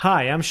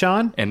Hi, I'm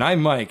Sean. And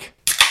I'm Mike.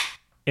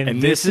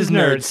 And this is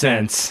Nerd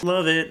Sense.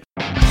 Love it.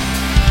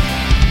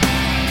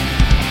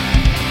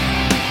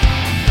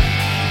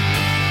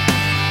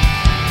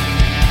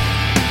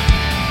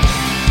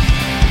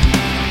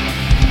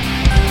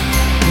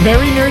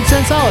 Merry Nerd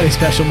Sense Holiday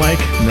Special, Mike.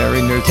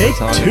 Merry Nerd Take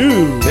Sense Holiday.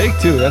 two. Take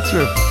two, that's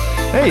true.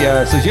 Hey,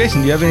 so Jason,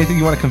 do you have anything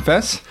you want to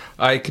confess?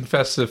 I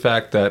confess to the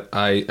fact that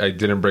I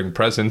didn't bring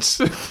presents.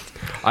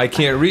 I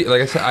can't read.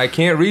 Like I said, I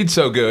can't read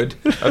so good.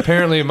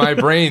 Apparently, my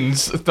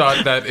brains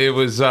thought that it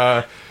was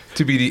to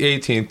be the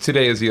 18th.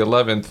 Today is the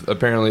 11th.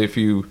 Apparently,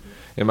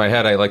 in my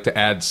head, I like to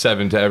add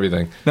 7 to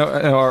everything. No,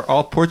 are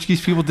all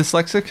Portuguese people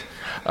dyslexic?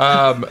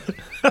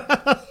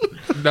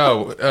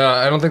 No,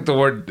 I don't think the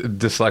word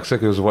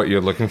dyslexic is what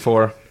you're looking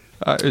for.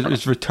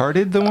 Is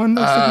retarded the one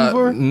that's looking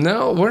for?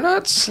 No, we're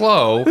not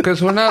slow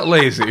because we're not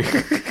lazy.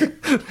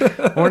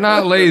 We're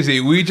not lazy.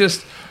 We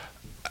just,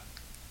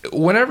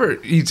 whenever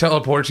you tell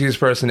a Portuguese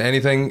person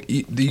anything,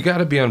 you got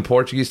to be on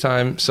Portuguese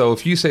time. So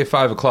if you say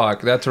 5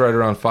 o'clock, that's right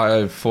around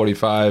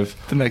 5:45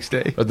 The next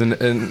day. or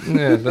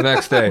the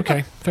next day.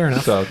 Okay, fair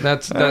enough. So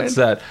that's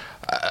that.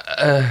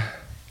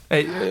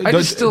 Hey, I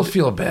just still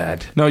feel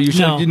bad. No, you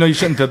shouldn't. No. You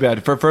shouldn't feel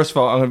bad. First of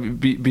all, I'm going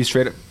to be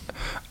straight up.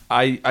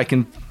 I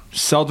can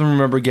seldom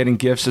remember getting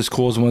gifts as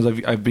cool as the ones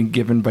I've been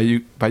given by you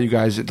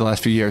guys the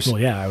last few years. Well,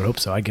 yeah, I would hope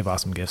so. I give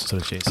awesome gifts, so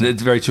does Jason.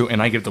 It's very true,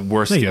 and I give the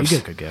worst No, you gifts.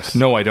 give good gifts.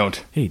 No, I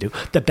don't. Yeah, you do.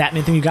 The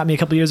Batman thing you got me a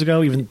couple years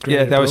ago, even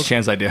Yeah, that was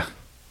Chan's idea.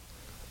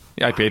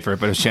 Yeah, I paid for it,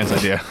 but it was Chan's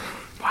idea.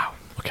 Wow.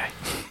 Okay.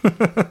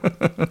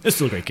 It's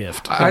still a great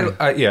gift.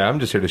 I'm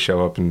just here to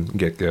show up and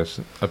get gifts.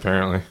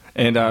 Apparently,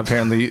 And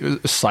apparently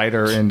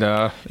cider and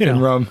You know.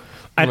 and rum.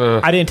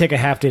 I didn't take a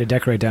half day to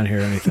decorate down here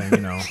or anything, you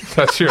know.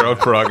 that's your own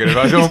prerogative.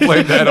 I don't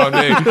blame that on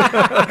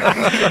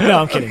me. No,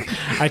 I'm kidding.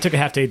 I took a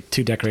half day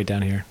to decorate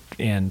down here.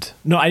 And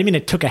no, I didn't mean I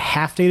took a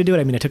half day to do it.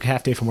 I mean I took a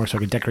half day from work so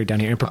I could decorate down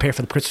here and prepare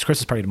for the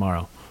Christmas party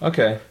tomorrow.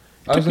 Okay.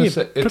 I was Took me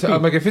gonna a- say, took me-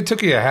 I'm like, if it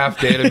took you a half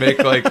day to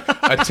make like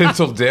a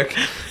tinsel dick,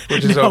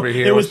 which is No, over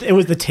here, It was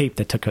the tape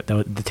that took it.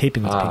 The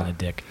taping was being a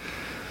dick.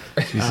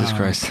 Jesus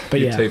Christ.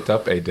 But you yeah, taped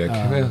up a dick.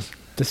 Yes.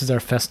 this is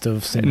our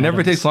festive. St. It never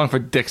Adams. takes long for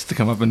dicks to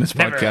come up in this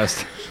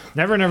podcast.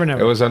 Never.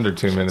 It was under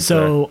 2 minutes.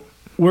 So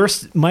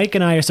Mike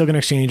and I are still going to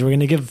exchange. We're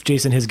going to give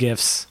Jason his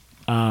gifts,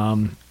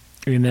 and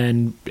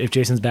then if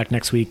Jason's back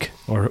next week,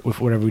 or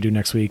whatever we do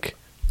next week,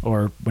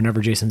 or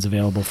whenever Jason's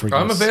available for there.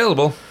 I'm gifts.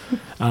 available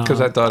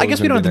because I thought. I guess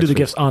we don't have to do the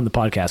gifts. gifts on the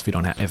podcast. If we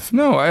don't have. If,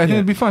 No, I think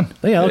it'd be fun.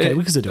 Yeah, okay,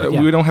 we could still do it,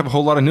 yeah. We don't have a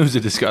whole lot of news to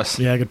discuss.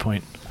 yeah, good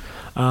point.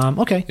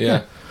 Okay.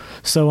 Yeah.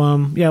 So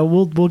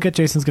we'll get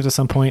Jason's gift at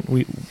some point.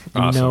 We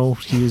Awesome. know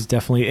he was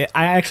definitely.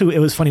 It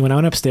was funny when I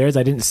went upstairs.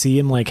 I didn't see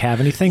him like have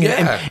anything.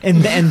 Yeah.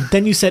 And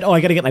then you said, "Oh, I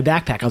got to get my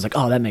backpack." I was like,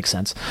 "Oh, that makes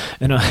sense."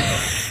 And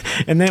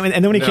and then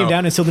when he came No.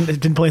 down and still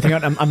didn't pull anything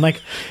out, I'm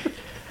like,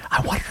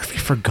 I wonder if he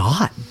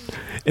forgot.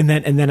 And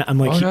then I'm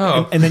like, Oh,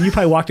 no. and then you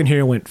probably walked in here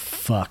and went,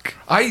 "Fuck."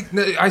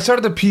 I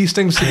started to piece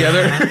things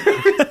together.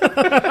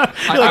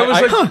 I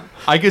was like,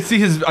 I could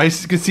see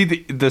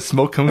the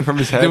smoke coming from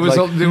his head. there was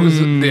like, there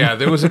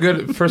was a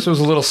good. First, it was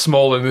a little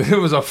swollen. It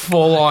was a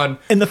full on.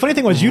 And the funny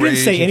thing was, you didn't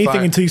say Raging anything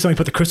fire. until you saw me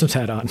put the Christmas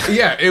hat on.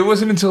 Yeah, it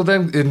wasn't until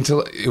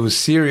it was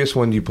serious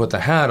when you put the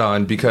hat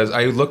on, because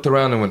I looked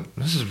around and went,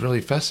 "This is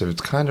really festive.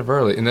 It's kind of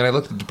early." And then I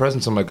looked at the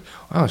presents. I'm like,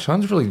 "Wow,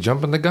 Sean's really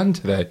jumping the gun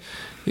today."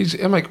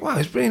 I'm like, "Wow,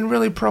 he's being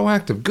really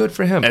proactive. Good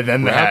for him." And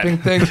then the wrapping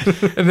things,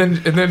 and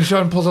then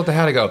Sean pulls out the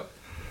hat. I go,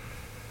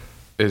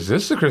 "Is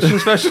this the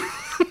Christmas special?"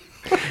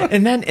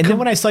 And then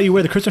when I saw you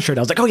wear the Christmas shirt,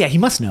 I was like, "Oh yeah, he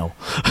must know."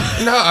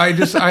 No, I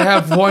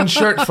have one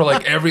shirt for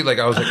like every, like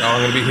I was like, "Oh,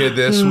 I'm gonna be here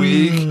this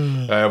week."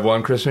 I have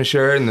one Christmas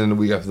shirt, and then the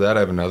week after that, I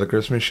have another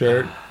Christmas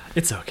shirt,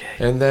 It's okay.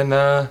 and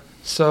then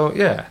so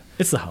yeah.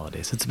 It's the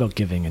holidays. It's about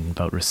giving and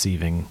about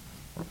receiving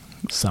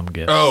some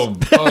gifts. Oh,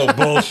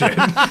 bullshit.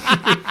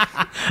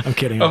 I'm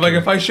kidding. I'm like,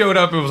 if I showed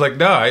up, it was like,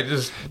 no, I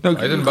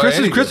didn't buy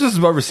any. Christmas is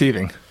about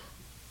receiving.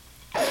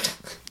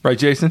 Right,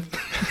 Jason?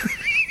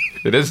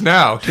 It is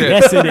now. Shit.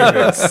 Yes, it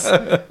is.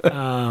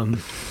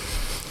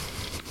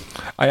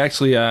 I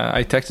actually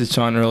I texted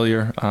Sean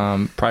earlier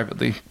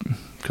privately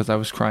because I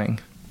was crying.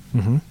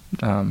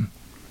 Mm-hmm.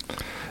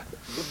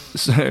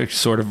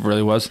 Sort of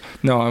really was.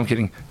 No, I'm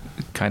kidding.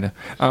 Kind of.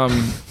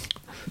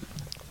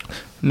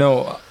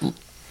 No,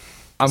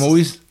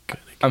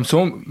 I'm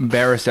so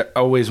embarrassed that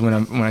always when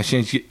I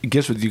exchange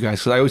gifts with you guys,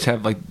 because I always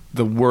have like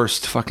the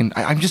worst fucking.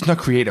 I'm just not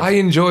creative. I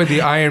enjoyed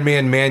the Iron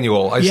Man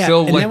manual. I Yeah,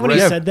 still and like. then when he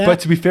read- said that,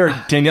 But to be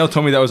fair, Danielle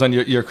told me that was on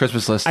your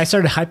Christmas list. I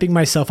started hyping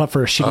myself up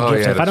for a shitty Oh,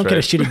 gift. yeah, If I don't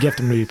that's get a right. shitty gift,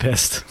 I'm gonna be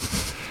pissed.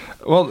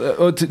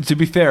 Well, to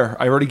be fair,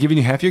 I already given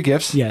you half your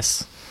gifts.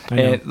 Yes. I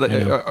know, And, I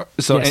know.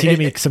 so Yes, he gave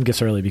me some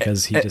gifts early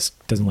because he just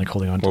doesn't like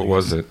holding on to What it.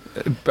 was it?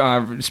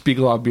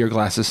 Spiegelau beer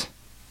glasses.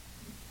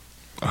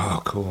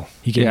 Oh, cool.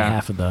 He gave Yeah. me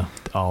half of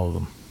all of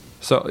them.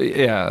 So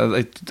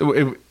yeah,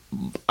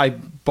 I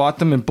bought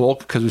them in bulk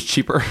because it was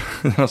cheaper.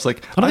 And I was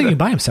like, I don't think you can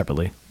buy them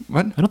separately.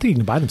 What? I don't think you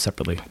can buy them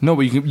separately. No,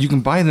 but you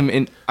can buy them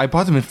in. I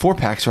bought them in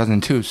 4-packs rather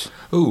than 2s,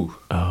 Ooh.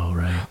 Oh,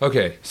 right.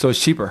 Okay. so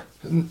it's cheaper.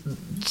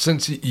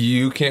 Since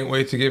you can't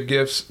wait to give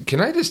gifts, can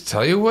I just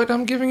tell you what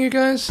I'm giving you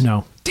guys?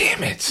 No.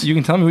 Damn it. You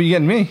can tell me what you're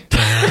getting me.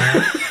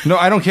 No,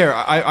 I don't care.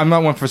 I'm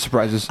not one for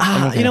surprises.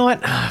 I'm okay. You know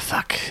what?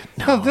 Fuck.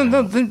 No.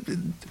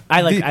 Then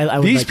I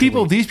would these like to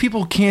people. wait. These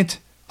people can't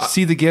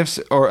see the gifts,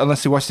 or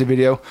unless they watch the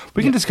video.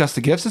 We can discuss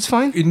the gifts. It's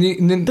fine.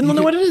 Then they'll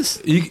know what it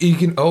is. You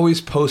can always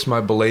post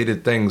my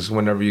belated things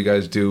whenever you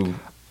guys do.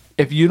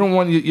 If you don't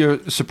want your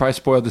surprise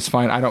spoiled, it's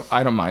fine.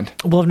 I don't mind.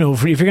 Well, no,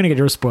 if you're going to get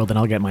yours spoiled, then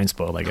I'll get mine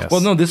spoiled, I guess.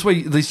 Well, no, this way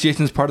at least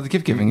Jason's part of the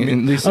gift giving. At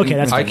least, Okay,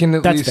 that's I fair. can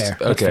at That's least- fair.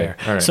 That's okay, fair.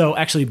 all right. So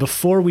actually,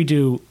 before we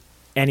do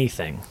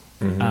anything,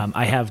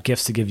 I have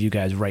gifts to give you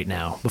guys right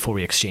now before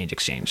we exchange.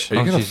 Are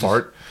you Oh, gonna Jesus.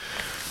 fart?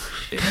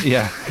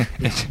 Yeah.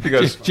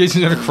 Because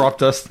Jason's gonna crop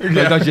dust.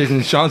 No, not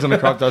Jason. Sean's gonna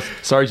crop dust.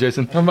 Sorry,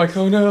 Jason. I'm like,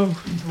 oh no.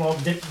 Well,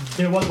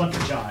 there was one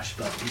for Josh,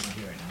 but he's not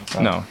here right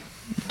now. No,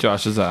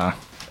 Josh is El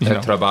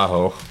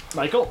trabajo.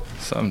 Michael,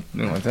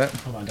 something like that.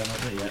 hold on, don't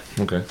open it yet.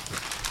 Okay.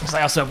 Because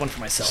I also have one for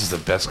myself. This is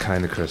the best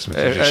kind of Christmas.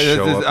 You just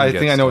show up and I get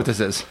think I know what stuff.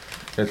 this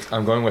is.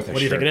 I'm going with a What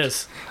do you shirt. think it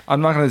is?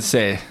 I'm not gonna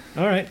say,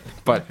 All right,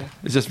 but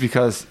it's just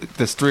because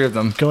there's 3 of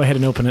them. go ahead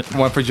and open it.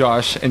 One for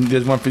Josh and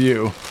there's one for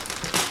you.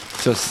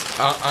 Just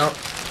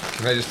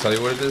Can I just tell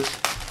you what it is?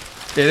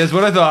 it is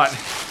what I thought.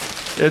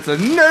 It's a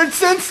Nerd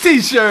Sense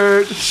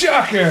T-shirt.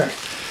 Shocker!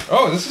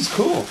 Oh, this is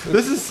cool.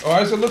 This is Oh,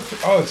 I was look.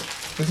 Oh,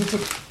 is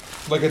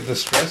it like a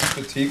distressed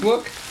fatigue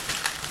look?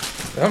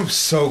 I'm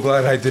so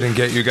glad I didn't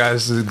get you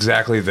guys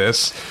exactly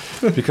this,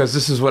 because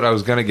this is what I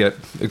was gonna get,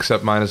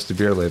 except minus the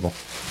beer label.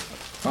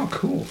 Oh,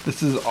 cool.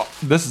 this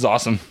is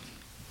awesome.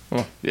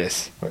 Oh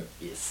yes.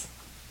 Yes.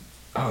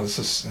 Oh, this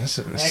is.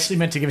 I actually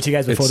meant to give it to you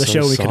guys before It's the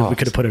so show. We soft.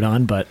 could have put it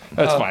on, but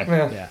That's fine.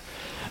 Man. yeah,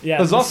 yeah.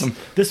 That's this- awesome.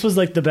 This was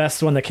like the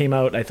best one that came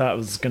out. I thought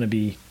was gonna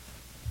be.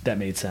 That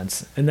made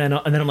sense. And then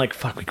I'm like,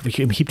 fuck. We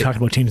keep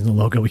talking about changing the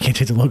logo. We can't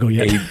change the logo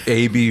yet.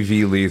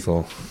 ABV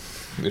lethal.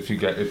 If you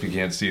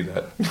can't see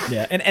that.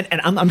 Yeah,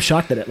 and I'm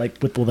shocked that it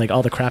with like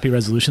all the crappy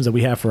resolutions that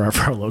we have for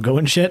our logo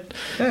and shit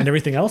and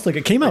everything else, like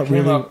it came out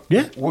really.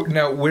 Yeah.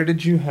 Now, where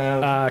did you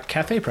have?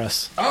 Cafe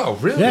Press. Oh,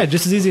 really? Yeah,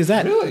 just as easy as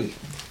that. Really?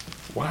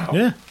 Wow.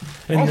 Yeah.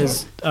 And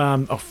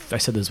Awesome. there's I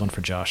said there's one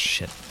for Josh.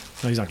 Shit.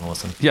 No, he's not gonna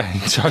listen. Yeah,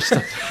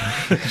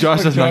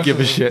 Josh does not give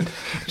a shit.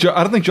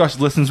 I don't think Josh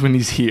listens when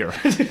he's here.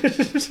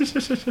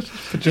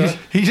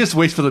 He just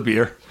waits for the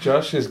beer.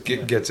 Josh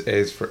gets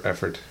A's for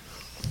effort.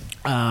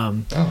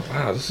 Oh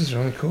wow, this is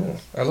really cool.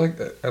 I like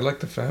that. I like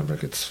the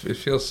fabric. It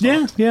feels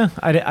soft. Yeah.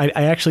 I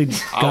actually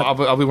got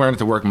I'll be wearing it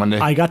to work Monday.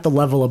 I got the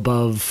level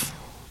above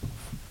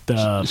the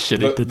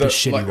Shitty. the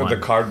shitty like one. the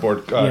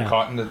cardboard Yeah.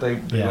 cotton that they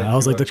Yeah, I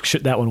was like,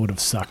 that one would have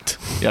sucked.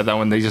 Yeah, that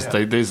one they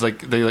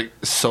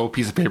sew a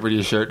piece of paper to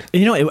your shirt.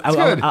 And, you know,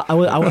 good. I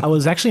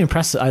was actually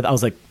impressed. I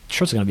was like,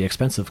 shirts are going to be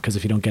expensive because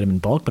if you don't get them in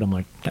bulk. But I'm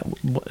like,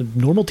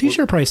 normal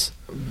T-shirt price.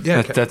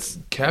 Yeah, That's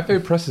Cafe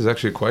Press is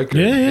actually quite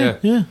good.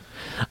 Yeah.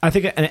 I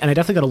think, and I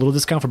definitely got a little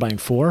discount for buying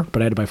 4,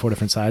 but I had to buy 4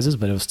 different sizes.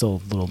 But it was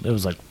still a little. It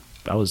was like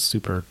I was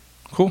super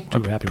cool. I happy.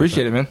 with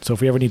appreciate it, man. So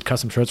if we ever need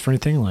custom shirts for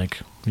anything, like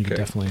you could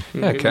Okay. definitely.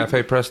 Yeah,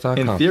 cafepress.com.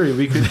 In theory,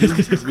 we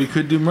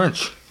could do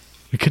merch.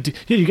 We could do.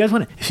 Yeah, you guys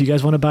want? If you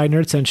guys want to buy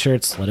Nerd Sense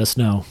shirts, let us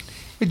know.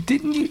 Wait,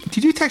 did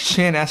you text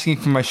Shan asking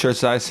for my shirt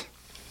size?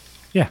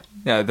 Yeah.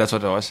 Yeah, that's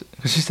what it was.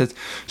 She said,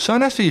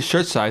 Sean asked for your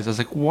shirt size. I was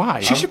like,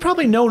 why? She should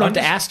probably know not I'm to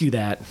just- ask you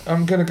that.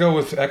 I'm gonna go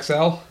with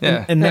XL.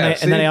 Yeah. And then, Yeah,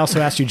 and then see? I also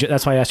asked you.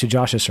 That's why I asked you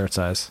Josh's shirt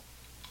size.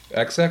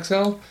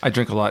 XXL. I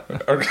drink a lot.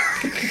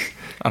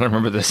 I don't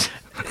remember this.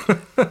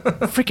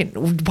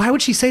 Freaking! Why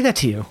would she say that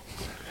to you?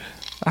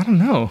 I don't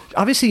know.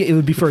 Obviously, it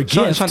would be for a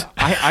Sean, gift. Sean,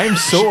 I am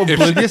so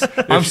oblivious.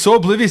 I'm so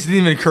oblivious it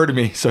didn't even occur to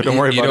me. So don't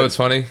worry You about know it. what's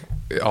funny?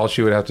 All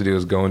she would have to do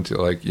is go into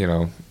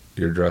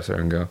your dresser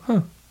and go,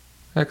 huh,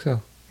 XL.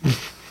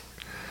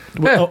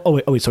 Well,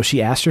 wait. So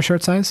she asked your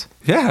shirt size?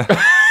 Yeah.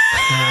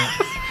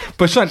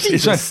 But Sean,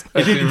 it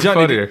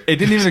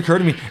didn't even occur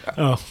to me.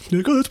 Oh,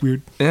 you're like, oh, that's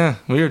weird. Yeah,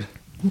 weird.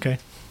 Okay,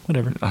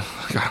 whatever.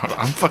 God,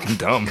 I'm fucking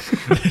dumb.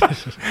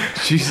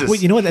 Jesus.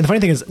 Wait, you know what? And the funny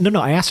thing is, no,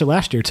 I asked her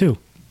last year too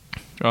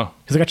Oh,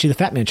 because I got you the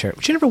Fat Man shirt,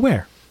 which you never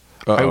wear.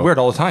 I wear it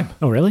all the time.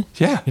 Oh, really?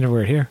 Yeah. You never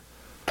wear it here.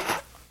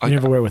 You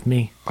never wear it with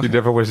me. He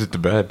never wears it to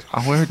bed.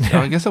 I'll wear it.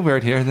 I guess I'll wear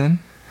it here then.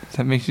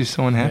 That makes you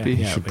so unhappy.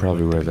 Yeah. Should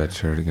probably wear that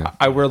shirt again.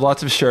 I wear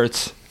lots of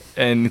shirts,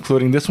 and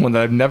including this one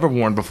that I've never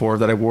worn before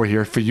that I wore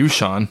here for you,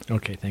 Sean.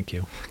 Okay, thank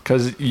you.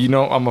 Because you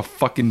know I'm a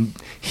fucking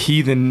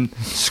heathen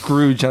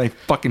Scrooge and I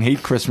fucking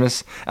hate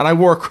Christmas. And I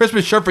wore a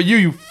Christmas shirt for you,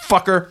 you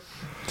fucker.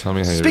 Tell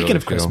me how you Speaking really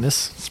of feel. Christmas,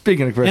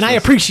 Speaking of Christmas. and I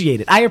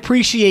appreciate it. I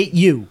appreciate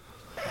you.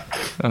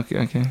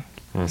 Okay.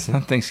 It's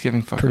not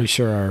Thanksgiving, fucker. Pretty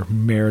sure our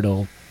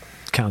marital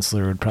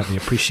counselor would probably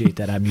appreciate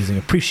that I'm using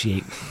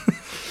appreciate.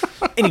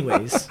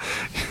 Anyways,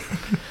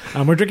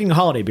 we're drinking a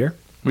holiday beer.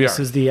 We This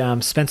are. is the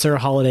Spencer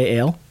Holiday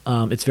Ale.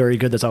 It's very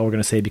good. That's all we're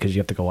going to say because you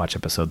have to go watch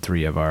episode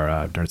 3 of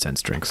our Nerd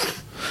Sense drinks.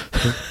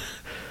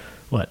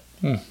 What?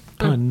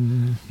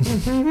 Pun.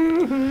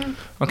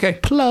 Okay.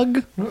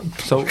 Plug.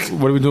 So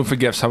what are we doing for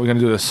gifts? How are we going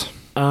to do this?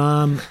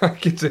 I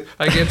get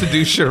to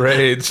do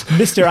charades.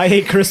 Mister, I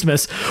hate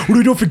Christmas. What do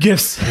we do for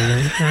gifts?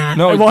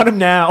 No, I want them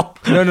now.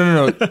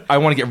 no. I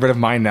want to get rid of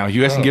mine now.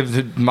 You guys can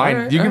give mine.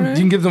 All right, you all can right.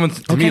 you can give them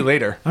to me Okay.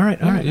 later. All right.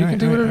 You can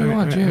do whatever you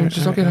want. Yeah,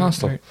 just don't get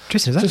hostile.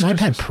 Jason, is that an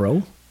iPad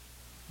Pro?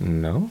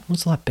 No.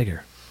 What's a lot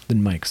bigger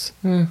than Mike's?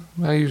 I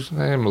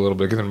am a little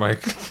bigger than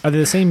Mike. Are they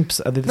the same?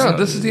 No,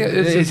 this is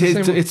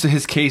It's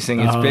his casing.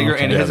 It's Oh, bigger,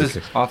 okay. and Yeah, his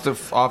is off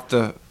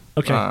the.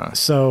 Okay.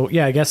 So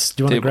yeah, I guess.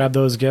 Do you want to table. grab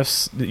those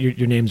gifts?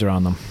 Your names are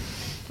on them.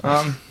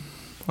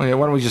 Well, yeah.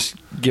 Why don't we just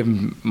give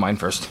him mine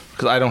first?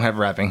 Because I don't have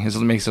wrapping. It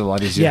makes it a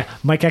lot easier. Yeah,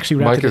 Mike actually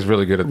wrapped Mike it. is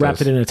really good at wrapped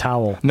this. it in a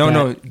towel.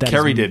 No, That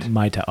Carrie is did.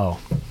 My towel.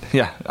 Oh,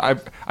 Yeah.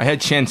 I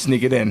had Shan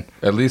sneak it in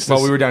At least while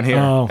this- we were down here,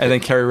 Oh. and then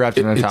Carrie wrapped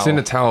it in a towel. It's in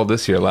a towel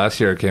this year. Last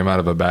year it came out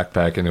of a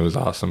backpack and it was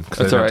awesome.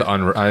 'Cause That's I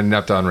didn't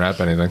have to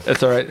unwrap anything.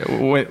 That's all right.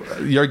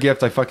 Your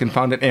gift, I fucking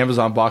found an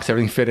Amazon box.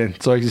 Everything fit in,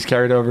 so I just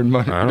carried it over. And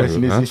I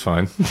don't know, that's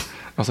fine.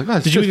 I was like, oh,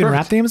 did you even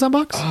wrap the Amazon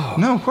box? Oh.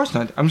 No, of course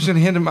not. I'm just gonna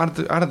hand him out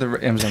of the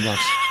Amazon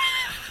box.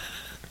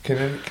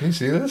 Can you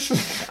see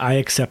this? I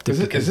accept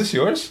it. Is this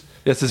yours?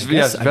 Yes,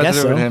 I guess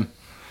over so. to him.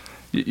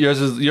 Yours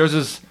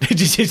is.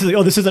 Jason's like,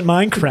 oh, this isn't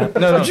mine. Crap.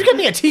 No. Did you get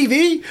me a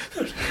TV?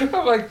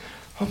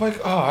 I'm like,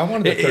 oh, I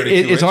wanted the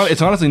 32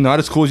 It's honestly not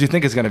as cool as you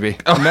think it's gonna be.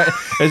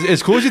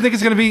 As cool as you think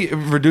it's gonna be,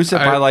 reduce it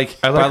by like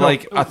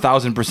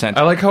 1,000%.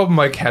 I like how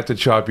Mike had to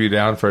chop you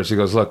down first. He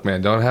goes, look,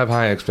 man, don't have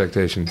high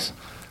expectations.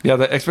 Yeah,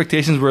 the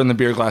expectations were in the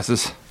beer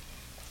glasses.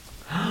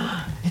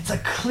 It's a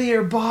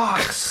clear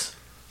box.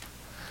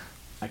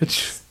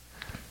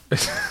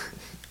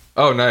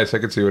 Oh, nice. I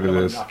can see what it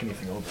is. Knock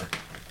anything over.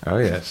 Oh,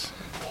 yes.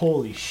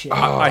 Holy shit,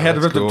 I had to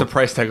that's rip cool. the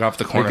price tag off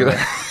the corner. Look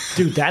at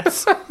dude!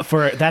 That's an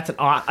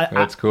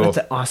That's cool. That's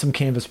an awesome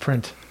canvas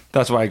print.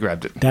 That's why I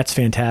grabbed it. That's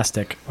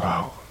fantastic.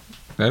 Wow.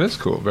 That is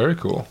cool. Very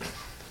cool.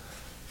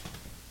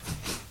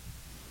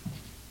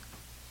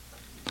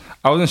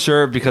 I wasn't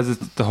sure because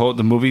it's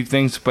the movie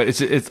things, but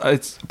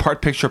it's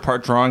part picture,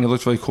 part drawing. It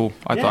looks really cool.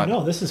 I thought.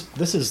 No, this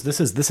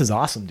is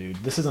awesome, dude.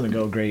 This is gonna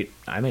go great.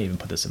 I may even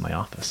put this in my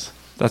office.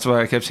 That's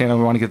why I kept saying I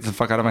want to get the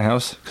fuck out of my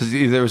house because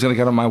either it was going to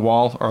get on my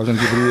wall or I was going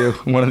to give it to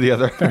you, one or the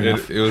other.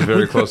 It was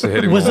very close to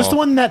hitting Was the this the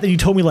wall. one that you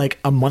told me like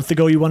a month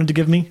ago you wanted to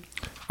give me?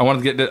 I wanted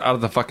to get it out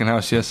of the fucking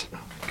house. Yes.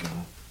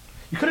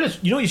 You could have.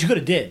 You know what you could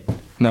have did?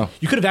 No,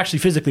 You could have actually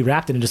physically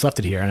wrapped it and just left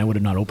it here, and I would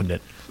have not opened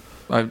it.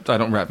 I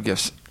don't wrap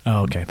gifts.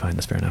 Oh, okay, fine.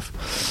 That's fair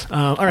enough.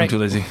 All I'm right. too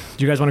lazy.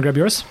 Do you guys want to grab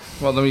yours?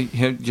 Well, let me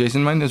hit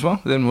Jason mine as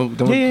well. Then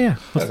we'll. Yeah.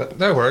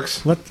 That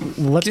works.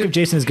 Let's give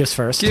Jason his gifts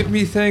first. Give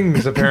me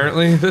things,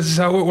 apparently. This is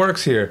how it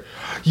works here.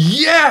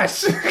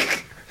 Yes!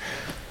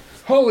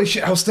 Holy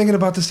shit, I was thinking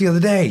about this the other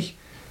day.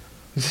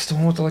 Is this the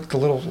one with the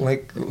little,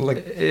 like...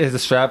 It has a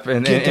strap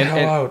and Get the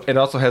hell out. it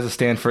also has a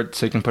stand for it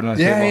so you can put it on a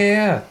Yeah, table.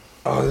 yeah.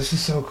 Oh, this is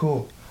so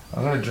cool.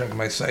 I'm going to drink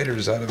my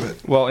ciders out of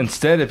it. Well,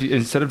 instead of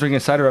drinking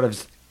cider out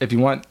of, if you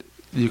want,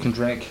 you can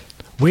drink.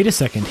 Wait a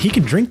second. He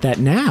can drink that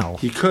now.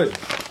 He could.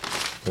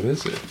 What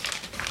is it?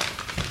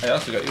 I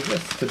also got you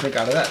this to drink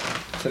out of that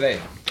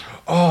today.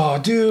 Oh,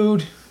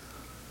 dude.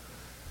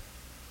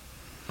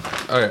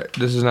 Okay,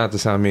 this is not to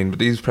sound mean, but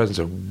these presents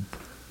are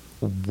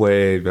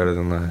way better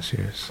than last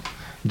year's.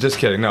 Just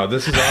kidding. No,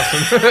 this is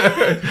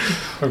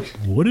awesome.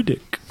 What a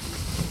dick.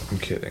 I'm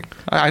kidding.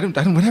 I don't.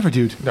 Whatever,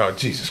 dude. No,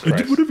 Jesus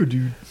Christ. Whatever,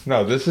 dude.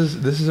 No, this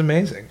is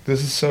amazing.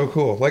 This is so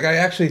cool. Like, I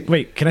actually...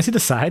 Wait, can I see the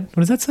side? What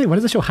does that say? Why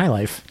does it show High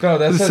Life? No,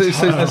 that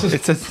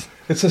says,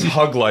 It says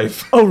Hug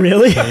Life. Oh,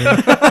 really?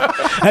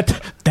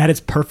 that is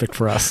perfect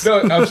for us.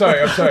 No, I'm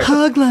sorry.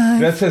 Hug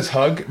Life. That says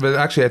Hug, but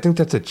actually, I think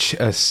that's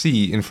a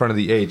C in front of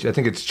the H. I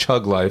think it's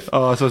Chug Life.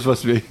 oh, so it's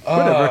supposed to be.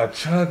 Oh,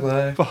 Chug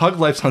Life. But Hug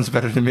Life sounds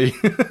better to me.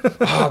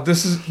 Oh,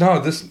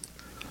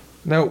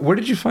 Now, where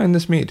did you find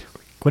this mead?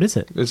 What is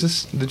it?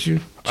 Did you...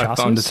 I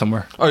found it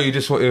somewhere. Oh, it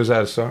was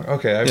at a store?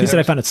 Okay. He said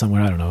I found it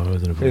somewhere. I don't know. It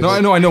wasn't a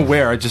No, I know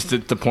where. I just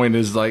the point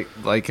is like.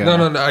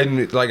 No.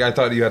 I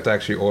thought you had to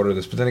actually order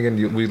this, but then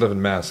again, we live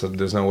in Mass, so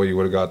there's no way you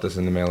would have got this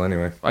in the mail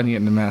anyway. I didn't get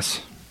in the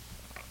mess.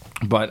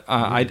 But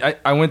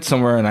I went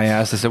somewhere and I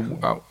asked.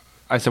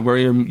 I said, where are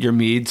your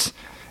meads?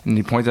 And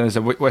he pointed. And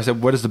I said,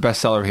 what is the best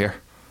seller here?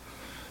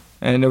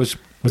 And it was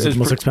it the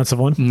most expensive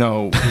one?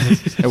 No,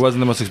 it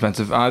wasn't the most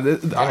expensive.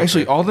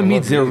 Actually, all the I love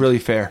meads there were meads. really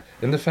fair.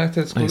 And the fact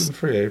that it's Nice. gluten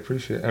free, I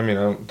appreciate it. I mean,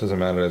 it doesn't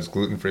matter that it's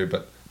gluten free,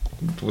 but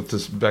with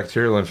this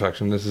bacterial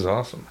infection, this is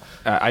awesome.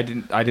 I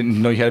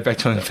didn't know you had a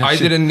bacterial infection. I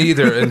didn't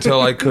either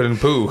until I couldn't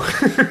poo.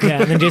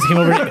 Yeah, and then Jason came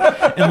over,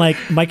 and like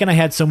Mike and I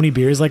had so many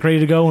beers like ready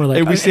to go, and we're like,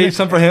 Hey, we saved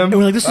some for him. And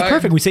we're like, this is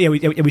perfect. We say,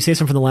 we saved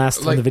some from the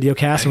last on the video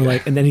cast, and we're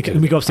like, and then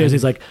we go upstairs, and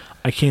he's like,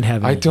 I can't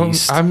have any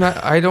yeast.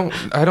 I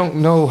don't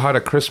know how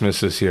to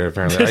Christmas this year.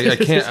 Apparently, I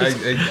can't. I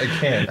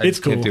can't. I It's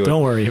just cool. Can't do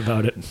Don't worry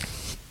about it.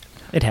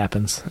 It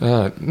happens.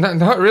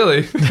 Not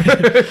really.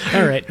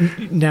 All right,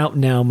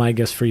 now my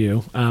guess for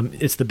you.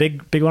 It's the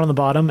big one on the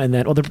bottom, and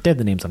then they have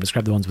the names on.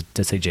 Describe the ones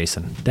that say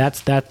Jason.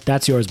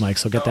 That's yours, Mike.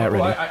 So get that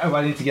ready.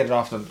 I need to get it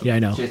off the. Yeah, I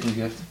know. Jason's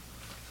gift.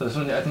 So this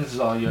one, I think this is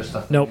all your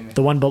stuff. Nope,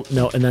 the one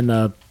and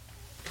then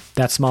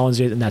that small one's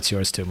Jason, and that's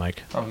yours too,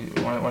 Mike. Oh,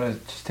 you want to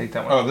just take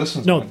that one? Oh, this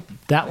one's No, mine.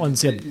 That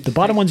one's it. The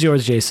bottom one's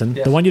yours, Jason.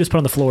 Yeah. The one you just put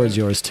on the floor is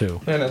yours too.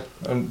 I know.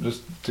 I'm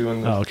just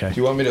doing. Oh, okay. Do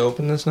you want me to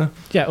open this now?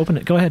 Yeah, open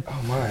it. Go ahead.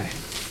 Oh my.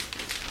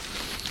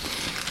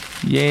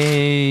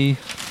 Yay.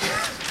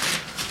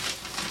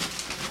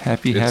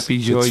 Happy, happy,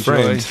 joy, it's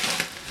joy. framed.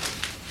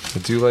 I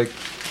do like.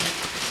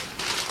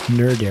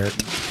 Nerd Eric.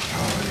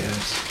 Oh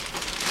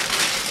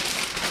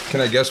yes.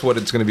 Can I guess what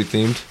it's going to be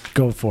themed?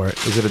 Go for it.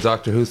 Is it a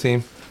Doctor Who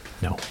theme?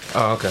 No.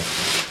 Oh, okay.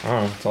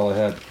 Oh, that's all I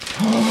had.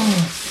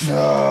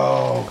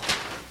 No.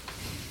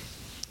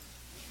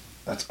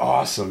 That's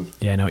awesome.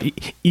 Yeah, no.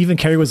 Even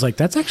Carrie was like,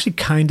 "That's actually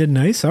kind of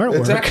nice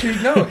artwork."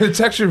 It's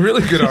actually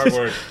really good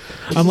artwork.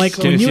 I'm like,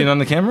 Can you see it on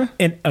the camera?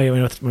 And oh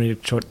yeah, when you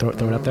throw it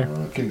up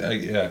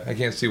there. I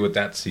can't see what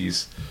that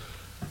sees.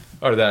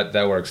 Or that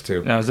works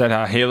too. Now, is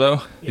that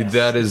Halo? Yes.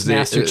 That is the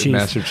Master Chief.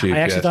 Master Chief. I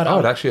actually yes. thought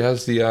it actually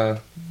has the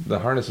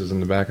harnesses in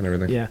the back and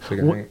everything. Yeah. So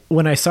you can hang it.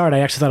 When I saw it, I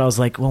actually thought I was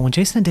like, well, when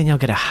Jason and Danielle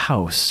get a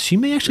house, she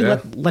may actually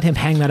Yeah. let him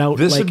hang that out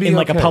This like would be in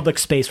like a okay. public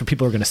space where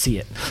people are going to see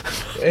it.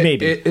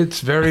 Maybe.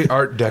 It's very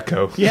Art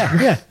Deco. yeah.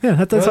 That's Well,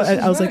 what this I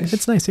is was like, nice.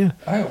 it's nice. Yeah.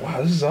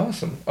 Wow, this is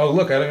awesome. Oh,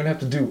 look, I don't even have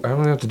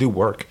to do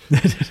work.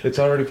 It's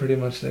already pretty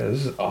much there.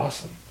 This is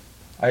awesome.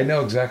 I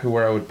know exactly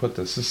where I would put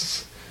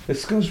this.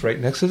 This goes right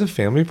next to the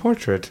family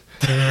portrait.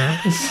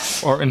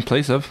 Or in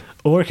place of?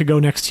 Or it could go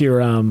next to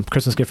your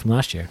Christmas gift from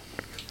last year.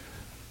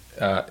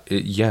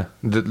 Yeah,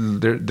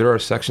 there are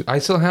sections. I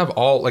still have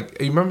all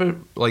you remember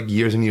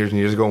years and years and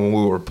years ago when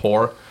we were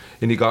poor,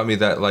 and you got me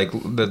that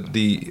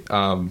the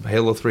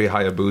Halo 3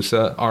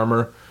 Hayabusa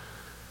armor.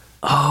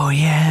 Oh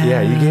yeah.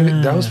 Yeah, you gave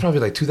it. That was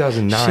probably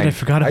 2009. Shit, I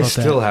forgot about I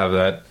still that. have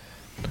that.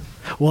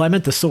 Well, I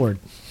meant the sword.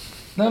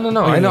 No. yeah, I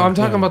know. yeah, I'm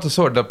talking yeah. about the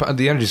sword,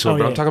 the energy sword, Oh,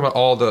 but yeah. I'm talking about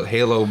all the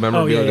Halo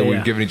memorabilia that we've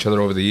yeah. given each other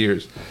over the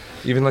years,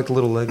 even the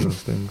little Legos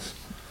things.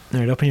 All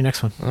right, open your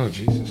next one. Oh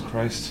Jesus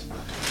Christ!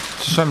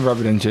 Just trying to rub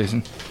it in,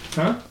 Jason.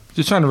 Huh?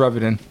 Just trying to rub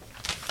it in.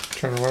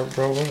 Trying to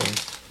roll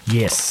it.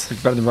 Yes.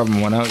 It's better than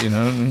rubbing one out, you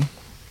know what I mean?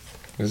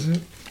 Is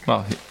it?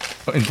 Well,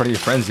 in front of your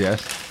friends,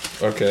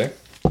 yes. Okay.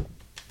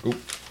 Oop.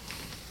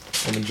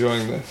 I'm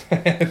enjoying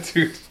this,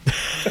 dude.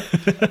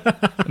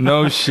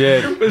 No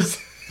shit.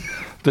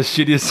 The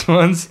shittiest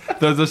ones.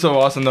 Those are so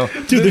awesome, though.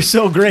 Dude, they're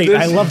so great.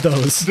 I love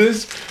those.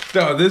 This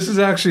is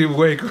actually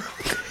way.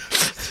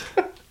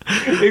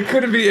 It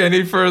couldn't be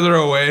any further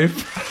away.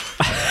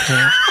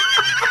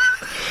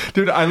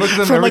 Dude, I look at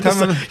them From every like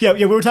time. yeah,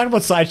 we were talking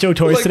about Sideshow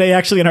Toys Like- today,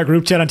 actually, in our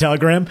group chat on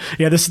Telegram.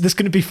 Yeah, this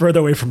couldn't be further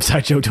away from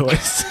Sideshow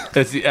Toys.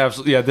 It's the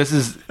absolute. Yeah, this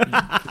is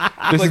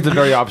the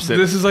very opposite.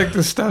 This is like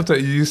the stuff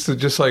that you used to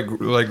just like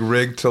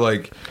rig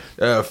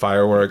to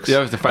fireworks.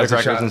 Yeah, the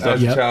firecrackers as a and stuff.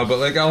 As a Yep. child,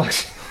 but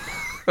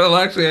I'll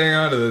actually hang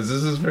on to this.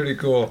 This is pretty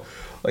cool.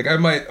 I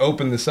might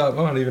open this up.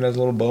 Oh, it even has a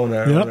little bow and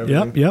arrow. and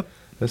everything. Yep.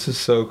 This is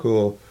so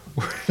cool.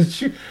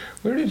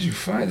 Where did you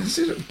find this?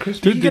 Is Chris?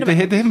 Dude, they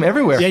hit him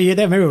everywhere. Yeah,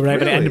 they have everywhere, right?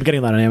 But I Really? ended up getting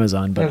a lot on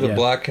Amazon. But There's yeah. a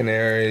Black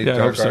Canary, Yeah, I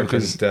Dark hope so, Ark,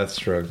 'cause- and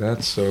Deathstroke.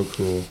 That's so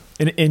cool.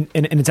 And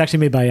it's actually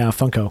made by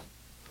Funko.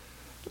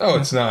 Oh,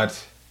 it's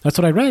not. That's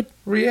what I read.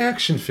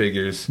 Reaction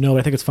figures. No,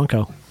 I think it's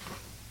Funko.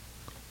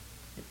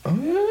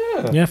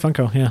 Oh, yeah. Yeah,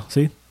 Funko. Yeah,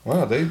 see?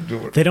 Wow, they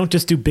do it. They don't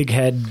just do big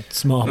head,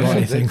 small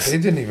body They things.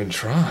 didn't even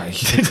try.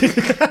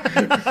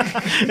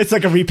 It's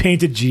like a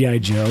repainted G.I.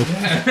 Joe.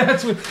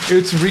 That's what,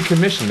 it's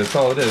recommissioned. That's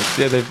all it is.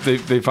 Yeah,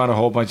 they found a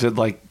whole bunch of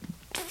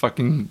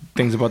fucking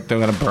things about they're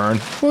gonna burn.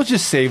 We'll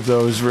just save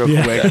those real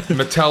Yeah. quick.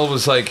 Mattel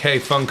was like, "Hey,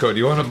 Funko, do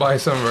you want to buy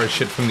some of our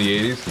shit from the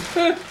 '80s?"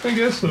 I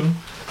guess so.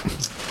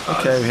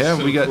 Okay, yeah,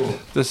 so we got cool.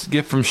 this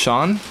gift from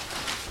Sean.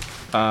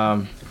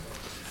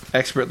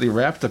 Expertly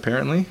wrapped,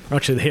 apparently.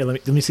 Actually, here,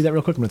 let me see that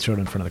real quick. I'm going to throw it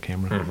in front of the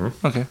camera.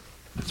 Okay,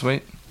 let's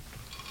wait.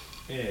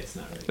 It's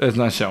not right. It's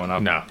not showing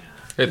up. No,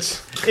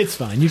 it's It's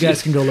fine. You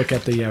guys can go look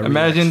at the.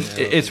 Imagine reacts.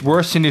 it's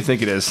worse than you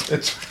think it is.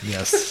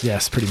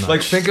 Yes, pretty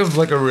much. think of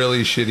a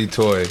really shitty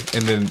toy,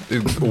 and then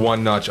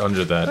one notch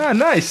under that. Ah,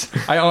 nice.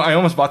 I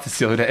almost bought this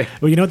the other day.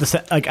 Well, you know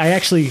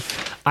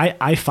what?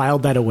 I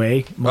filed that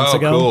away months Oh,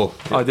 ago. cool.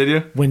 Oh, did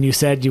you? When you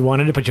said you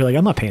wanted it, but you're like,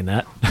 I'm not paying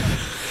that.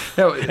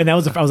 Yeah, And I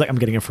was like, I'm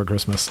getting it for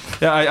Christmas.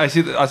 yeah. I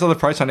see. I saw the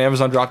price on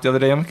Amazon drop the other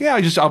day. I'm like, yeah,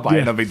 I'll buy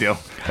Yeah. it. No big deal.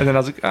 And then I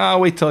was like, I'll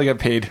wait till I get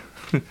paid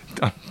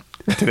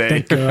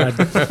today. Thank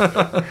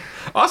God.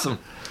 Awesome.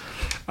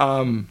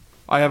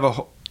 I have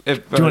a.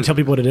 If, Do you want to tell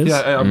people what it is?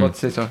 Yeah, I'm about to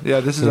say so. Yeah,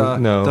 this is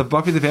No. the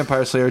Buffy the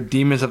Vampire Slayer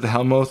Demons of the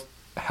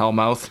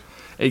Hellmouth,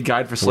 a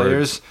guide for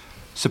slayers,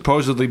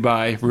 supposedly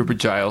by Rupert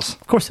Giles.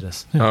 Of course it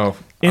is. Yeah. Oh,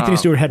 Anthony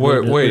Stewart had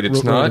wait, it's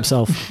wrote it not?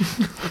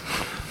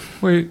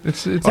 himself. wait,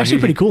 it's It's actually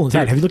pretty cool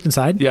inside. Have you looked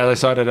inside? Yeah, I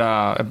saw it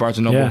at Barnes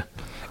and Noble. Yeah.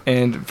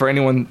 And for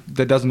anyone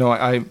that doesn't know,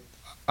 I'm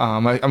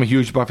a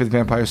huge Buffy the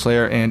Vampire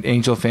Slayer and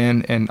Angel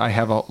fan, and I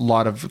have a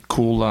lot of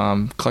cool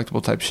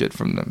collectible type shit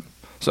from them.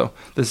 So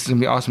this is gonna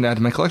be awesome to add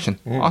to my collection.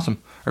 Awesome.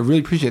 I really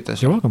appreciate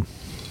this. You're welcome.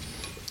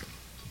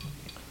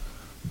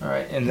 All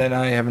right, and then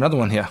I have another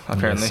one here.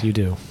 Apparently, Yes, you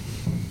do.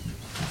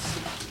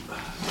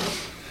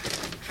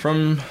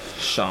 from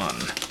Sean.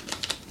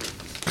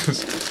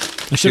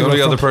 I should The only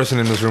roll other from- person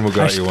in this room who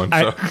got you one.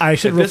 So. I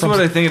should If roll this is from. what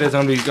I think it is,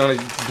 I'm gonna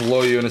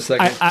blow you in a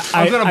second.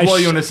 I'm gonna I blow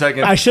sh- you in a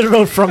second. I should have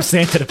wrote from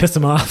Santa to piss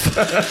him off.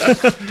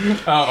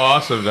 Oh,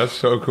 awesome! That's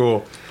so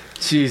cool.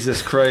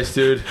 Jesus Christ,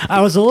 dude.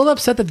 I was a little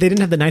upset that they didn't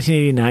have the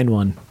 1989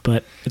 one,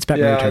 but it's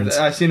Batman Yeah, Returns.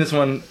 I've seen this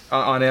one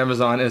on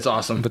Amazon, and it's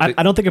awesome.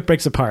 I don't think it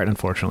breaks apart,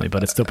 unfortunately,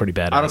 but it's still pretty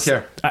bad. I don't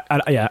care.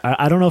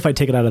 I don't know if I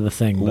take it out of the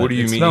thing. What but do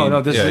you it's- mean?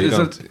 No, this Yeah, you is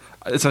don't-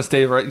 it's gonna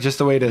stay right just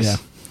the way it is. Yeah.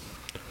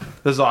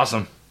 This is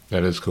awesome.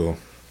 That is cool.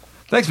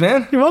 Thanks,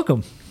 man. You're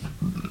welcome.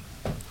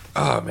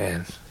 Oh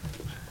man,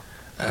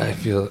 I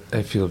feel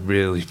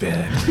really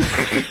bad.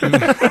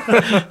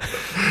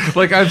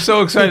 Like I'm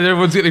so excited.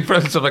 Everyone's getting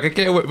presents. I'm like I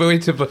can't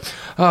wait to.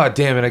 Oh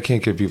damn it! I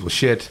can't give people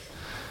shit.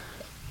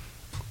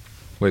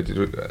 Wait,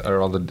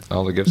 are all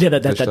the gifts? Yeah,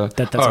 dished out?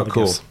 that's oh, all the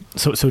cool. gifts.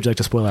 So would you like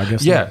to spoil our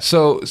gifts? Yeah.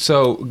 So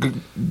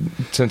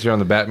since you're on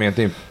the Batman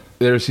theme,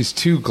 there's these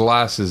two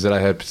glasses that I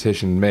had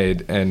petitioned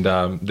made, and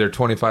they're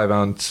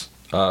 25-ounce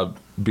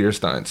beer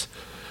steins.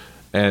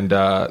 And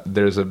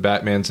there's a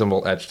Batman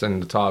symbol etched in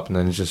the top, and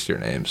then it's just your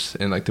names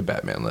in like the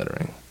Batman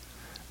lettering.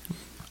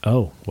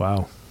 Oh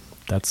wow,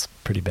 that's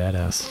pretty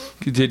badass.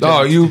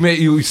 Oh,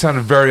 you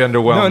sounded very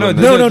underwhelmed. No, on no,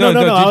 this.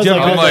 No. I was did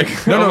you like-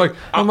 have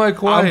I'm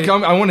like, why?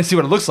 I want to see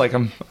what it looks like.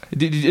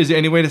 Is there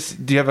any way to?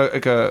 Do you have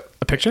a?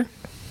 A picture,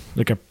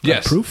 like a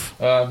Yes. proof.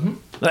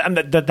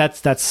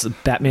 That's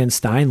Batman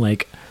Stein.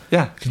 Like,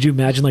 Yeah. could you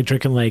imagine like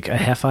drinking like a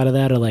half out of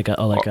that, or like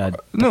a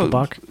No.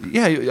 buck?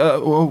 Yeah.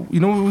 Well, you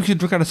know what we could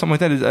drink out of something like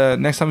that is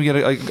next time we get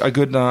a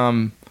good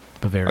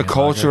Bavarian a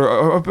culture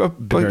lager. or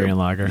Bavarian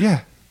lager.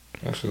 Yeah.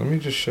 Actually, let me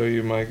just show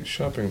you my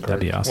shopping cart.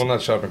 That'd be awesome. Well,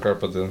 not shopping cart,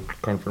 but the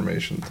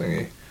confirmation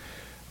thingy.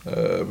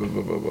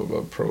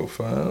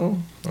 Profile.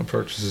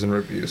 Purchases and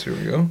reviews. Here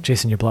we go.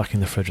 Jason, you're blocking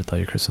the fridge with all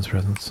your Christmas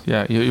presents.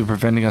 Yeah. You're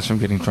preventing us from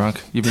getting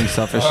drunk. You're being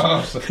selfish.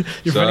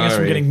 You're preventing us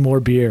from getting more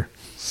beer.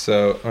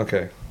 So,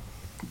 okay.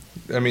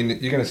 I mean,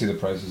 you're going to see the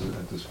prices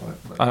at this point.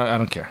 but- I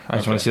don't care. I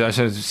just want to see. I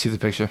should see the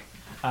picture.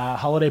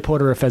 Holiday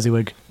porter or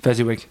Fezziwig?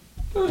 Fezziwig.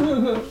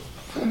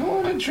 I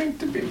want to drink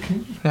the beer. Can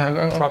you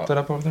Yeah. prop that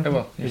up over there? I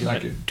will.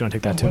 Thank you. Do you want to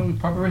take that too?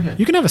 Pop it right here.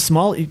 You can have a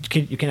small. You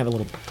can have a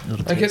little.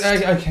 I taste.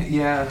 can,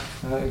 yeah.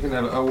 I can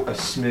have a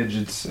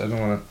smidge. It's, I don't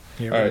want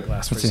Here, All we right. have a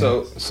glass for Let's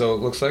you. see. So it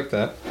looks like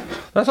that.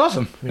 That's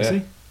awesome. Let me Yeah.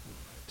 see.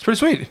 It's pretty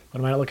sweet. What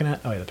am I not looking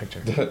at? Oh yeah, the picture.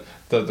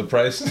 The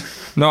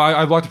price. No,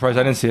 I blocked the price.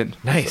 I didn't see it.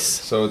 Nice.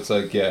 So it's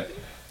like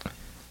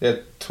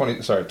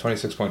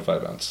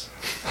 26.5 ounce.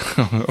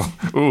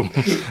 Ooh.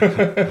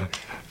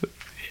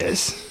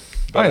 Yes.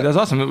 All right, that's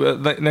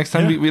awesome. Next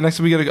time Yeah.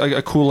 we get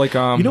a cool like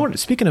You know what?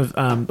 Speaking of,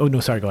 oh no,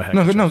 sorry. Go ahead.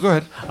 No, go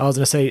ahead. I was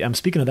gonna say,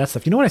 speaking of that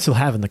stuff. You know what I still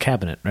have in the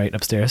cabinet, right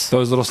upstairs?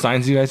 Those little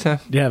steins you guys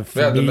have. Yeah, for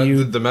Yeah,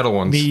 me, the metal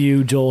ones. me,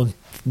 you, Joel,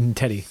 and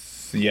Teddy.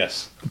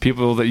 Yes.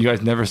 People that you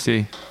guys never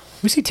see.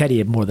 We see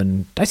Teddy more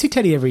than I see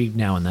Teddy every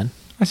now and then.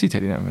 I see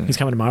Teddy now. He's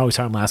coming tomorrow. We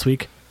saw him last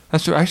week.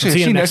 That's true. Actually,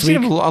 See him I've next seen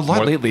him week. a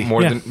lot lately.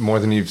 More Yeah.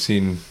 than you've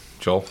seen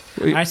Joel.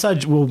 Mike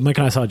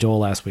and I saw Joel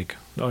last week.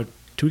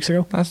 2 weeks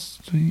ago. That's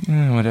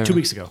whatever. 2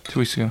 weeks ago. 2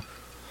 weeks ago.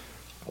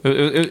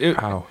 It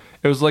How?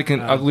 was like an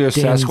uglier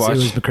Dan's- It was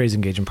Sasquatch. McCrae's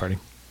engagement party.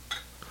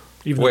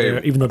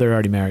 Wait. Even though they're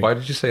already married. Why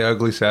did you say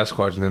ugly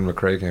Sasquatch and then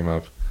McCrae came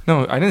up?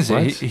 No, I didn't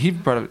say. What? He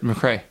brought up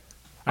McCrae.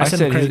 I said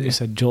McCrae. he- You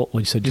said Joel.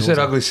 Well, you said You Joel's said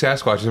ugly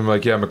Sasquatch and I'm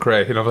like, yeah,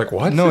 McCrae. And I'm like,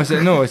 what? No,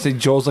 I said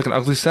Joel's like an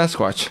ugly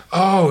Sasquatch.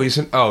 Oh,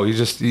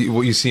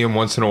 you see him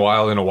once in a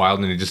while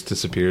and he just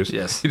disappears.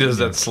 Yes. He does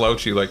that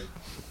slouchy like.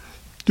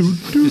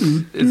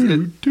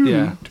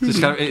 Yeah.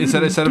 Just kind of,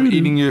 instead of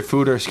eating your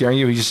food or scaring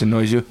you, he just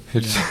annoys you.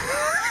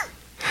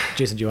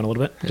 Jason, do you want a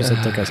little bit? Just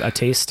like a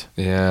taste.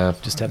 Yeah.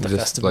 Just to have the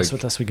festivus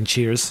with us. We can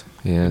cheers.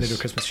 Yes. They do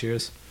Christmas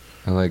cheers.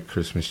 I like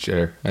Christmas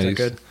cheer. Is that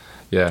good?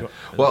 Yeah.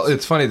 Well,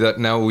 it's funny that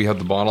now we have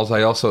the bottles.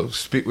 I also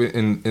speak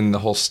in the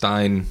whole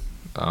Stein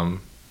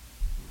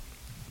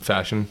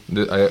fashion.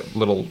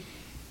 Little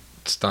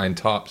Stein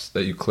tops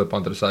that you clip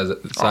onto the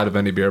side of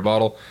any beer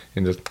bottle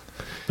and just.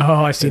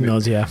 Oh, I've seen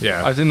those. Yeah.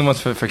 Yeah. I've seen the ones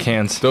for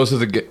cans. Those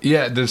are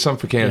there's some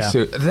for cans Yeah.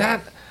 too.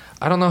 That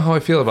I don't know how I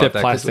feel about They're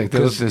that. 'cause- plastic.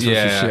 'cause- Those are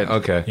yeah. shit.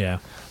 Okay. Yeah.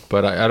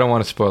 But I don't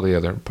want to spoil the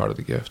other part of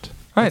the gift.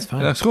 All right, That's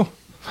fine. that's cool.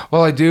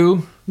 Well, I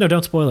do. No,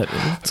 don't spoil it.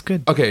 It's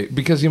good. Okay,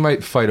 because you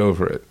might fight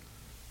over it.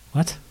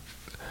 What?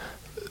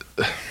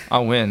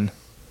 I'll win.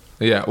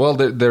 Yeah. Well,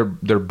 they're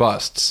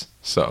busts.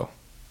 So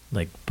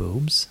Like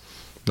boobs?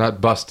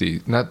 not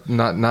busty. Not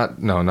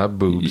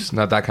boobs.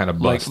 Not that kind of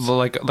bust.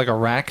 Like a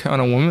rack on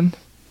a woman.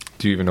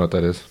 Do you even know what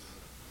that is?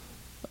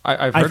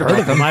 I've I've heard heard about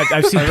of them.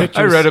 I've seen pictures.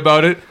 I read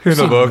about it in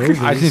a book.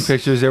 movies. I've seen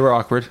pictures. They were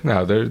awkward.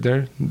 No,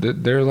 they're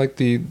like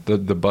the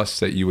busts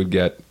that you would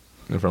get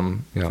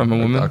from From a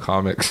woman? a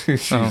comic.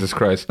 Jesus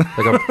Christ!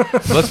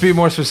 Let's be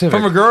more specific.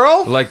 From a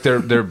girl? Like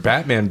they're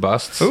Batman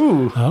busts.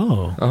 Ooh.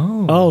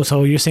 Oh,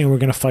 so you're saying we're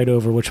gonna fight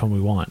over which one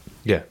we want?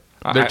 Yeah,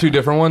 they're two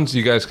different ones.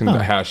 You guys can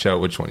hash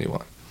out which one you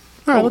want.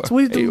 All right, let's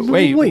wait.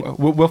 Hey, Wait.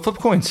 We'll flip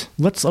coins.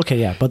 Let's okay,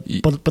 yeah, but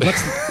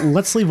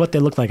let's leave what they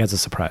look like as a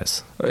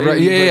surprise. Right?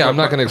 Yeah. I'm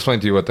not going to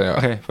explain to you what they are.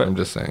 Okay, but- I'm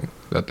just saying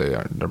that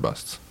they're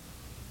busts.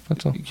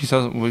 That's all. You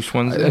saw which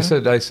ones? I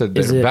said Is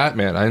they're it-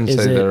 Batman. I didn't is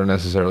say it- they're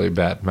necessarily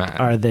Batman.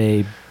 Are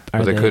they?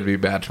 but they could be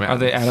Batman. Are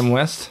they Adam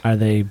West Are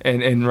they?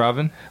 and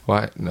Robin?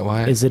 Why? No,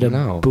 why? Is it a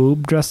no?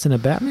 boob dressed in a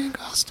Batman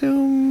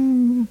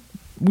costume?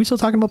 We still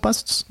talking about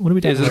busts? What are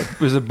we talking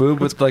about? Is a boob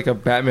with like a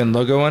Batman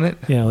logo on it?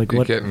 Yeah, like You're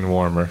what? getting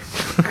warmer.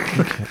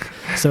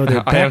 So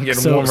they're I am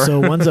getting warmer. So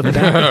one's a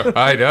back,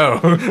 I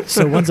know.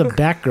 so one's a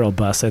Batgirl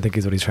bust. I think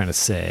is what he's trying to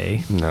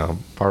say. No,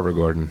 Barbara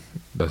Gordon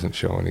doesn't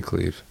show any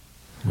cleave.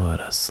 What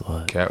a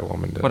slut!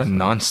 Catwoman does. What a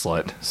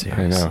non-slut.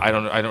 Seriously. I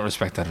know. I don't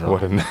respect that at all.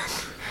 What a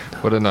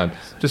what a nun.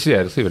 Just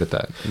leave it at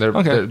that.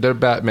 Okay. They're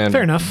Batman.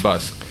 Fair enough.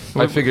 Bust.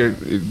 I figure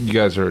you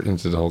guys are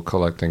into the whole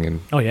collecting and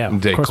Oh yeah, of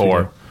course we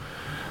decor. do.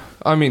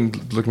 I mean,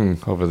 looking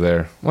over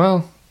there.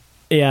 Well,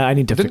 Yeah, I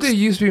need to didn't fix. there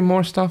used to be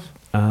more stuff?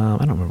 I don't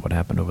remember what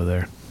happened over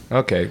there.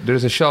 Okay,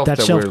 there's a shelf That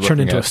that shelf we're turned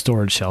looking into a at.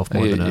 storage shelf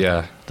more than a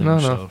Yeah. than No,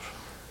 a no.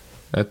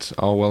 shelf. That's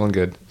all well and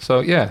good. So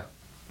yeah,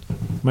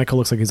 Michael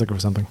looks like he's looking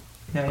for something.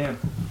 Yeah, yeah. What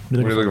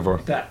what are you looking for?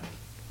 That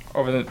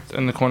over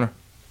in the corner.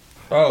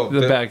 Oh,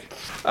 The bag.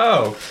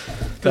 Oh,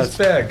 this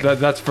bag.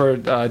 That's for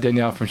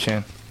Danielle from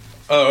Shan.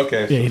 Oh,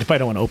 okay. Yeah, you probably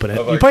don't want to open it.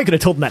 Oh, You like- probably could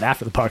have told him that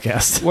after the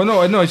podcast. Well, no,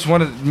 I just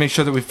wanted to make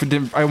sure that we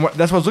didn't.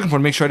 That's what I was looking for,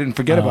 to make sure I didn't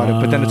forget about it.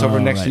 But then it's over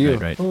next right, to you.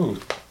 Right, right. Ooh,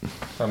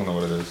 I don't know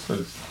what it is.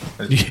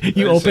 I just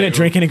You open say, it,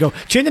 drink it, and go,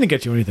 Jen didn't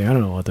get you anything. I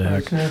don't know what the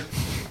heck.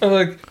 I'm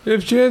like,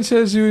 if Jan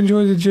says you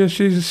enjoy the gif,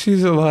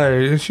 she's a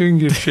liar. She can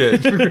give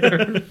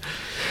shit.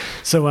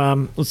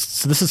 So,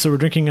 so we're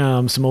drinking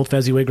some Old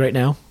Fezziwig right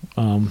now.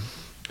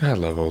 I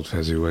love old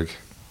Fezziwig.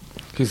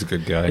 He's a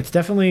good guy. It's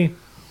definitely,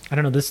 I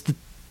don't know,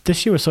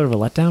 this year was sort of a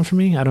letdown for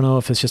me. I don't know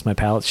if it's just my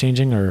palate's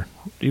changing or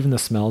even the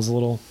smell's a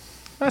little.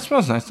 That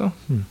smells nice though.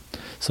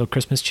 So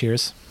Christmas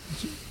cheers.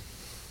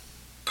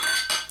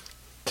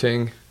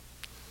 Ting.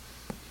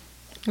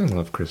 I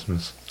love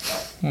Christmas.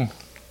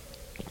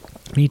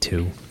 Me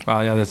too.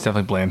 Wow, yeah, that's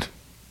definitely bland.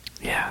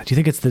 Yeah. Do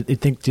you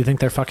think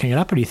they're fucking it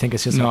up, or do you think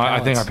it's just No, our I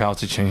think our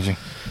palates? palates are changing.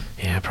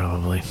 Yeah,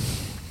 probably.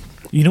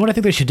 You know what I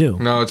think they should do?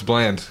 No, it's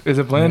bland. Is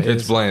it bland?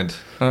 It's bland.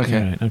 Okay.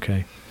 All right,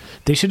 okay.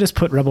 They should just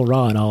put Rebel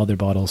Raw in all of their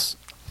bottles.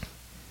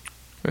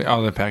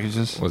 All the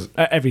packages. Was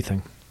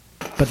Everything.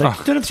 But they don't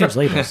have to change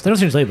labels. They don't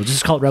change labels.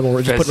 Just call it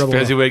Rebel. Just put Rebel Raw.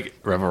 Fezziwig,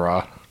 Rebel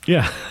Raw.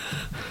 Yeah.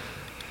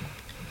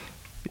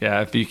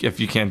 Yeah, if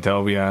you can't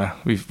tell, we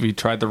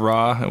tried the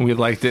raw and we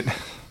liked it.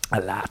 A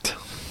lot.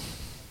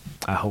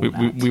 A whole We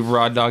lot.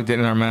 raw dogged it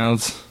in our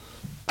mouths.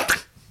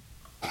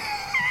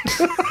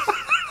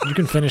 You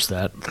can finish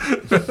that.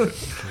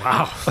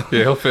 Wow. yeah,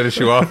 he'll finish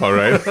you off, all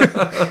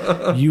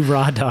right. You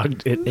raw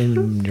dogged it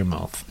in your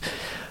mouth.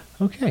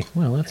 Okay,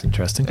 well, that's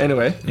interesting.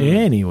 Anyway,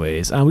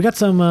 Anyways, we got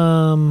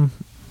some.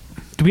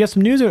 Do we have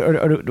some news, or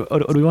do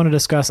we want to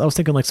discuss? I was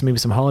thinking like maybe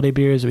some holiday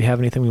beers. Do we have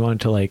anything we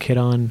wanted to like hit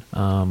on?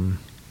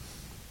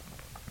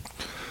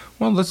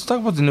 well, let's talk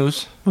about the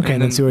news. Okay,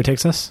 and then see where it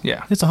takes us.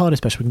 Yeah. It's a holiday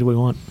special. We can do what we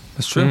want.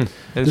 That's true.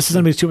 This is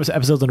going to be 2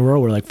 episodes in a row.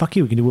 We're like, fuck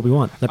you. We can do what we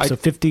want. Episode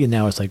I- 50, and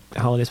now it's like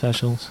holiday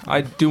specials.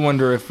 I do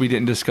wonder if we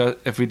didn't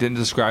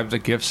describe the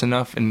gifts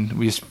enough, and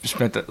we just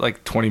spent that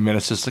like 20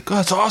 minutes just like, oh,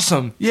 that's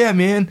awesome. Yeah,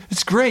 man,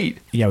 it's great.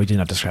 Yeah, we did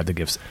not describe the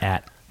gifts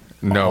at.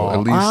 No, at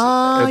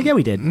least. Yeah,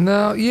 we did.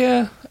 No,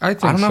 yeah, I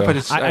think I don't know so. if I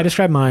just. I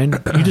described mine.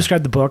 You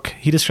described the book.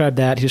 He described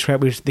that. He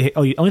described. The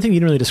only thing you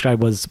didn't really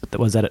describe was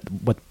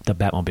what the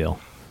Batmobile.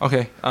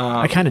 Okay.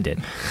 I kind of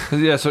did.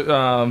 Yeah. So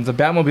the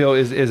Batmobile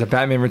is a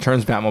Batman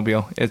Returns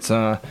Batmobile. It's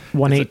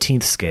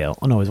 1/18th scale.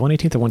 Oh no, is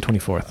 1/18th or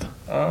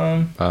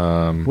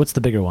 1/24th? What's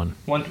the bigger one?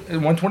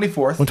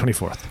 1/24th,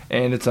 1/24th.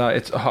 and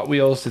it's Hot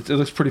Wheels. It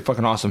looks pretty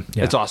fucking awesome.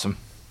 Yeah. It's awesome.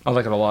 I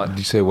like it a lot. Did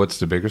you say what's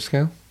the bigger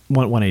scale?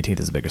 1/18th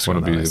is the bigger scale.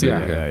 Would it be the yeah,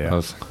 bigger? yeah, I yeah.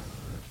 was-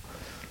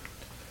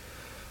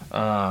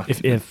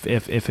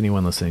 If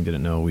anyone listening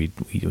didn't know, we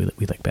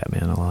like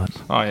Batman a lot.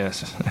 Oh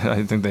yes,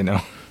 I think they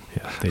know.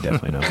 Yeah, they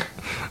definitely know.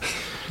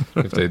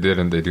 if they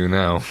didn't, they do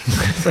now.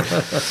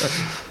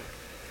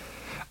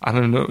 I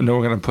don't know.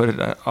 We're gonna put it.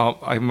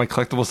 My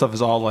collectible stuff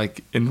is all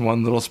like in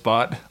one little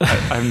spot. I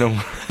have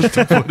nowhere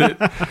to put it.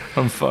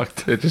 I'm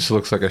fucked. It just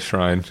looks like a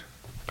shrine.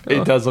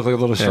 It does look like a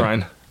little Yeah.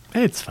 shrine.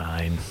 It's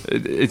fine.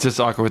 It's just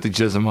awkward with the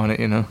jism on it,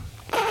 you know.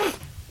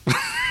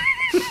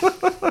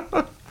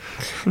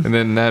 And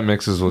then that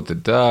mixes with the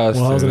dust.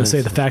 Well, I was and going to say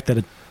it's- the fact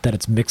that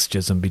it's mixed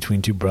jism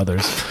between two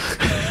brothers.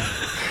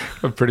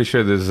 I'm pretty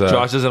sure there's.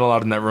 Josh isn't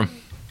allowed in that room.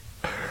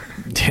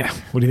 Yeah.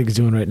 What do you think he's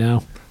doing right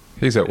now?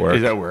 He's at work.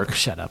 He's at work.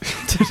 Shut up. he's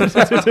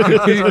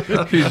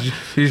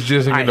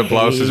jizzing into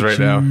blouses right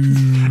now.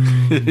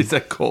 He's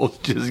at Cole's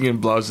jizzing in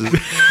blouses.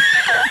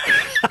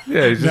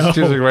 Yeah, he's just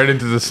No. jizzing right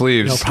into the No,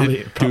 sleeves.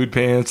 probably Dude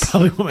pants.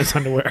 probably women's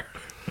underwear.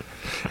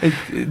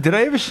 Did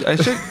I ever?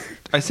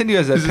 I sent you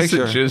guys that Is this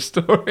picture. a jizz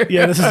story?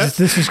 Yeah, this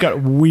just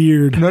got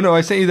weird. No,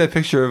 I sent you that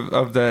picture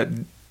of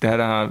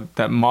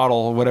that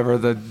model, whatever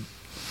the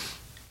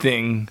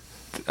thing.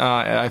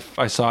 I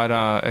saw it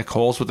at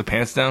Cole's with the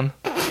pants down.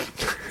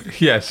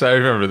 Yes, I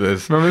remember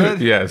this. Remember that?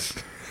 Yes.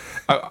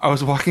 I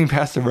was walking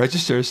past the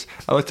registers.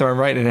 I looked to my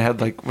right, and it had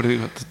like the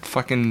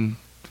fucking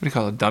do you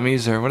call it?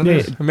 Dummies or what are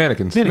Yeah, they?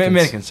 Mannequins.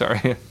 Mannequins.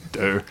 Sorry.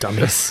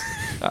 Dummies.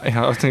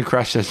 I was thinking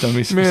Crash Test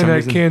Dummies. For Man, some I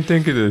reason. can't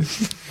think of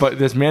this. But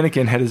this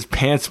mannequin had his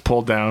pants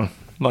pulled down,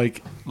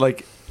 like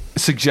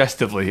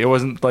suggestively. It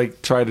wasn't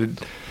like try to.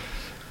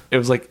 It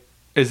was like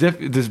as if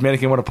this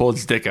mannequin wanted to pull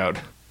its dick out.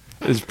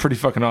 It was pretty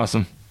fucking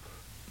awesome.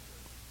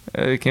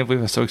 I can't believe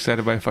I was so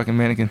excited by a fucking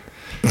mannequin.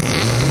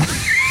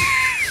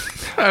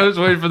 I was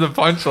waiting for the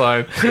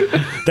punchline.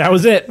 That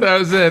was it. That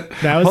was it.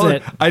 That was Hold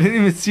it. on. I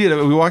didn't even see it.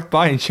 We walked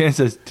by and Shannon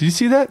says, "Did you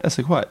see that?" I was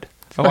like, "What?"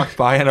 I walked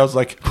by and I was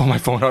like, pull my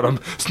phone out. I'm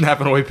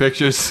snapping away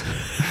pictures.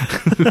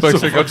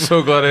 Mike's like, I'm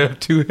so glad I have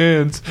two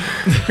hands.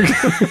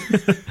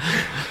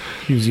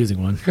 He was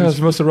using one. God, it's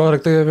the most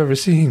erotic thing I've ever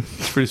seen.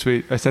 It's pretty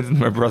sweet. I sent it to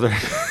my brother,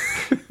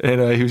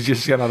 and he was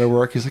just getting out of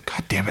work. He's like,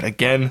 "God damn it,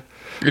 again!"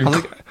 I was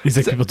like, He's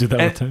like, people do that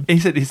all the time. He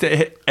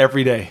said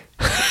every day,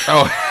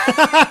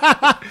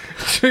 Oh.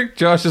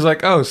 Josh is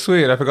like, oh,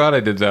 sweet. I forgot I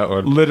did that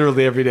one.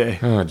 literally every day.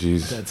 Oh,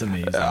 jeez. That's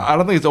amazing. I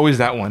don't think it's always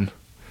that one,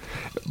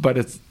 but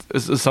it's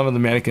some of the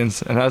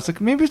mannequins. And I was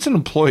like, maybe it's an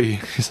employee.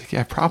 He's like,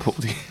 yeah,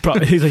 probably.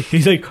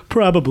 He's like,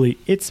 probably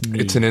it's me.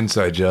 It's an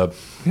inside job.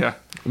 Yeah.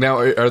 Now,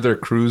 are there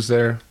crews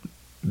there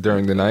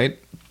during the night?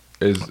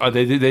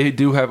 They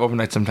do have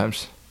overnight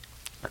sometimes.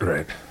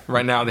 Right.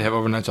 Right now, they have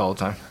overnights all the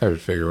time. I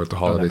would figure with the Oh,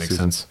 holiday that makes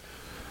season. sense.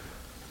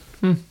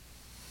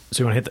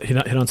 So you want to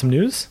hit on some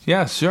news?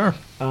 Yeah, sure.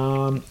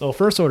 Well,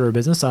 first order of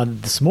business.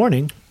 This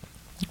morning,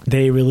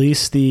 they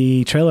released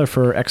the trailer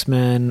for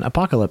X-Men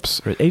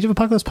Apocalypse, or Age of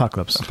Apocalypse.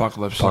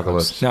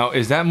 Apocalypse. Now,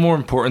 is that more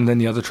important than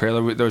the other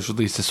trailer that was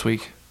released this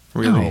week?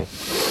 Really? No.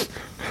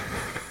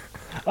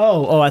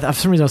 For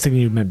some reason I was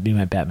thinking you meant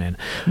Batman.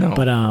 No.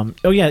 But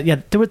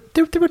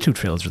there were two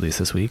trailers released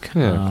this week.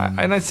 Yeah.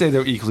 And I'd say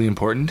they're equally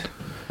important,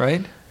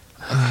 right?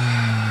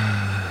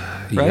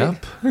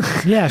 Yep.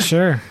 Yeah,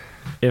 sure.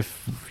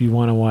 If you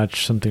want to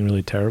watch something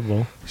really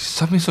terrible,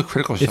 Something so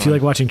critical. if you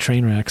like watching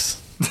train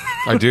wrecks,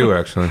 I do,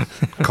 actually.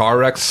 Car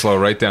wrecks, slow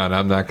right down.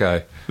 I'm that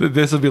guy.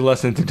 This will be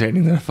less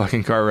entertaining than a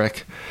fucking car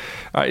wreck.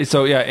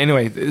 So yeah.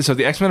 Anyway, so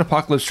the X-Men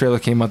Apocalypse trailer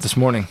came out this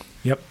morning.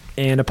 yep.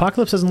 And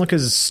Apocalypse doesn't look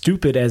as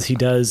stupid as he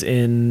does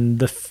in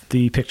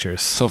the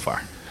pictures So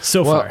far,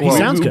 so far. He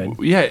sounds good.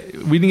 Yeah,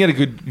 we didn't get a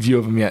good view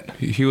of him yet.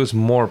 He was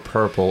more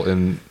purple,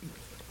 and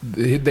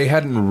they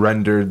hadn't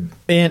rendered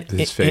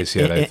his face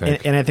yet, I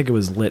think. And I think it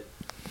was lit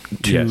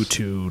Yes.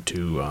 too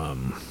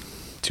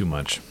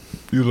much.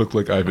 You look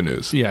like Ivan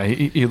Ooze. Yeah,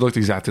 he looked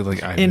exactly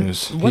like Ivan And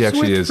Ooze. what's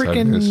actually with is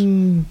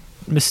freaking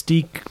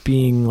Mystique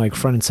being like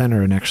front and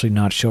center and actually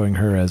not showing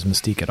her as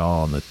Mystique at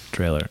all in the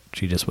trailer?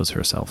 She just was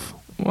herself.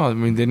 Well, I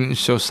mean, they didn't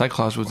show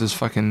Cyclops with his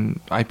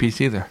fucking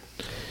eyepiece either.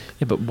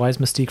 Yeah, but why is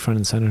Mystique front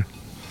and center?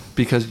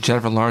 Because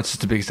Jennifer Lawrence is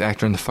the biggest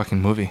actor in the fucking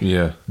movie.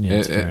 Yeah. Yeah,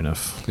 that's fair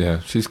enough. Yeah,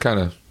 she's kind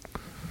of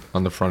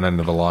on the front end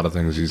of a lot of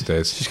things these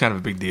days. She's kind of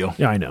a big deal.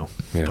 Yeah, I know.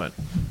 Yeah. But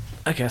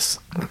I guess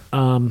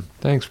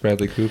Thanks,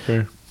 Bradley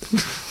Cooper.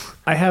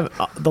 I have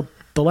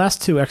the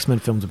last two X-Men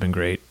films have been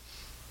great.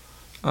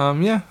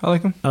 Yeah, I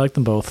like him. I like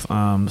them both. So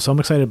I'm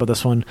excited about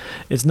this one.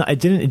 It's not. It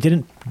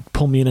didn't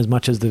pull me in as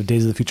much as the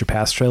Days of the Future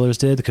Past trailers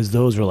did, because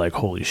those were like,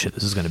 holy shit,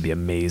 this is going to be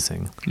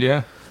amazing.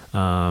 Yeah.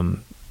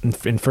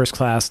 In First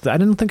Class, I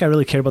didn't think I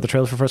really cared about the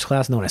trailer for First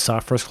Class. And then when I saw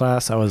First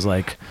Class, I was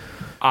like,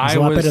 it's a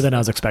lot better than I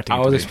was expecting. I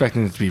was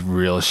expecting it to be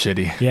real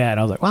shitty. Yeah, and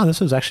I was like, wow, this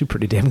was actually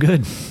pretty damn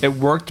good. It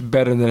worked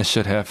better than it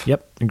should have.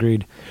 Yep,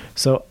 agreed.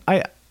 So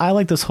I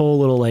like this whole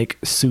little like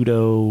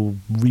pseudo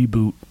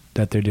reboot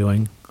that they're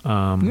doing.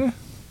 Yeah.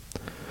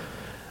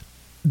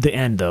 The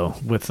end though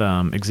with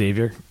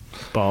Xavier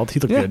bald, he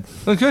looked Yeah. good.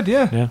 Looked good.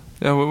 Yeah. Yeah.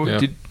 Yeah. What Yeah.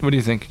 do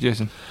you think,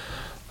 Jason?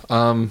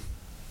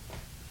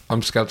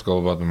 I'm skeptical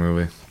about the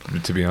movie,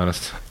 to be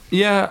honest.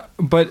 Yeah,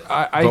 but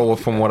But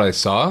from what I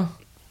saw,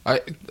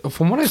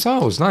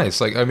 it was nice.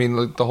 Like, I mean,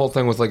 like, the whole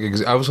thing with like,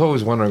 I was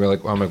always wondering,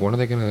 like, I'm like, when are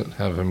they gonna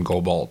have him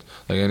go bald?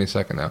 Like any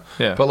second now.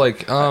 Yeah. But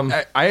like,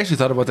 I actually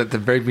thought about that at the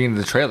very beginning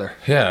of the trailer.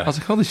 yeah, I was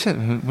like, holy shit,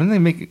 when are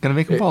they gonna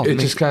make him bald? it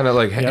just kind of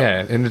like, Yep.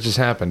 yeah, and it just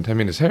happened. I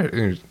mean, his hair,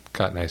 he's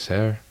got nice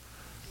hair,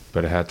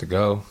 but it had to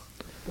go,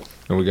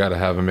 and we got to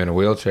have him in a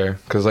wheelchair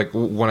because, like,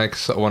 when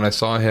I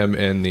saw him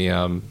in the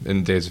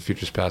in Days of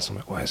Futures Past, I'm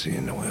like, why is he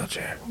in a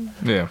wheelchair?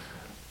 Yeah.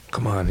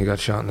 Come on, he got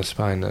shot in the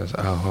spine.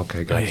 Oh, okay,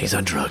 Oh, gotcha. yeah, he's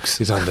on drugs.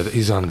 He's on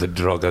the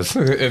drugs.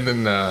 And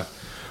then,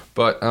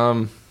 but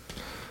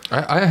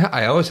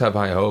I always have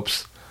high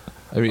hopes.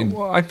 I mean,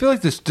 Well, I feel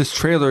like this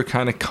trailer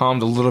kind of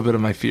calmed a little bit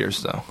of my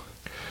fears, though.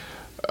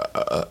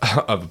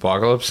 of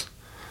Apocalypse.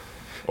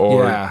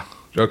 Or Yeah.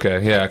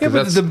 okay, yeah, Yeah, because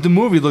but that's the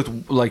movie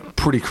looked like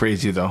pretty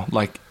crazy though,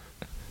 like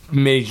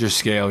major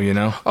scale, you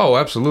know. oh,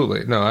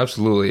 absolutely, no,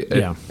 absolutely,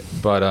 Yeah.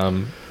 But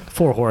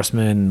Four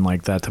Horsemen,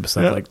 like that type of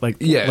stuff. Yeah.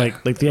 Yeah.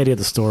 like the idea of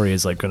the story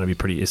is like going to be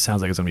pretty. It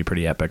sounds like it's going to be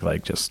pretty epic,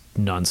 like just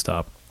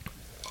nonstop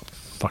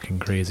fucking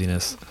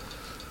craziness.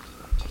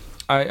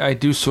 I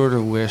do sort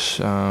of wish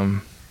I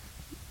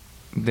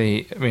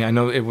mean, I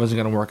know it wasn't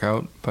going to work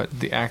out, but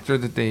the actor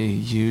that they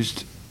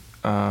used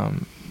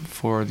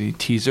for the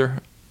teaser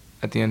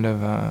at the end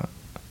of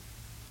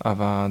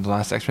the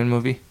last X-Men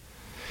movie,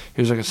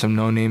 he was like some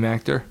no-name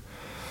actor.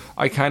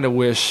 I kind of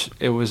wish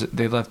they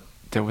left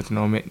there with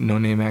no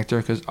name actor,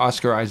 because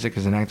Oscar Isaac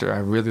is an actor I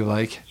really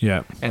like,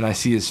 Yeah. and I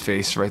see his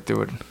face right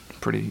through it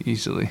pretty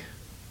easily.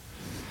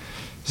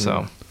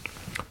 So,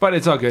 but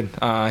it's all good.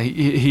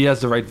 He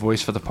has the right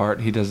voice for the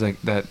part. He does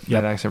that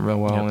accent real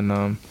well,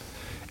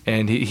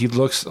 and he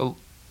looks.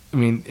 I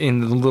mean,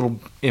 in the little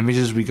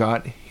images we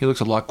got, he looks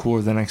a lot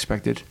cooler than I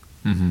expected.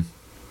 Mm-hmm.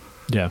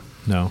 Yeah.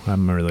 No,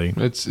 I'm really.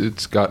 It's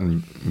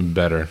gotten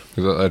better.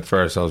 'Cause at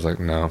first, I was like,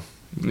 no.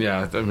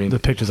 Yeah, I mean, The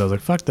pictures, I was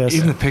like, fuck this.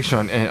 even the picture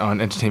on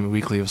Entertainment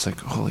Weekly, it was like,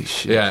 holy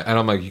shit. Yeah, and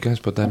I'm like, you guys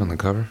put that on the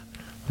cover?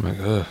 I'm like,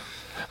 ugh.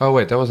 Oh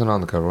wait, that wasn't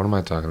on the cover. What am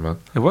I talking about?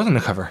 It wasn't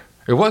a cover.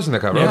 It was in the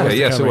cover. Yeah, Okay,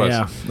 yes, cover, it was.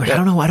 Yeah. Like, I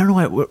don't know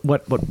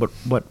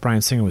what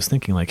Bryan Singer was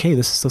thinking. Like, hey,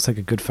 this looks like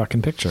a good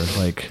fucking picture.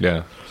 Like,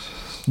 Yeah.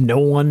 no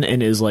one in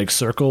his like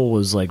circle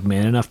was like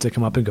man enough to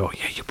come up and go,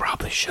 yeah, you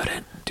probably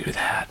shouldn't do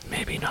that.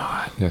 Maybe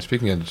not. Yeah.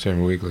 Speaking of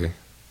Entertainment Weekly,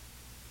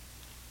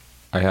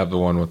 I have the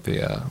one with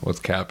the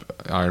with Cap,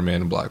 Iron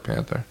Man, and Black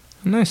Panther.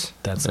 Nice.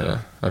 That's Yeah,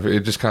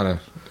 it just kind of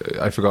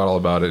I forgot all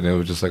about it, and it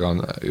was just like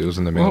it was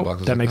in the mailbox. I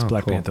was that like, makes oh,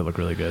 Black cool. Panther look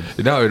really good.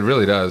 No, it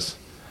really does.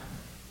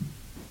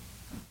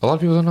 A lot of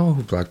people don't know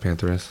who Black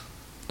Panther is.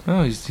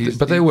 Oh,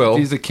 But they will.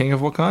 He's the king of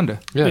Wakanda.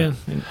 Yeah.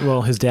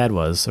 Well, his dad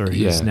was, or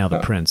he's Yeah. now the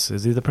prince.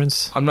 Is he the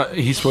prince? I'm not.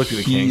 He's supposed to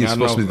be the king. He I is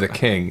don't supposed to know. be the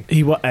king.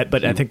 He was,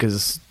 but I think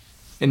his.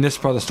 In this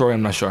part of the story,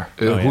 I'm not sure.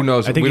 Who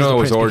knows? I think We he's don't the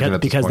know his prince origin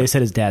because, at this they point.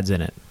 said his dad's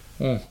in it.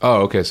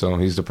 Oh, okay. So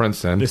he's the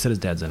prince then. They said his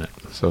dad's in it.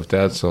 So if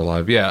dad's still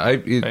alive, yeah,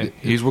 Hey,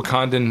 he's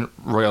Wakandan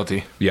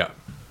royalty, yeah,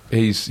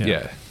 he's Yeah.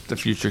 yeah. the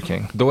future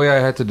king. The way I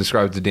had to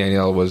describe it to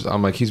Danielle was,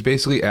 I'm like, he's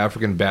basically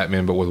African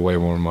Batman, but with way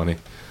more money.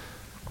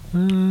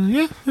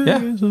 Yeah.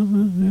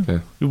 Yeah.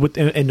 With,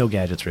 and no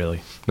gadgets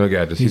really. No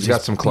gadgets. He's got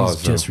just- some claws.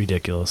 He's just though.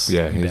 ridiculous.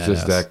 Yeah, and he's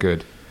just badass. that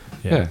good.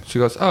 Yeah. She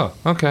goes, oh,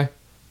 okay.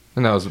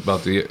 And that was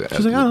about the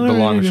She's like, oh, the yeah,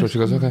 long and yeah, short. She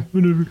goes, okay.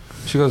 Whatever.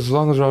 She goes, as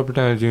long as Robert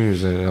Downey Jr.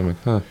 is in it. I'm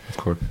like, huh, of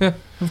course. Yeah,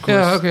 Of course.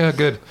 yeah, okay, yeah,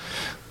 good.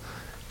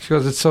 She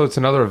goes, it's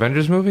another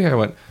Avengers movie? I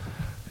went,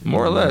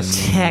 More or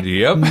less. yep.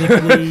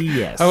 Technically,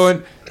 yes. I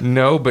went,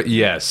 no, but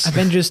yes.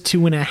 Avengers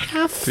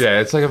 2.5. Yeah,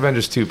 it's like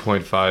Avengers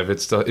 2.5.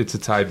 It's a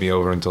tied me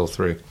over until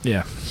 3.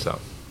 Yeah. So,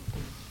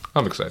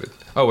 I'm excited.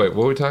 Oh, wait,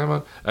 what were we talking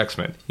about?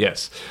 X-Men.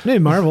 Yes. Maybe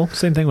Marvel.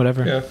 Same thing.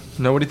 Whatever. Yeah.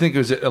 No, what do you think?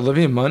 Was it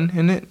Olivia Munn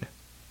in it?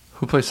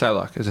 Who plays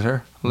Psylocke? Is it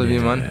her?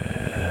 Olivia Munn?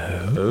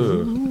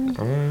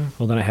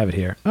 Well, then I have it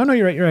here. Oh no,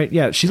 you're right. You're right.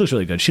 Yeah, she looks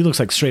really good. She looks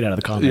like straight out of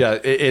the comic. Yeah,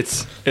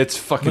 it's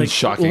fucking Like,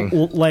 shocking.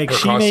 Like Her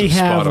she may costume's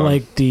have spot on.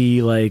 like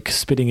the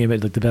spitting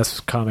image, like the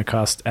best comic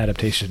cost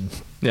adaptation.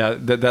 Yeah,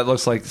 that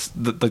looks like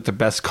the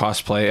best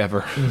cosplay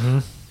ever. Mm-hmm.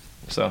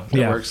 So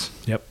it works.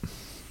 Yep.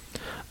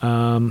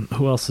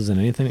 Who else is in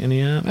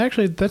anything?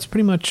 Actually, that's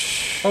pretty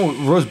much. Oh,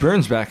 Rose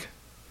Byrne's back.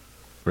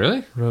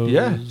 Really? Rose-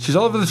 Yeah, she's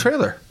all over the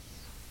trailer.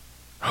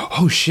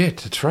 Oh, shit,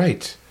 that's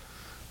right.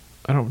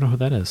 I don't know who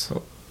that is.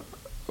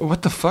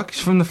 What the fuck?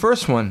 She's from the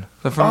first one.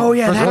 Oh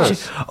yeah,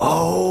 first that. one.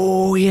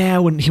 Oh yeah,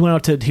 when he went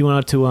out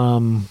to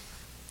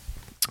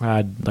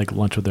like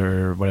lunch with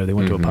her, or whatever. They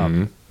went to a pub.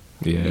 Mhm.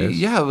 Yes.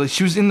 Yeah, like,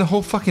 she was in the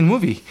whole fucking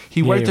movie.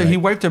 He Yeah, wiped her. you're He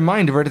right. wiped her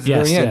mind right at the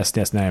Yes, very end.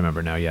 yes. Now I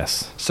remember. Now,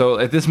 yes. So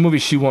at this movie,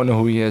 she won't know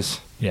who he is.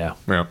 Yeah.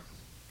 Yeah.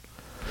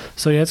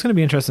 So yeah, it's going to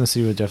be interesting to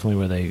see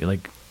where they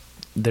like.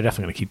 They're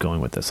definitely going to keep going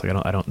with this. Like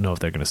I don't know if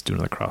they're going to do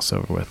another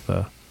crossover with.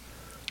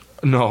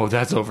 No,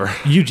 that's over.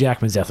 Hugh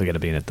Jackman's definitely going to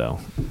be in it though.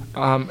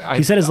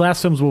 He said his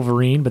last film's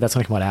Wolverine, but that's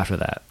going to come out after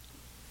that.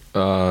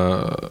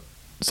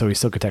 So he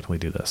still could technically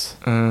do this,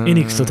 and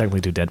he can still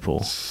technically do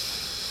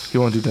Deadpool. He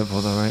won't do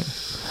Deadpool though,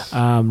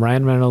 right?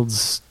 Ryan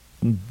Reynolds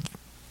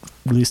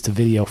released a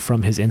video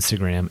from his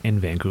Instagram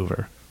in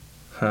Vancouver.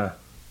 Huh.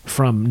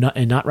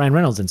 Not Ryan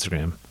Reynolds'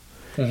 Instagram,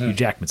 Hugh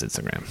Jackman's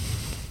Instagram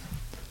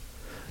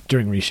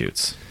during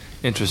reshoots.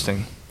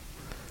 Interesting.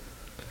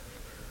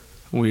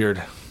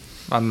 Weird.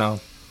 I don't know.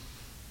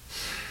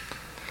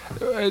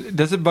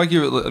 Does it bug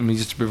you? Let me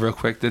just be real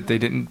quick that they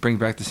didn't bring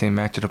back the same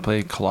actor to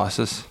play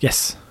Colossus.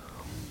 Yes,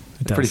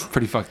 it does.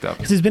 Pretty fucked up.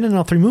 Because he's been in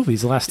all 3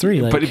 movies, the last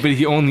 3. Like, But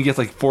he only gets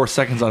like 4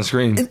 seconds on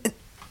screen.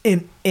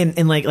 in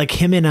like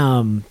him in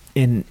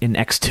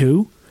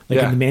X2, like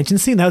Yeah. in the mansion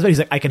scene, that was he's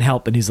like, I can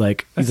help, and he's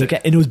like, and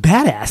it was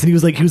badass, and he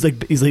was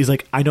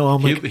like, I know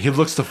I'm like, He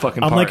looks the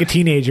fucking I'm part. like a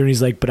teenager, and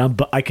he's like, but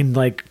I can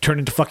like turn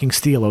into fucking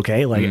steel,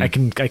 okay? Like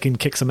I can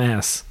kick some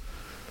ass.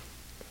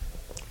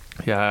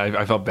 Yeah,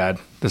 I felt bad.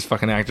 This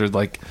fucking actor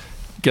like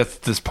gets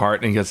this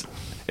part and gets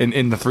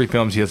in the 3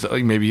 films he has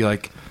like maybe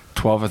like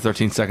 12 or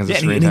 13 seconds Yeah,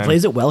 of and screen he time.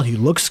 plays it well. He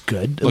looks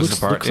good. It Looks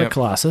the part, looks yep. like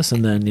Colossus,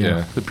 and then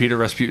Yeah. The Peter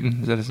Rasputin,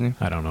 is that his name?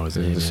 I don't know his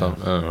name. There's some-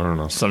 I don't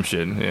know. Some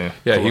shit. Yeah.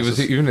 Yeah, he was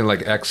Colossus. even in like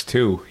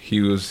X2.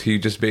 He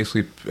just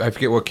basically, I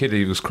forget what kid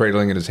he was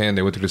cradling in his hand.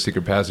 They went through the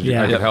secret passage.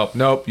 Yeah. I Yeah. could help.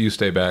 Nope, you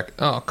stay back.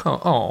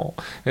 Oh,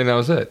 and that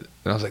was it.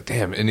 And I was like,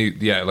 damn. And he,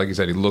 like you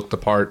said, he looked the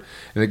part.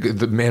 And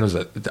the man was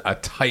a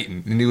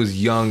titan, and he was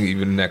young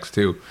even in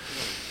X2.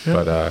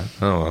 But I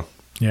don't know.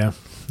 Yeah.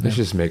 They should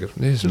just make it.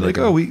 They just They're make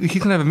like, him. oh,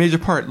 he's gonna have a major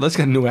part. Let's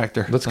get a new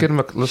actor. Let's get him.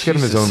 Let's get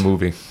him his Jesus. own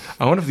movie.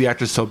 I wonder if the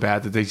actor's so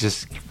bad that they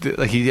just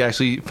like he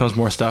actually films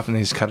more stuff and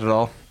they just cut it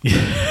all.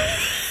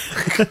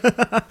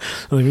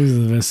 Like, these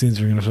are the best scenes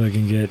we're gonna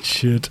fucking get.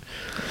 Shit.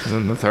 And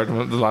then the third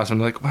one, the last one,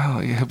 like, well,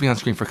 he'll be on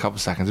screen for a couple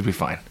seconds. It'll be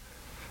fine.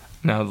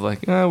 Now,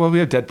 like, well, we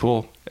have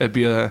Deadpool. It'd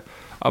be a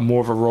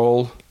more of a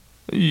role.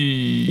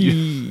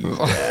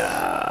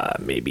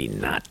 Maybe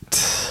not.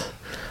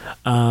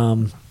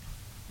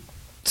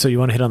 So you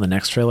want to hit on the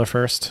next trailer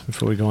first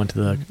before we go into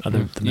the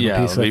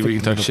middle piece? We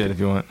can talk shit if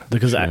you want.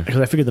 Because I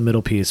figured the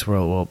middle piece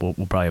we'll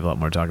probably have a lot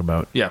more to talk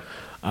about. Yeah.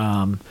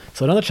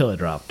 So another trailer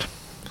dropped.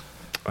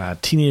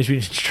 Teenage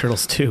Mutant Ninja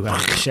Turtles 2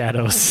 Out of the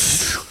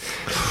Shadows.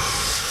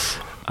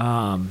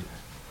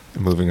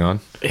 Moving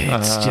on. It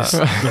just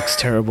looks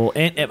terrible.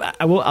 And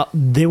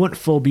they went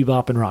full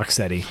Bebop and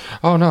Rocksteady.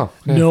 Oh, no.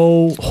 Yeah.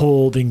 No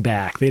holding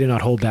back. They did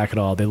not hold back at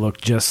all. They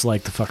look just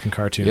like the fucking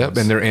cartoons. Yep,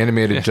 and they're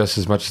animated just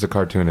as much as the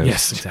cartoon is.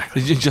 Yes,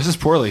 exactly. Just as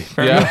poorly.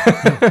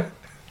 Yeah.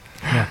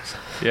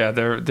 Yeah,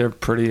 they're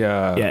pretty.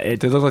 They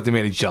look like they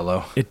made a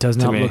Jello. It does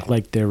not look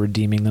like they're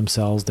redeeming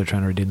themselves. They're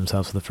trying to redeem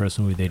themselves for the first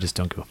movie. They just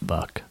don't give a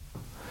fuck.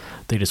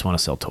 They just want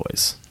to sell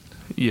toys.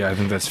 Yeah, I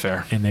think that's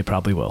fair. And they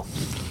probably will.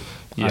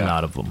 Yeah. A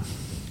lot of them.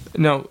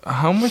 Now,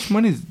 how much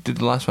money did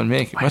the last one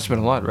make? It must have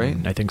been a lot, right?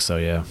 I think so,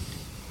 yeah.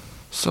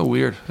 So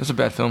weird. It's a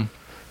bad film.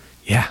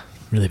 Yeah,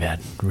 really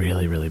bad.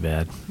 Really, really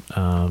bad.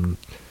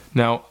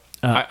 Now,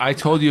 I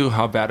told you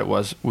how bad it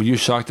was. Were you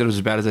shocked that it was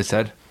as bad as I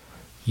said?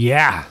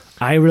 Yeah,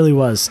 I really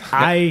was.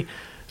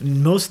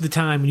 Most of the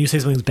time when you say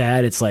something's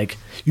bad, it's like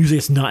usually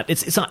it's not.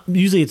 It's not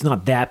usually it's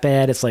not that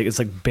bad. It's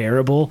like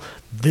bearable.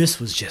 This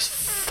was just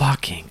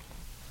fucking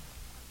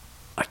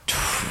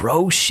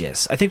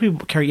atrocious. I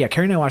think Carrie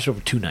and I watched it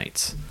over 2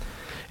 nights.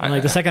 And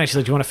like the second night, she's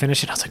like, "Do you want to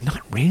finish it?" I was like,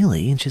 "Not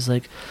really." And she's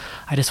like,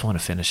 "I just want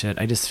to finish it.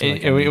 I just feel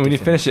like." And when you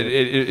finish it,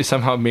 it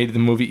somehow made the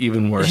movie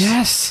even worse.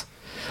 Yes.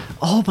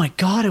 Oh my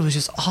god, it was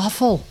just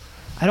awful.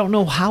 I don't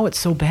know how it's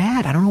so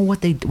bad. I don't know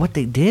what they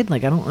did.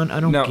 Like I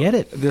don't get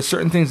it. There's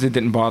certain things that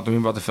didn't bother me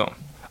about the film.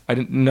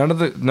 None of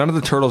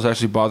the turtles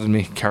actually bothered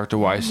me character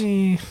wise.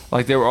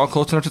 Like they were all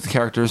close enough to the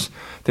characters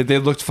that they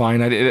looked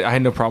fine. I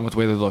had no problem with the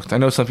way they looked. I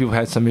know some people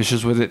had some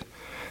issues with it.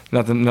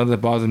 None that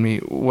bothered me.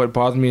 What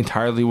bothered me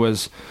entirely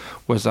was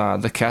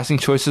the casting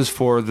choices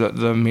for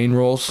the main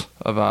roles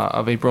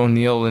of April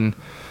O'Neil and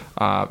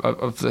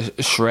of the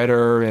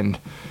Shredder and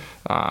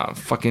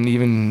fucking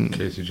even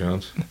Casey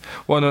Jones.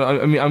 Well, no,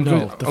 I mean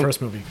the first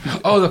movie.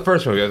 Oh, the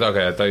first movie.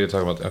 Okay, I thought you were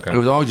talking about. Okay, it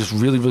was all just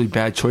really, really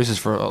bad choices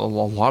for a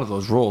lot of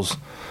those roles.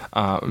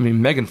 I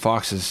mean, Megan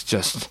Fox is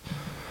just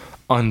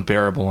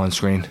unbearable on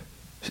screen,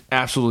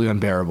 absolutely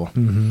unbearable.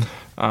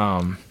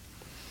 Mm-hmm.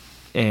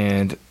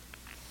 And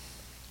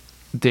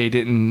they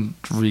didn't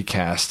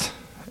recast.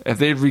 If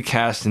they'd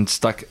recast and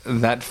stuck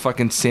that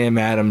fucking Sam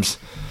Adams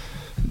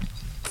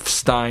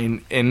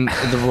Stein in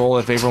the role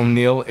of April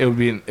O'Neil, it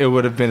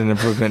would have been an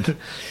improvement.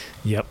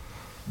 Yep.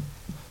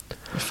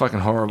 It's fucking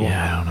horrible.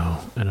 Yeah,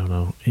 I don't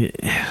know.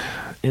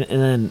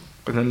 And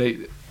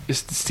then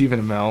it's Stephen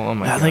Amell. Oh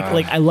my god!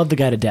 Like I love the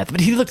guy to death, but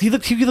he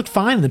looked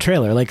fine in the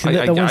trailer. Like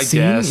that one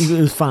scene,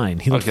 it was fine.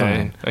 He looked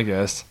fine. I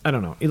guess. I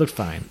don't know. He looked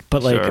fine,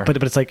 but like, Sure.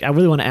 but it's like I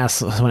really want to ask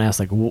someone.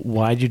 Like,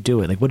 why'd you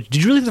do it? Like, what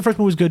did you really think the first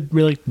movie was good?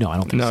 Really? No, I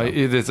don't think so.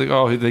 It's like,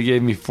 oh, they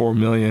gave me $4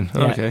 million.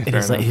 Yeah, Okay, and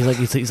fair enough.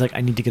 he's like,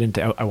 I need to get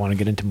into. I want to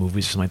get into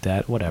movies or something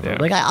like that. Whatever. Yeah.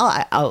 Like,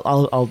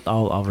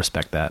 I'll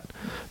respect that.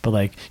 But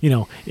like,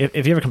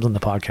 if he ever comes on the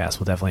podcast,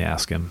 we'll definitely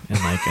ask him and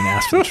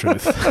ask for the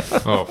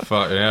truth. Oh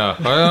fuck yeah!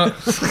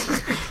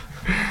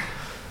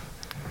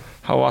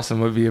 How awesome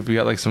would it be if we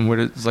got like some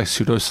weird like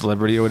pseudo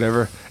celebrity or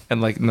whatever, and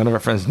like none of our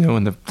friends knew,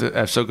 and the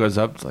episode goes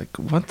up, like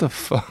what the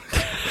fuck?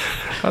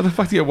 How the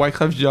fuck do you get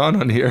Wyclef Jean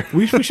on here?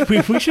 We should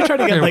try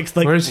to get like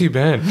where's he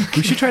been?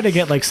 We should try to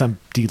get like some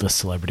D-list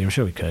celebrity. I'm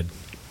sure we could.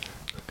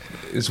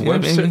 Is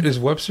maybe.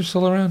 Webster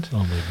still around?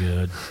 Oh my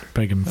god!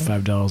 Probably give him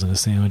 $5 and a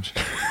sandwich.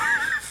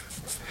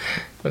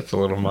 That's a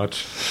little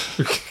much.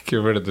 Get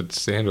rid of the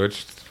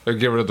sandwich. Or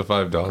get rid of the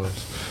 $5.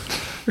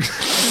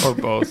 Or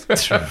both.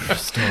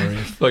 Story.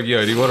 Like,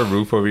 yo, do you want a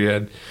roof over your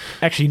head?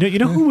 Actually, you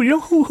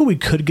know who we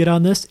could get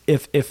on this?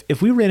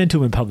 If we ran into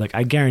him in public,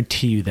 I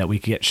guarantee you that we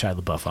could get Shia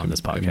LaBeouf on this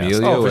podcast.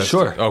 Emilio Oh, for Esther.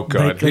 sure. Oh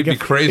god, he'd be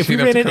crazy If we,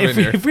 enough ran to in, come in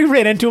here. if we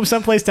ran into him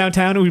someplace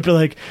downtown, and we'd be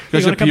like, You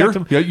guys wanna have come beer?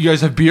 back to- You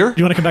guys have beer?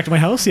 you want to come back to my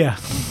house? Yeah.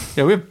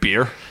 Yeah, we have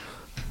beer.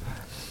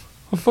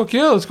 Oh fuck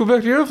yeah, let's go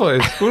back to your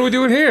place. What are we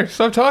doing here?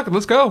 Stop talking,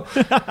 let's go.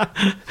 Did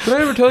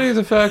I ever tell you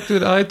the fact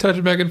that I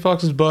touched Megan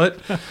Fox's butt?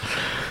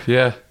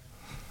 Yeah.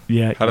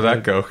 Yeah. How did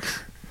that go?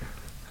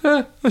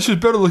 She was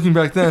better looking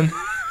back then.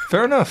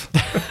 Fair enough.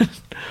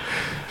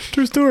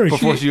 True story.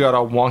 Before she got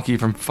all wonky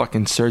from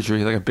fucking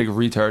surgery, like a big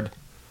retard.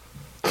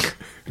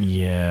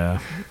 Yeah.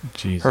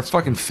 Jesus. Her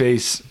fucking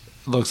face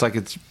looks like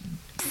it's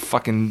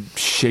fucking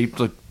shaped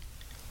like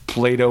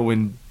Play-Doh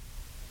and...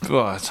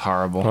 Oh, it's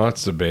horrible. Oh,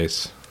 that's the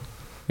base.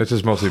 It's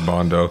just mostly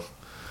Bondo.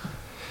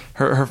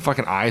 Her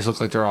fucking eyes look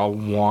like they're all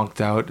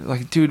wonked out.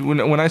 Like, dude,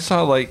 when I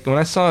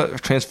saw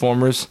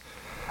Transformers,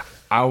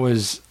 I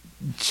was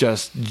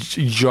just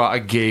jaw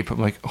agape. I'm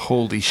like,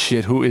 holy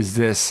shit, who is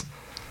this?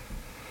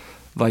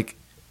 Like,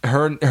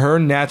 her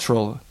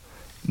natural,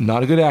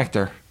 not a good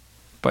actor,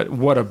 but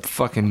what a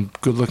fucking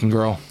good looking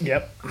girl.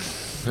 Yep.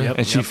 Yep.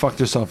 and she fucked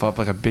herself up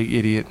like a big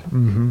idiot.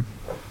 Mm-hmm.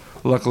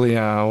 Luckily,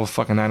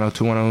 fucking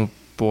 90210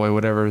 boy,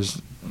 whatever,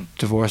 is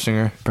divorcing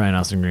her. Brian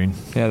Austin Green.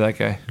 Yeah, that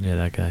guy. Yeah,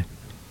 that guy.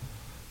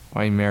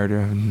 Why he married her,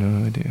 I have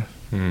no idea.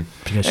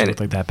 Because she And- looked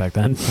like that back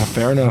then.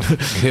 Fair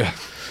enough. Yeah.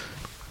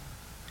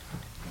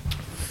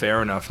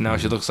 Fair enough. Now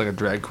she looks like a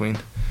drag queen.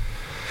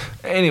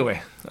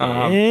 Anyway,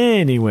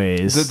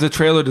 Anyways, the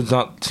trailer does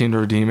not seem to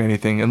redeem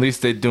anything. At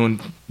least they're doing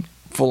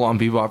full on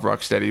Bebop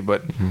Rocksteady,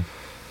 but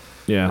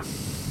yeah,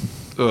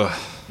 ugh.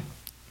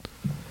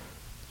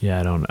 yeah.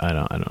 I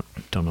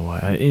don't know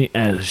why.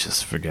 I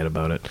just forget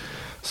about it.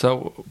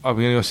 So, are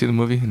we gonna go see the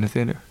movie in the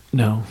theater?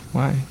 No,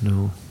 Why?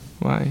 no,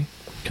 Why?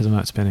 because I'm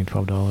not spending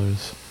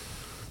 $12.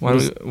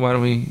 Why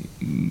don't we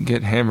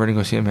get hammered and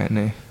go see a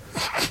matinee?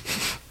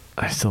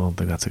 I still don't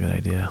think that's a good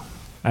idea.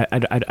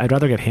 I'd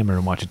rather get hammered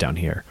and watch it down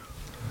here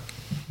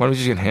Why don't we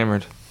just get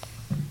hammered?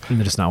 and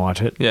then just not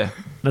watch it. Yeah.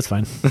 That's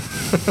fine.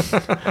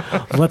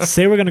 Let's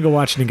say we're gonna go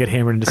watch it and get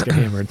hammered and just get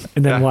hammered,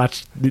 and then Yeah.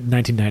 watch the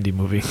 1990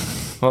 movie.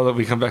 Well, then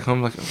we come back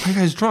home like, why are you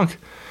guys drunk?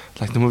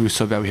 Like, the movie was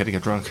so bad we had to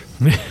get drunk.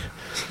 We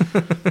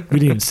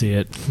didn't even see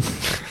it.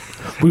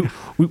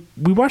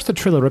 We watched the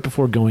trailer right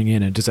before going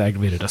in, and it just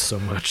aggravated us so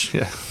much.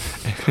 Yeah.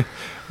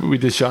 We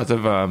did shots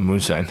of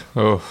moonshine.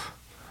 Oh.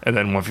 And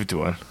then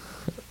 151.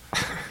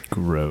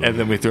 Gross. And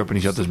then we threw up in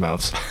each other's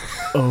mouths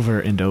Over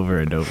and over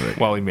and over.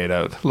 while we made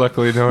out.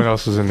 Luckily, no one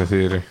else was in the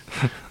theater.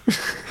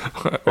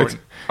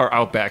 or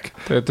Outback.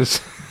 At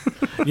this,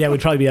 Yeah,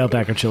 we'd probably be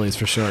Outback or Chili's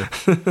for sure.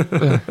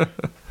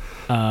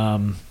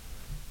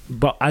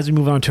 But as we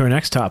move on to our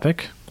next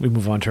topic, we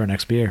move on to our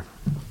next beer.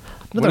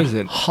 Another is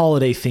it?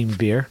 holiday-themed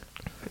beer.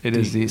 It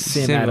is the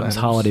Sam Adams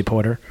Holiday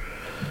Porter.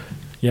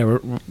 Yeah, we're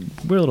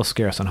a little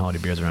scarce on holiday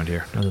beers around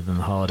here. Other than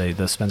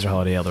the Spencer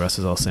Holiday Ale, the rest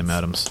is all Sam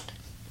Adams.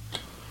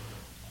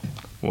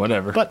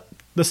 Whatever. But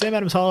the Sam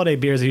Adams Holiday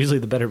beers are usually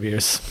the better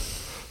beers.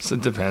 So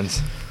it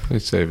depends. they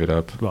save it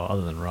up. Well,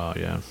 other than raw,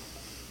 yeah.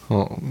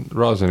 Well,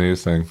 Raw's a new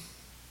thing.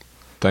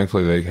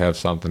 Thankfully, they have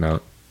something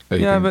out. that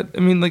you Yeah, can- but I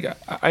mean, like,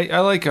 I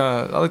like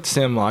the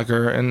Sam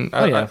Lager, and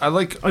Oh, yeah. I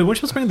like Oh, weren't you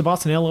supposed to bring the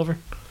Boston Ale over?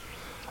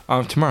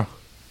 tomorrow.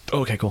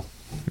 Oh, okay, cool.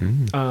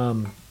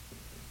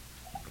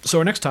 So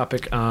our next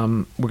topic, we're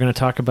going to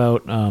talk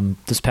about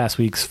this past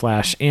week's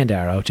Flash and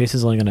Arrow.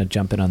 Jason's only going to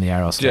jump in on the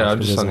Arrow stuff. Yeah, I'm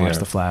because he just on doesn't the watch Arrow.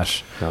 the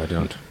Flash No, I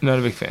don't. Not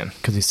a big fan.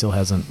 because he still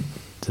hasn't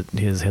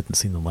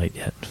seen the light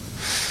yet.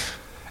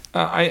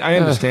 I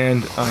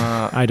understand.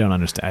 I don't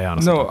understand. I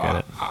honestly No, don't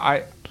get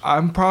it.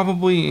 I'm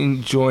probably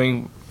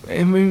enjoying.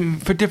 I mean,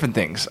 for different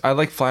things. I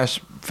like Flash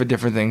for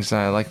different things than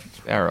I like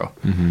Arrow.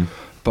 Mm-hmm.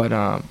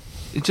 But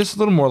it's just a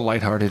little more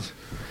lighthearted.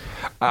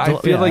 I Well,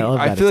 feel yeah, I love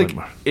like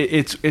that.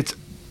 It's like it's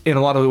in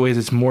a lot of ways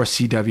it's more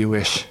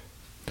CW-ish.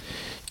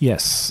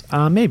 Yes,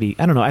 maybe.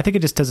 I don't know. I think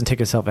it just doesn't take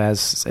itself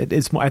as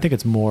it's more. I think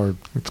it's more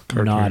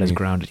not as cartoony.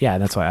 grounded. Yeah,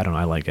 that's why I don't know.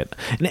 I like it.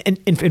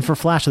 And for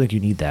Flash, I think you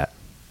need that.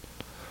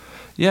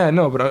 Yeah,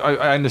 no, but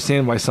I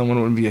understand why someone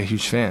wouldn't be a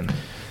huge fan.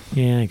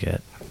 Yeah, I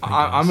get.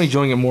 I'm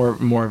enjoying it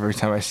more every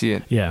time I see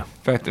it. Yeah, In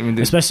fact, I mean,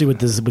 especially with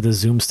the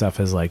Zoom stuff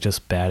is like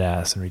just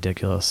badass and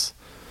ridiculous.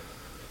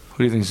 who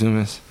do you think Zoom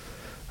is?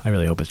 I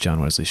really hope it's John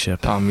Wesley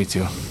Shipp. Oh, me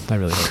too. I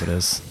really hope it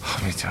is.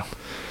 Oh, me too.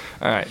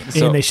 All right.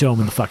 So, And they show him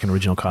in the fucking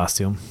original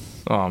costume.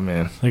 oh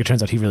man, Like it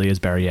turns out he really is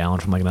Barry Allen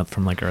from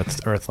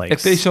Earth. Like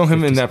if they show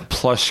him in 50s. that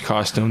plush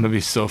costume, that'd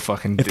be so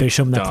fucking. If they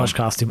show him that dumb. plush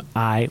costume,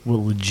 I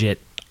will legit.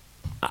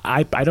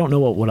 I don't know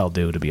what I'll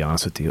do, to be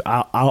honest with you.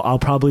 I'll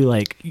probably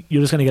like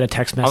you're just gonna get a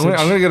text message.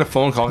 I'm gonna get a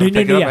phone call. I'm No, gonna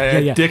pick no, it up. yeah, My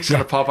yeah. dick's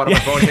gonna pop out of my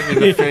phone, hit me in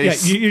the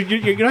face. Yeah,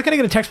 you're not gonna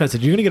get a text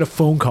message. You're gonna get a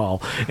phone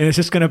call, and it's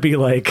just gonna be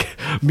like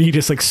me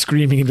just like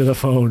screaming into the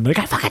phone, like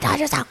I fucking told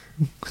you so.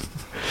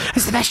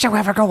 It's the best show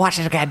ever. Go watch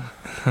it again.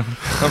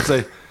 I'm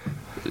saying,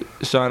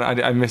 Sean,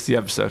 I missed the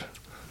episode.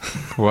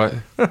 What?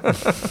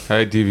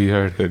 I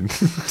DVR'd it.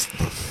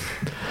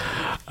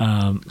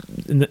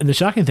 And the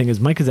shocking thing is,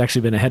 Mike has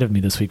actually been ahead of me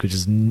this week, which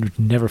is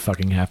never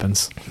fucking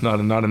happens. Not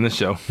in this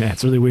show. Yeah,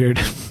 it's really weird.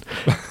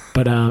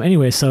 But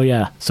anyway, so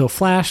yeah, so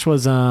Flash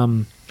was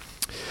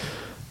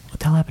what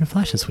the hell happened to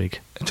Flash this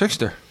week?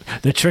 Trickster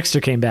The Trickster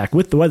came back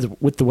with the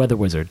Weather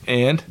Wizard,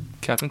 and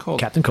Captain Cold,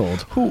 Captain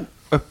Cold. who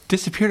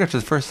disappeared after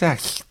the first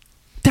act.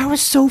 That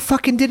was so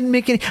fucking didn't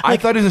make any. I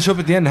thought he was gonna show up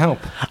at the end to help.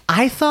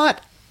 I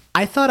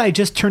thought I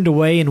just turned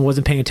away and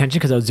wasn't paying attention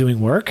because I was doing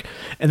work,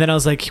 and then I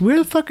was like, "Where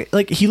the fuck?"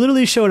 Like he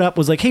literally showed up,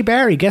 was like, "Hey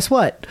Barry, guess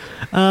what?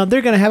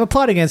 They're gonna have a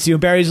plot against you."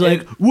 And Barry's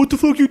like, "What the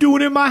fuck you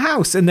doing in my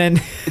house?" And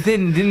then It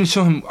didn't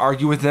show him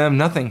argue with them.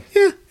 Nothing.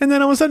 yeah, and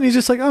then all of a sudden he's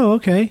just like, "Oh,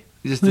 okay."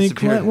 He just Like,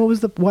 disappeared. what was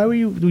the? Why were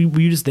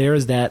you just there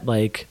as that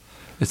like?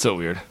 It's so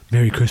weird.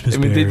 Merry Christmas, I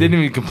mean, Barry. they didn't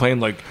even complain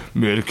like,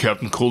 "Man,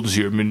 Captain Cold is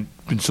here. Been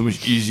so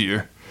much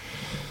easier."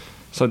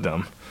 So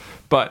dumb.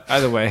 But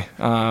either way,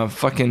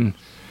 fucking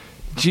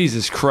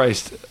Jesus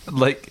Christ!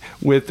 Like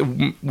with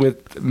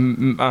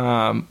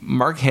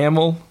Mark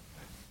Hamill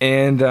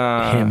and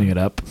hamming it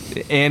up.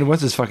 and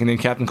what's his fucking name?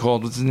 Captain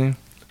Cold. What's his name?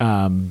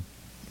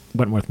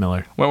 Wentworth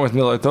Miller. Wentworth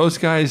Miller. Those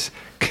guys,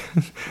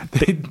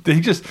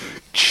 they just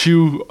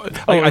chew.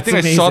 Like, I it's think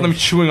I saw amazing. them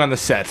chewing on the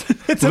set.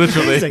 It's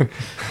literally. amazing.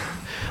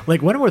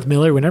 Like Wentworth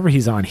Miller, whenever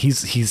he's on,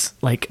 he's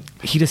like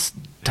he just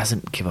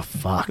doesn't give a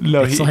fuck.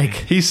 No, it's like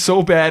he's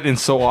so bad and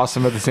so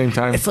awesome at the same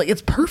time. it's like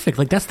it's perfect.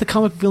 Like that's the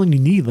comic villain you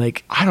need.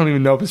 Like I don't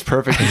even know if it's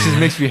perfect. It just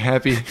makes me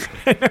happy.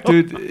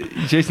 Dude,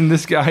 Jason,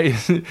 this guy,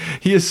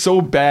 he is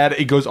so bad,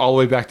 it goes all the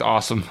way back to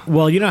awesome.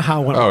 well, you know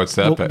how it's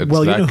that bad. It's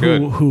well, you that know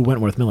good. who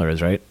Wentworth Miller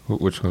is, right?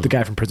 Which one? The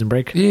guy from Prison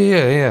Break.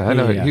 Yeah. I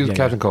know. Yeah, he was yeah,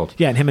 Captain yeah. Cold.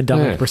 Yeah, and him and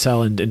Dominic Yeah.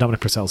 Purcell and Dominic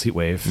Purcell's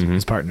Heatwave,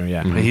 his partner.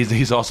 Yeah,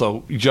 He's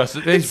also just,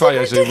 he's it's probably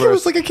so actually ridiculous.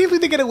 worse. Like I can't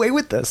believe they get away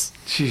with this.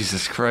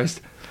 Jesus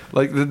Christ.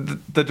 Like,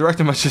 the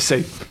director must just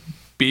say,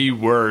 be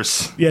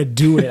worse. Yeah,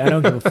 do it. I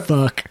don't give a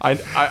fuck.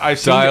 I've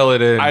seen, Dial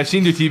it in. I've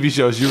seen your TV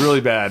shows. You're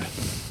really bad.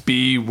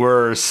 Be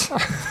worse.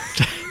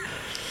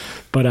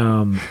 But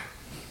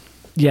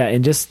yeah,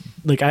 and just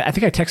like I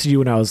think I texted you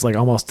when I was like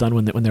almost done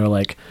when they were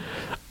like,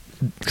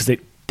 because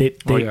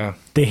Oh, yeah.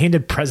 they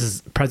handed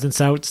presents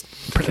out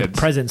Kids.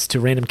 presents to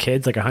random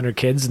kids, like 100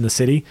 kids in the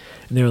city,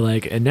 and they were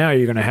like, and now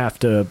you're gonna have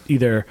to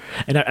either.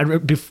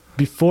 And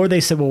before they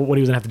said, well, what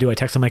he was gonna have to do, I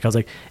texted Mike. I was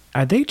like,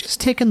 are they just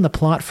taking the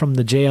plot from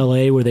the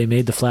JLA where they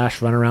made the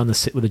Flash run around the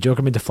city, where the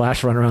Joker made the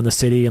Flash run around the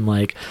city and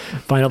like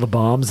find all the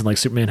bombs and like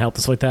Superman helped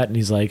us like that? And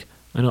he's like,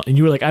 I don't. And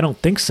you were like, I don't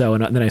think so.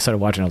 And then I started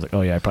watching. I was like,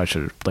 oh yeah, I probably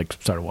should have like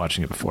started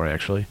watching it before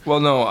actually. Well,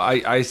 no,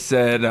 I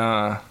said,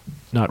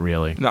 Not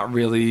really. not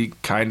really,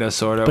 kind of,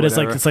 sort of. But it's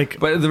whatever. like-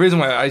 But the reason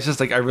why I just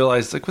like, I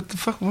realized, like, what the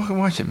fuck?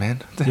 Watch it, man.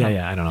 What the hell?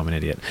 Yeah, I don't know. I'm an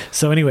idiot.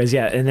 So, anyways,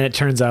 yeah, and then it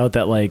turns out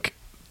that like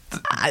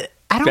I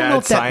don't Bad know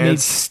if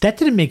science. that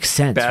didn't make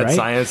sense. Bad right?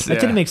 science, That yeah.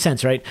 didn't make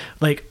sense, right?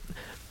 Like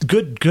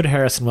good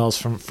Harrison Wells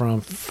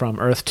from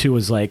Earth 2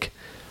 was like,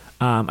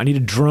 I need a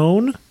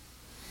drone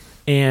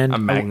and A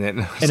magnet. and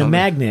a Something.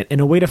 magnet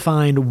and a way to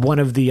find one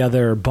of the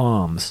other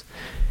bombs.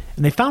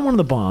 And they found one of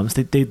the bombs.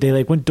 They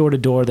like went door to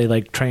door. They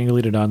like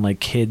triangulated on like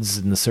kids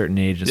in a certain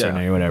age, a certain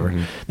Yeah. age, or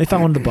whatever. They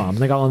found one of the bombs.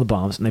 And they got one of the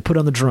bombs and they put it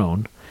on the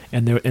drone.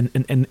 And they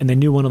and they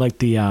knew one of like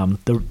the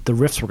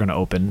rifts were going to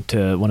open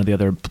to one of the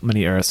other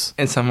many Earths.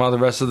 And somehow the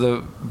rest of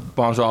the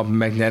bombs are all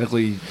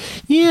magnetically.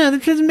 Yeah,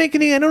 that doesn't make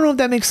any. I don't know if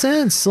that makes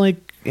sense, like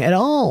at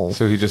all.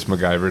 So he just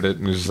MacGyvered it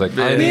and was just like,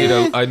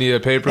 Yeah. I need a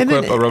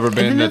paperclip, a rubber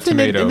band, and a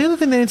tomato. Another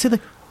thing they didn't say,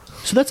 like,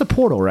 so that's a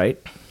portal, right?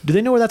 Do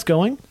they know where that's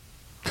going?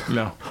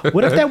 No.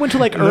 What if that went to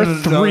like No,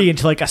 Earth no, 3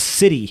 into like a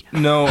city,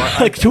 No.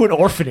 like to an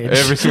orphanage?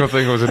 Every single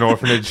thing was an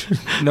orphanage.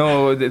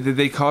 No,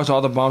 they caused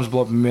all the bombs to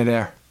blow up in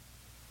midair.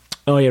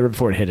 Oh yeah, right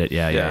before it hit it.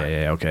 Yeah.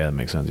 Yeah. Okay, that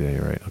makes sense. Yeah,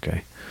 you're right.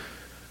 Okay.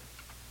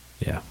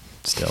 Yeah.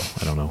 Still,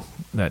 I don't know.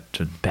 That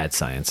bad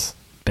science.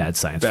 Bad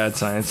science. Bad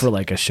science. for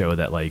like a show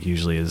that like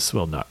usually is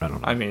not. I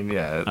don't know. I mean,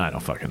 yeah. I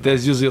don't fucking know.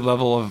 There's usually a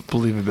level of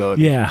believability.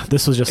 Yeah,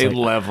 this was just A like,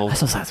 level. I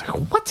was like,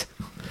 what?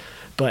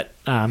 But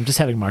just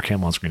having Mark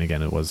Hamill on screen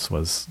again, it was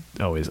always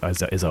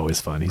is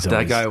always fun. He's That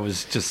always, guy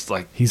was just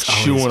like he's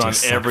chewing always on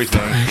just, like, everything.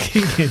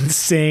 fucking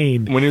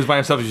insane. When he was by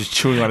himself, he was just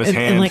chewing on his And,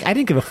 hand. and like I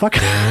didn't give a fuck.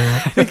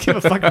 I didn't give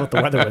a fuck about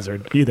the Weather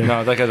Wizard either.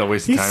 No, that guy's a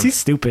waste of time. He's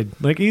stupid.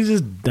 Like he's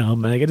just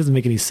dumb. Like it doesn't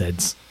make any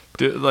sense.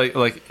 Dude,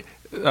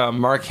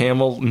 Mark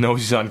Hamill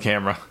knows he's on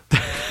camera,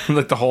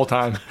 like the whole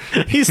time.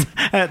 He's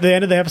at the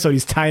end of the episode.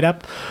 He's tied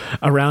up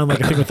around like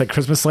a thing with like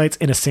Christmas lights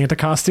in a Santa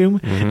costume,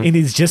 and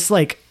he's just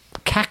like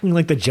cackling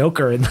like the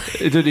Joker. And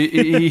Dude,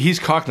 he's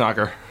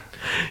Cockknocker.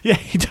 yeah,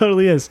 he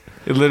totally is.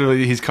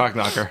 Literally, he's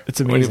Cockknocker. It's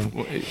amazing.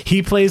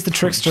 He plays the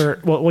trickster.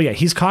 Well, yeah,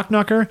 he's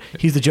Cockknocker.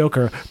 He's the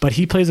Joker, but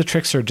he plays a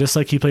trickster just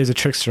like he plays a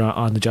trickster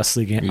on the Justice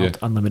League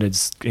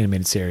Unlimited's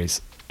animated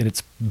series, and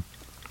it's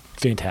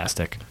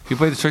fantastic. He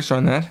played the trickster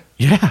on that,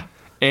 Yeah.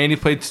 and he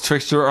played the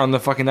trickster on the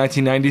fucking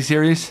 1990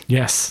 series.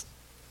 Yes.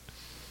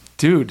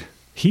 Dude,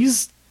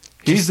 He's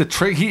He is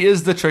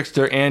the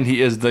trickster, and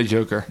he is the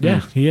Joker.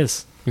 yeah, he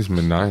is. He's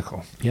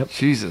maniacal. Yep.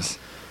 Jesus,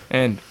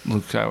 and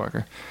Luke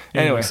Skywalker.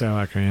 And Anyway, Luke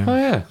Skywalker, yeah. Oh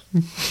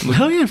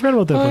yeah. Oh yeah, I forgot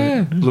about that. Oh part.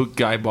 yeah. Luke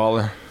Guy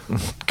Baller.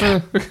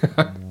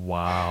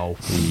 Wow.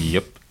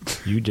 Yep.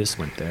 You just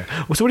went there.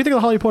 Well, so what do you think of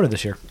the Hollywood Porter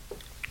this year?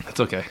 That's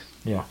okay.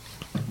 Yeah.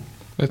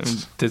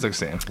 It's Tastes like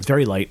sand. It's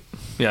very light.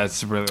 Yeah,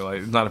 it's really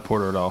light. It's not a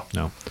porter at all.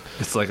 No.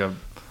 It's like a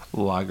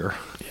lager.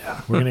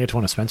 Yeah. We're going to get to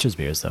one of Spencer's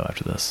beers, though,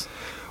 after this.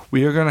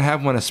 We are gonna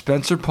have one of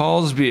Spencer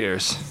Paul's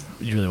beers.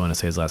 You really want to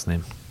say his last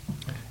name?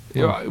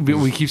 You know,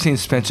 we keep saying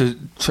Spencer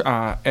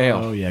Ale.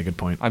 Oh, yeah, good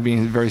point. I'm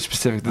being very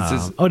specific. This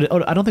is I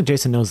don't think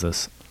Jason knows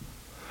this.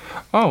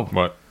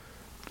 what?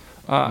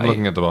 I'm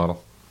looking at the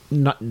bottle.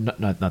 Not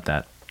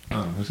that.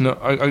 no,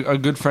 a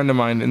good friend of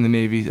mine in the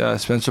Navy,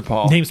 Spencer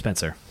Paul. Name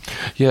Spencer.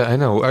 Yeah, I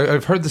know.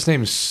 I've heard this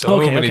name so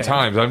Okay, many okay.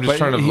 times. I'm just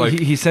But trying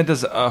to he sent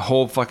us a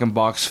whole fucking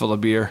box full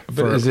of beer.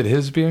 But is it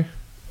his beer?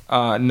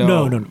 No.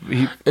 No.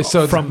 He,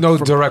 So From- no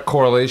direct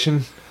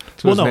correlation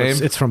to Well, his no,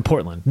 name? it's from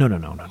Portland. No.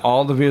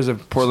 all the beers are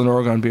Portland,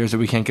 Oregon beers that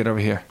we can't get over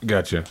here.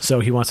 Gotcha.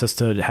 So he wants us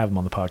to have him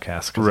on the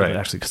podcast. Right.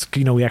 Actually, because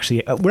we're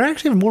actually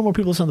having more and more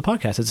people listen to the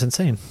podcast. It's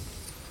insane.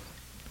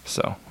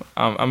 So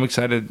I'm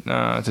excited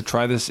to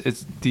try this.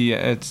 It's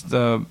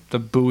the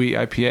Bowie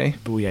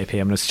IPA. Bowie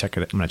IPA. I'm gonna check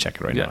it. I'm gonna check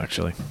it right Yeah. now.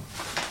 Actually.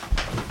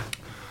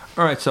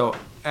 All right. So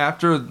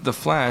after the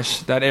Flash,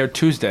 that aired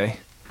Tuesday.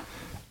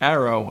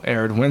 Arrow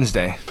aired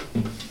Wednesday.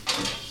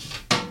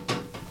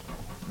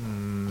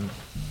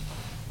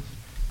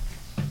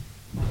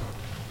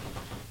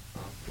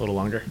 little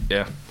longer.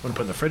 Yeah, Want to put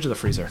it in the fridge or the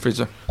freezer?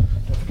 freezer.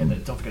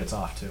 Don't forget it's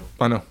off too.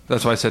 I know.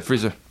 That's why I said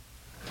freezer.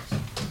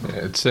 Yeah,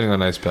 it's sitting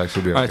on ice packs.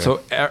 We'll be okay. All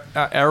right,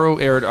 so Arrow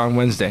aired on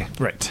Wednesday.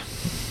 Right.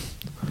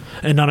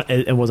 And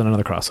it wasn't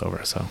another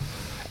crossover, so.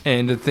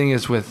 And the thing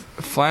is, with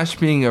Flash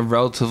being a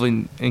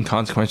relatively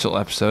inconsequential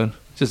episode,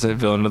 just a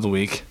villain of the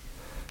week,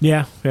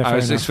 Yeah, I was fair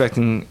enough.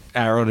 expecting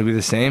Arrow to be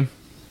the same.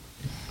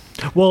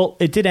 Well,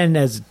 it did end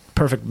as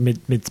perfect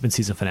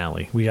mid-season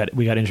finale. We got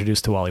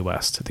introduced to Wally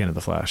West at the end of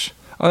the Flash.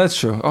 Oh, that's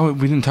true. Oh,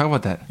 we didn't talk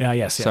about that. Yeah,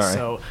 yes. Sorry.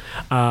 So,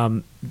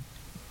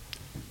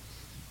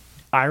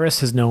 Iris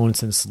has known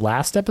since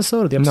last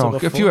episode, or the episode No,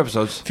 before? a few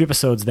episodes. A few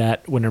episodes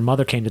that when her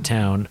mother came to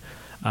town,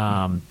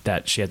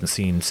 that she hadn't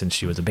seen since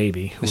she was a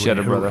baby. She had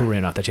a brother. Who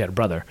ran off, that she had a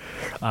brother.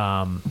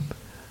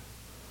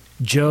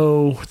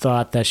 Joe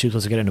thought that she was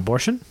supposed to get an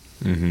abortion.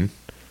 Mm-hmm.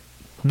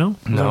 No? Was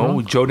I No,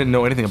 wrong? Joe didn't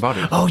know anything about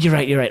it. Oh, you're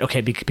right.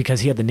 Okay, because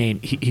he had the name.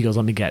 He goes,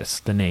 let me guess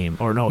the name.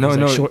 Or no, No, it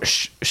was no. like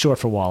short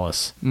for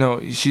Wallace. No,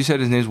 she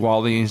said his name's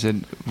Wally, and he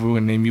said, we're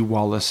going to name you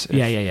Wallace. if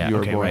Yeah. you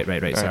were Okay, born."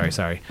 right. All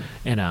Sorry.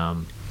 And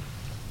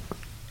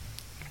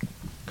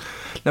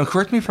Now,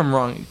 correct me if I'm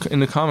wrong. In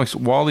the comics,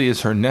 Wally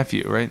is her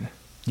nephew, right?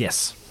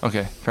 yes.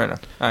 Okay, fair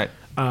enough. All right.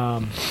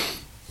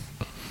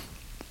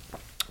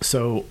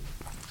 So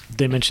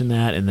they mentioned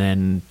that, and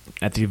then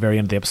at the very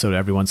end of the episode,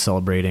 everyone's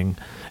celebrating.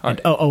 And,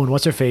 All right. and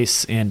what's her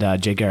face and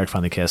Jay Garrick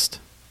finally kissed.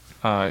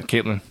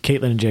 Caitlin.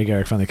 Caitlin and Jay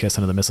Garrick finally kissed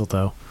under the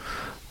mistletoe.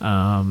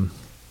 And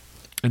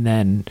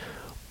then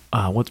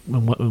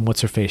when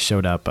what's her face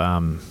showed up,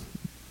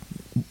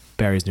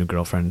 Barry's new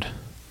girlfriend.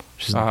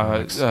 She's in the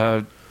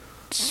comics.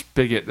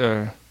 Spigot.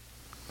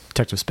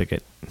 Detective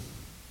Spigot.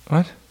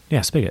 What?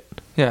 Yeah,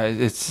 Spigot. Yeah,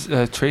 it's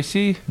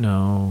Tracy.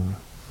 No,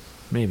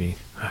 maybe.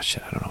 Oh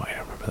shit, I don't know why I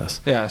don't remember this.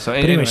 Yeah, so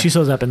But anyway, she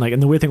shows up and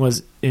the weird thing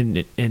was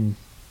in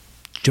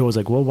Joe was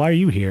like, well, why are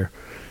you here?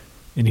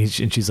 And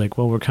she's like,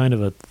 well, we're kind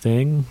of a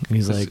thing. And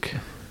he's like,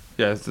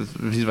 yeah,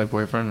 he's my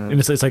boyfriend. and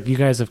it's like you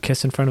guys have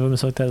kissed in front of him and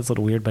stuff like that. It's a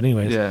little weird, but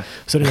anyways. Yeah.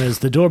 So anyways,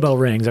 the doorbell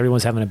rings.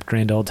 Everyone's having a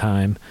grand old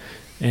time,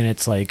 and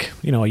it's like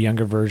a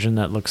younger version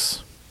that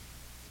looks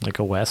like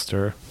a West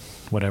or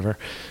whatever.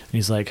 And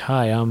he's like,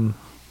 hi, I'm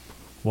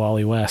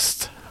Wally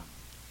West.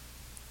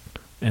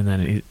 And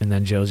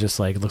then Joe's just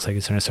like, looks like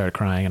he's going to start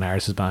crying, and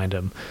Iris is behind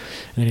him.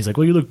 And then he's like,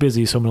 well, you look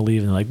busy, so I'm going to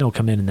leave. And they're like, no,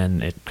 come in. And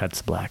then it cuts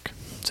to black.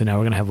 So now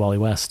we're going to have Wally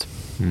West.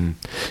 Hmm.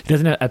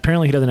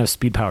 Apparently he doesn't have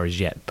speed powers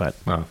yet, but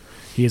Oh.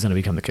 he is going to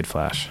become the Kid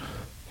Flash.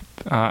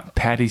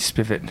 Patty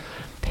Spivot.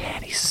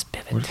 Patty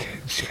Spivot. What?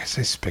 Did you guys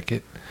say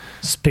spigot?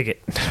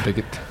 Spigot.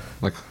 Spigot?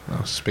 Like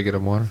a spigot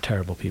of water?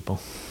 Terrible people.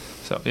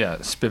 So yeah,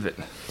 Spivot.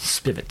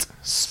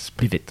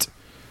 Spivot.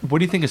 What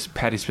do you think is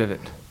Patty Spivot?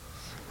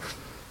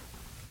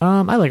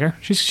 I like her.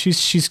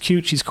 She's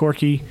cute. She's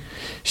quirky.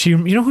 You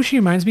know who she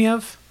reminds me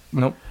of?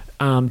 Nope.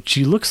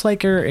 She looks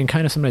like her and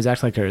kind of sometimes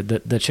acts like her.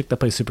 The chick that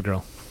plays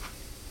Supergirl.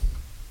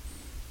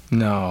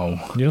 No.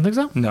 You don't think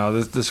so? No,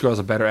 this girl's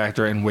a better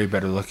actor and way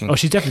better looking. Oh,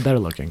 she's definitely better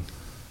looking.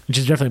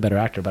 She's definitely a better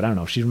actor, but I don't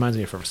know. She reminds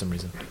me of her for some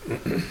reason.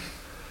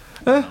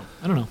 I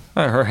don't know.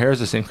 Her hair is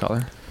the same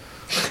color.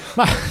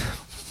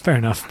 Fair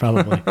enough.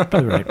 Probably.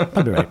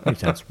 Probably right. Makes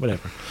sense.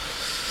 Whatever.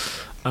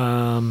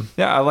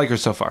 Yeah, I like her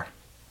so far.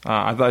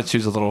 I thought she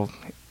was a little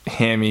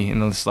hammy in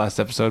this last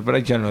episode, but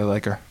I generally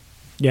like her.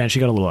 Yeah, and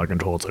she got a little out of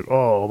control. It's like,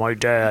 oh, my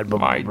dad. Blah,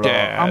 My blah,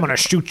 dad. I'm going to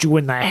shoot you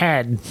in the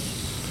head.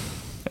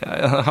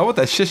 How about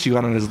that shit she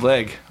got on his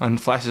leg, on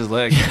Flash's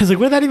leg? I was like,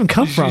 where'd that even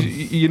come from?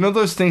 You know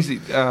those things,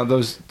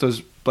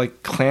 those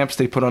like clamps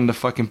they put on the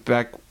fucking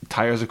back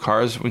tires of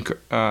cars when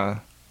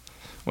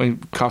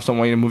cops don't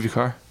want you to move your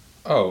car?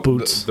 Oh,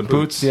 Boots. The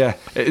Boots, yeah.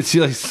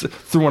 She like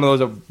threw one of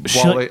those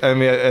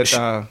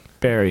at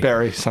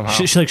Barry somehow.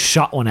 She like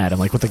shot one at him,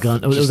 like with a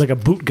gun. It was like a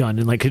boot gun,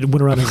 and like it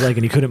went around his leg,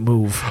 and he couldn't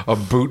move. A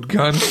boot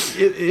gun?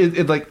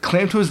 It like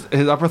clamped to his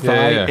upper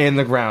thigh Yeah. and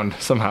the ground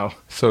somehow.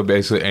 So it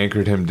basically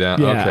anchored him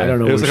down. Yeah, okay. I don't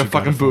know. It was where like a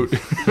she got fucking it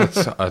from.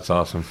 boot. That's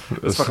awesome.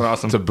 It's fucking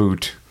awesome. It's a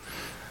boot.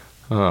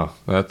 Oh,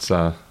 that's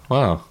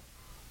wow.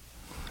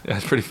 Yeah,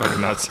 it's pretty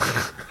fucking nuts.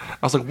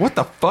 I was like, what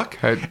the fuck?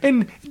 Hey.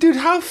 And dude,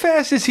 how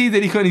fast is he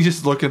that he couldn't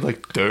just look at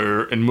like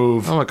dirt and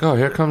move? I'm like, oh,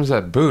 here comes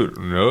that boot.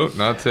 Nope,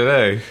 not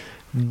today.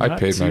 I Not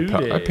paid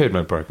today.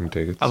 my parking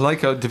tickets. I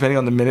like how depending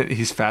on the minute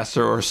he's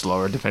faster or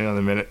slower depending on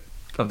the minute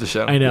of the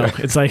show. I know.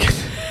 It's like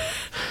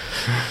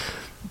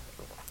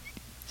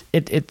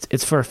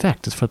it's for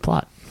effect. It's for the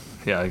plot.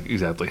 Yeah,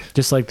 exactly.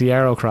 Just like the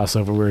Arrow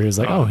crossover, where he was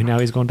like, "Oh, now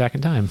he's going back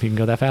in time. He can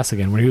go that fast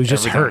again." Where he was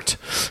just Every time. hurt.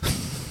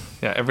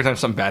 Yeah, every time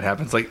something bad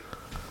happens, like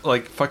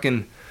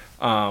fucking,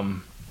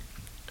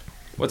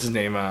 what's his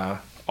name?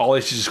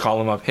 Ollie should just call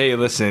him up. Hey,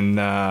 listen,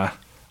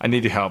 I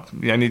need your help.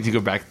 I need to go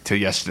back to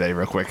yesterday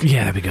real quick.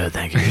 Yeah, that'd be good.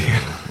 Thank you.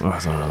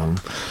 Awesome.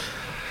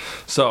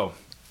 So,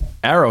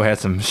 Arrow had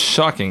some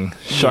shocking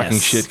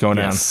Yes, shit going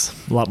yes.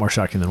 A lot more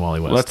shocking than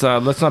Wally West.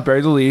 on. Let's not bury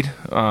the lead.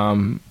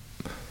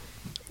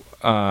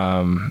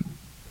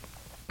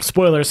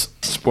 Spoilers.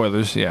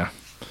 Spoilers, yeah.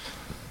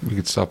 You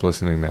could stop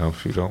listening now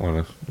if you don't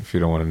want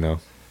to know.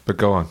 But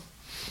go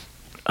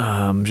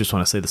on. Just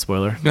want to say the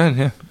spoiler. Go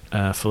ahead,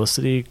 yeah.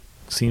 Felicity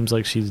seems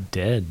like she's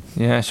dead.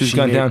 Yeah, she's She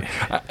gone may- down.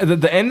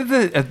 At the end of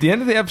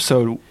the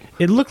episode,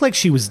 It looked like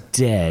she was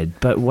dead,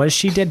 but was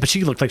she dead? But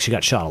she looked like she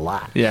got shot a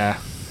lot. yeah,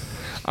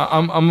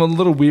 I'm a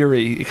little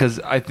weary because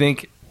I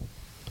think,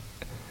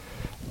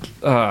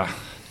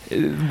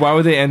 why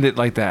would they end it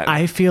like that?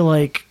 I feel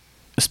like,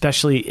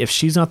 especially if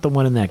she's not the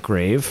one in that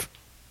grave,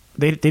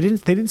 they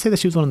didn't say that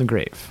she was one in the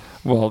grave.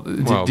 well,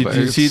 Well, did but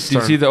you it's see? Did you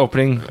starting- see the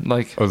opening?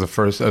 Like, Oh, at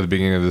the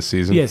beginning of the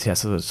season. Yes,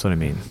 that's what I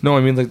mean. no,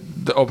 I mean like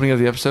the opening of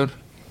the episode.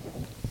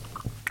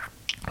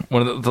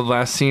 One of the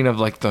last scene of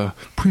like the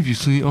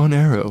previously on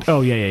Arrow.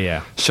 Oh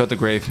yeah. Shut the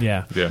grave.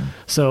 Yeah. Yeah.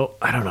 So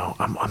I don't know.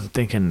 I'm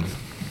thinking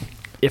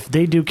if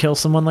they do kill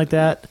someone like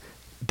that,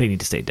 they need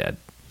to stay dead.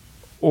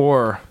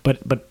 Or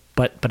But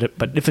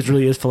if it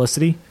really is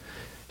Felicity,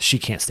 she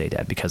can't stay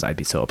dead because I'd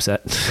be so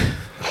upset.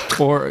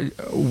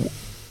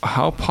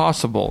 how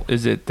possible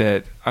is it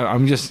that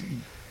I'm just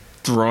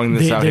throwing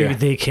this out here?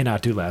 They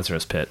cannot do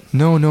Lazarus Pit.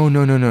 No.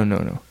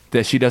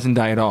 That she doesn't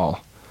die at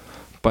all,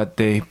 but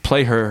they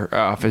play her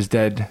off as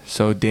dead,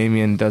 so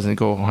Damien doesn't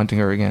go hunting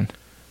her again.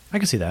 I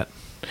can see that.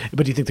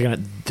 But do you think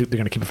they're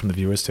gonna keep it from the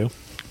viewers too?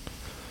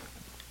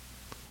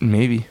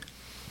 Maybe.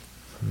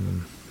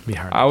 Be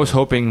hard. I was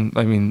hoping.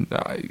 I mean,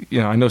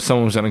 I know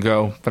someone was gonna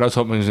go, but I was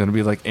hoping it was gonna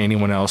be like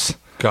anyone else.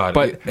 God.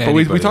 But we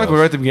anybody talked about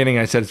else. it at the beginning.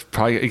 I said it's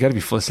probably it got to be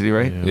Felicity,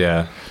 right? Yeah.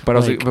 Yeah. But I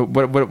was Like-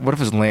 like, but what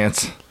if it's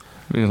Lance?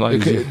 I mean,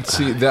 like,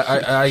 See that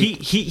I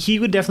He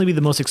would definitely be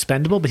the most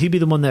expendable, but he'd be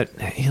the one that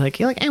you're like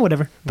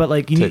whatever. But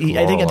like I think Laurel if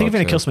you're gonna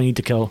out, kill too. someone, you need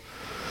to kill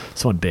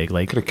someone big.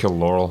 Like could have killed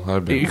Laurel.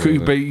 That'd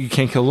been but you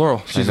can't kill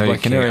Laurel. She's a I know,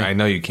 Black Canary. I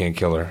know you can't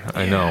kill her.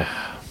 I know.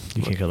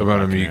 you can't kill the But I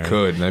Black mean, you Canary.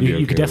 could, and I'd be You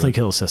okay could definitely with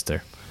kill a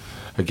sister.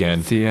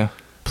 Again. Thea.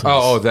 Please.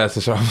 Oh, that's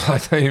the show. I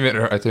thought you meant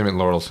her. I thought you meant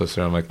Laurel's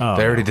sister. I'm like, Oh,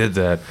 they already no. did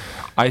that.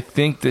 I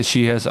think that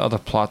she has other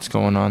plots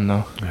going on,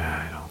 though.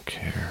 I don't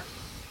care.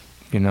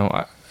 You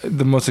know,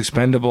 the most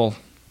expendable.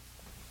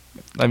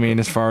 I mean,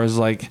 as far as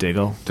like,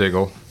 Diggle.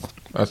 Diggle.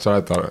 That's what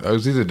I thought. It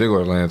was either Diggle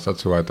or Lance.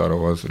 That's who I thought it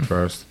was at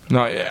first.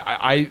 no,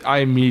 I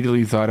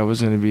immediately thought it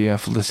was going to be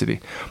Felicity,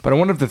 but I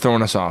wonder if they're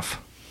throwing us off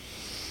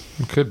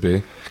It could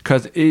be.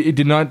 because it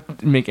did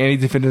not make any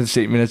definitive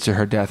statement as to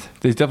her death.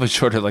 They definitely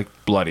showed her like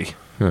bloody.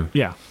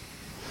 Yeah.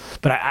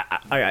 But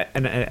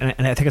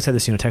I think I said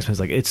this, text message,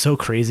 like, it's so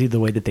crazy the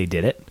way that they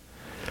did it.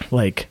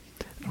 Like,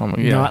 Oh my,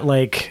 yeah. not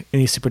like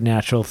any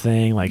supernatural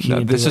thing. Like, No,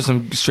 this is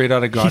some straight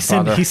out of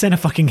Godfather. he sent a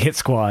fucking hit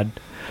squad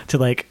to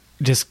like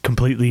just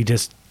completely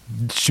just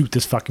shoot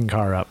this fucking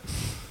car up.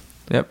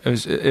 Yep,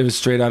 it was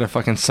straight out of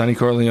fucking Sonny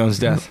Corleone's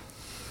death.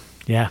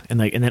 Yeah, and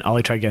then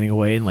Ollie tried getting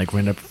away and like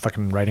ended up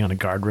fucking riding on a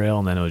guardrail,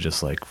 and then it was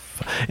just like,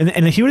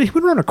 and he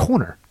would run a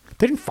corner.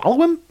 They didn't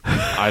follow him.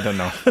 I don't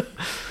know.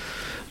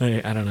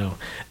 I don't know.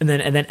 And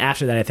then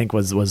after that, I think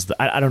was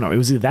I don't know. It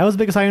was either that was the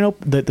biggest eye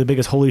opener, the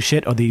biggest holy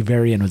shit, or the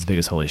very end was the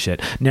biggest holy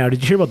shit. Now,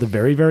 did you hear about the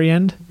very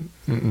end?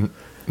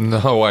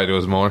 No, why? There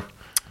was more.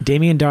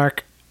 Damien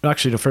Dark.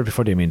 Actually,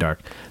 before Damien Dark,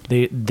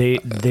 they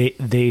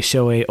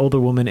show a older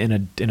woman in a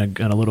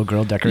little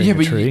girl decorating Yeah, a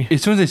but tree.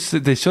 as soon as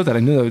they showed that, I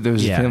knew that there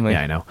was a family.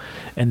 Yeah, I know.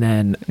 And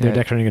then they're Yeah.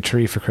 decorating a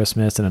tree for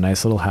Christmas in a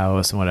nice little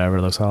house and whatever.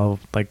 It looks all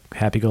like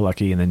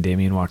happy-go-lucky. And then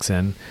Damien walks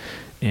in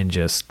and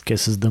just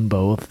kisses them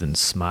both and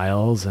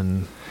smiles,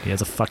 and he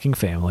has a fucking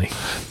family.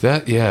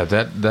 That's yeah, no.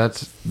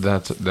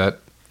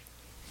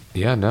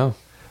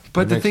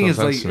 But That the makes thing no is,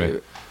 like, sense to me.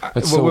 what,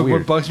 That's so what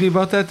weird. bugs me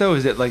about that though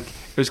is that like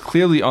it was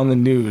clearly on the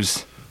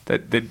news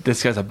that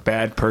this guy's a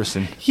bad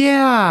person.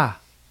 Yeah.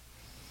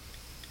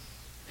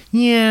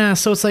 Yeah,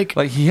 so it's like,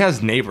 Like he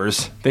has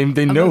neighbors. They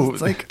know.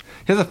 it's like-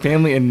 he has a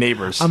family and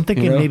neighbors. I'm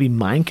thinking you know? maybe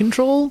mind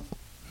control,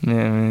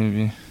 Yeah,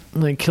 maybe.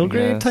 like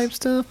Kilgrave guess. type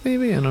stuff.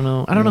 Maybe I don't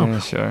know. I don't know. Yeah,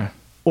 sure.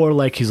 Or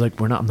like he's like,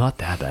 I'm not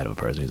that bad of a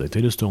person. He's like,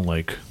 they just don't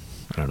like.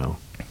 I don't know.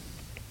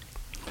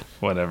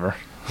 Whatever.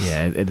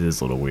 Yeah, it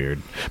is a little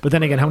weird. But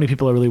then again, how many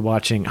people are really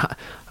watching? How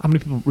many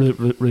people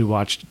really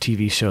watch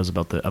TV shows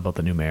about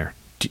the new mayor?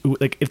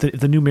 Like if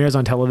the new mayor's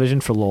on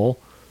television for LOL,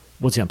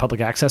 what's he on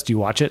public access? Do you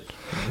watch it?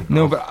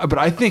 No, but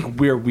I think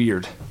we're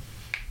weird.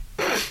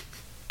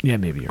 Yeah,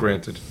 maybe. You're right.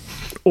 Granted.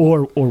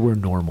 Or we're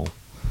normal.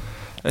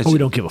 It's Or we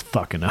don't give a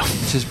fuck enough.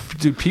 just,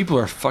 dude, people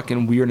are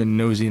fucking weird and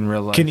nosy in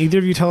real life. Can either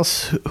of you tell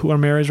us who our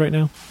mayor is right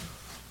now?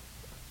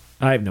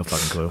 I have no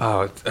fucking clue.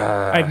 Oh,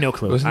 I have no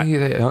clue. Wasn't he?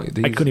 I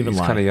couldn't even he's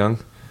lie. kind of young.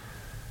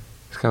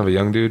 He's kind of a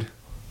young dude.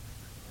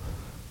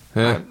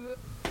 Yeah.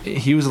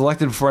 He was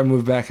elected before I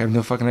moved back. I have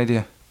no fucking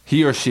idea.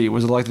 He or she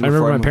was elected I before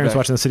remember I my moved parents back.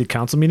 watching the city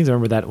council meetings. I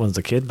remember that when I was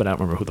a kid, but I don't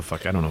remember who the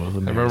fuck. I don't know. Who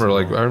the I mayor is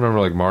remember anymore.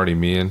 like Marty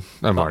Meehan.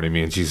 Not Marty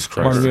Meehan. Jesus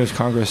Christ. Martin Luther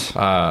Congress.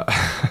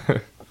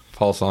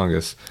 Paul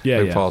Songus. Yeah,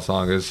 Big yeah. Paul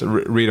Songus.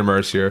 Rita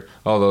Mercier.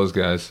 All those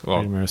guys. Well,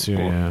 Rita Mercier,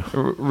 yeah.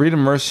 Rita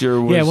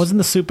Mercier was. Yeah, wasn't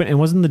the super and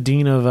wasn't the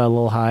dean of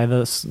Little High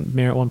the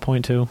mayor at one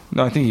point too?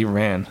 No, I think he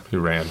ran. he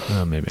ran.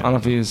 Oh, maybe. I don't know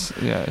if he was.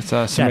 Yeah, it's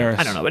Yeah, Samaras.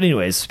 I don't know. But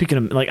anyways, speaking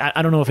of like,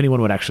 I don't know if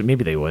anyone would actually.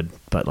 Maybe they would,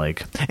 but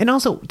like, and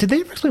also, did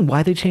they ever explain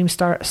why they changed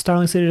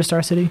Starling City to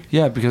Star City?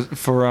 Yeah, because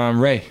for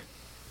Ray.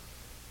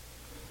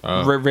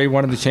 Ray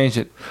wanted to change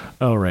it,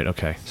 Oh, right.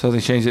 Okay. so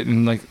they changed it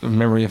in like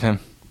memory of him.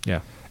 Yeah.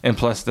 And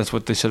plus, that's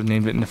what they should have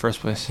named it in the first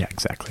place. Yeah,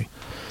 exactly.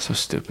 So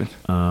stupid.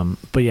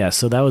 But yeah,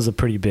 so that was a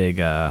pretty big.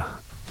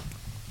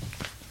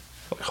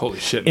 Holy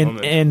shit!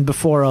 And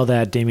before all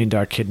that, Damien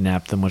Dark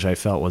kidnapped them, which I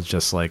felt was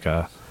just like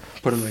a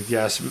Put him in the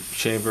gas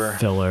chamber.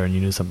 filler, and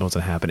you knew something was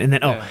gonna happen. And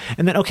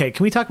then okay,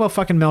 can we talk about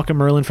fucking Malcolm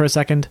Merlin for a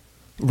second?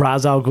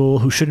 Ra's al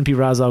Ghul, who shouldn't be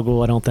Ra's al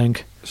Ghul, I don't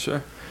think.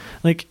 Sure.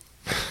 Like,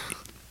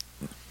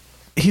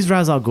 he's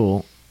Ra's al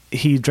Ghul.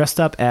 He dressed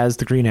up as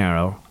the Green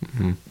Arrow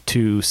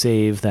to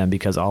save them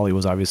because Ollie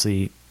was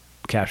obviously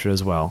captured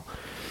as well.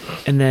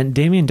 And then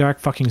Damien Dark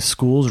fucking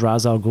schools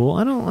Ra's al Ghul.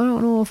 I don't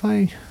know if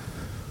I.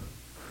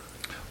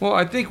 Well,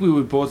 I think we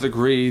would both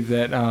agree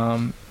that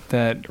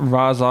that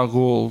Ra's al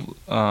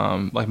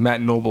Ghul, like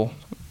Matt Noble,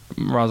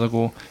 Ra's al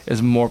Ghul,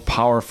 is more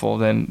powerful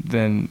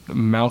than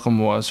Malcolm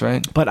was,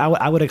 right? But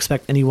I would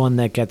expect anyone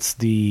that gets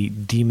the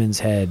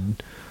demon's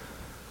head.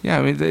 Yeah,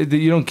 I mean,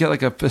 you don't get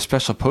like a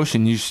special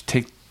potion. You just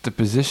take the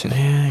position.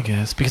 Yeah, I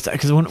guess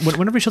because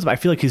whenever he shows up, I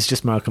feel like he's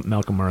just Malcolm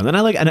Merlin, and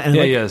I like and Yeah, like,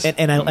 he is.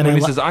 and when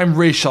he says, "I'm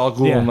Ra's al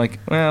Ghul," Yeah. I'm like,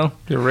 well,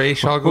 You're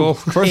Ra's al Ghul.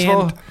 First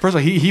of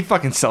all, he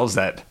fucking sells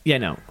that. yeah,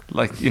 no.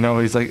 Like,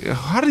 he's like,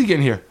 how did he get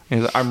in here? And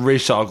he's like, I'm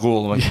Ra's al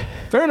Ghul. I'm like,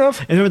 fair enough.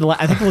 And remember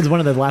I think it was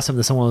one of the last time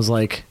that someone was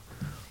like,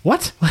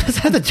 "What? What does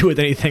that have to do with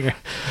anything?"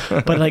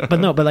 But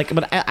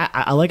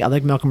I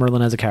like Malcolm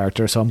Merlin as a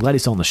character, so I'm glad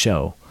he's still on the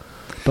show.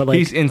 But like,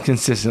 He's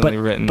inconsistently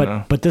written,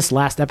 though. But this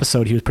last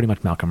episode, he was pretty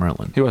much Malcolm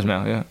Merlin. He was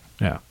Mal, yeah.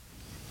 Yeah,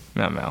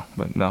 Not Mal,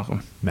 but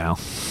Malcolm. Mal.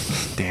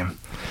 Damn.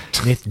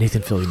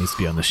 Nathan Fillion needs to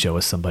be on the show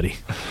as somebody.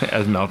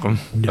 As Malcolm.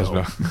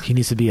 No, he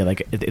needs to be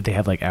like if they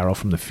have like Arrow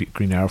from the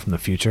Green Arrow from the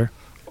future.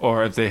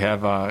 Or if they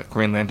have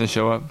Green Lantern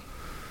show up.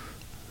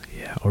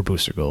 Yeah, or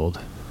Booster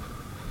Gold.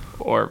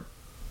 Or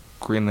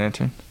Green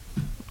Lantern.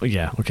 Oh,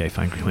 yeah, okay,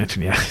 fine, Green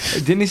Lantern, yeah.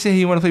 Didn't he say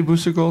he wanted to play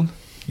Booster Gold?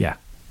 Yeah.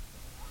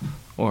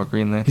 Or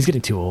Green Lantern? He's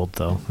getting too old,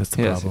 though. That's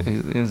the Yes,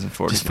 problem. he's in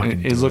 40. Just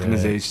fucking He's do looking it.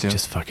 his age, too.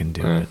 Just fucking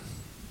do Yeah. it.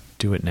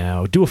 Do it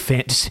now. Do a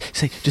fan. Just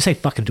say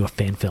fucking do a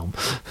fan film.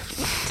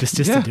 just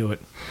Yeah. to do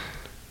it.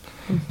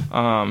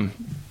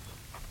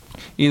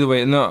 Either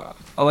way, no,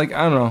 I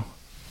don't know.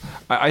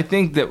 I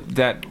think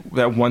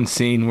that one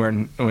scene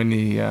when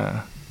he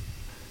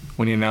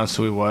announced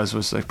who he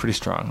was like pretty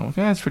strong. I'm like,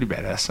 yeah, that's pretty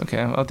badass. Okay,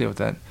 I'll deal with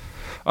that.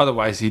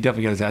 Otherwise, he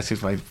definitely got his ass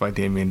kicked by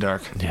Damien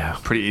Dark. Yeah.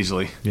 Pretty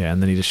easily. Yeah,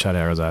 and then he just shot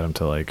arrows at him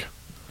to like.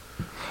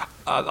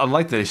 I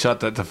like that he shot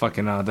the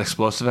fucking the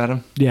explosive at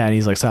him. Yeah, and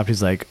he's like stopped.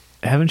 He's like,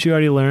 "Haven't you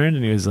already learned?"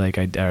 And he was like,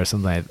 or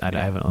something. I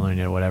haven't learned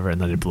yet, or whatever. And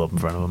then it blew up in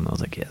front of him. And I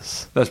was like,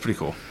 "Yes." That's pretty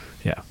cool.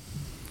 Yeah.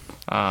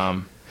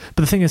 Um,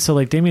 But the thing is, so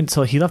like Damien,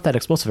 so he left that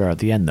explosive arrow at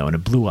the end though, and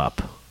it blew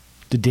up.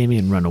 Did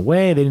Damien run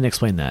away? They didn't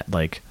explain that.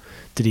 Like,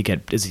 did he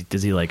get? Is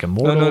he like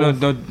immortal?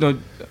 no.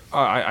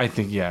 I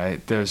think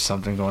there's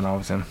something going on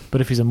with him.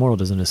 But if he's immortal,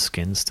 doesn't his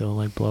skin still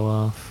like blow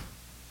off,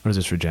 or does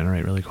this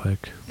regenerate really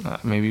quick?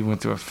 Maybe he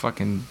went through a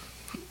fucking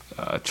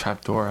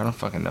trap door. I don't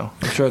fucking know.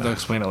 I'm sure they'll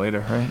explain it later,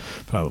 right?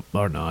 Probably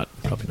or not.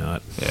 Probably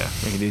not. Yeah,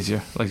 make it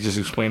easier. Like just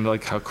explain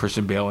like how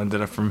Christian Bale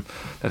ended up from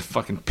that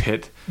fucking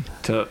pit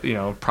to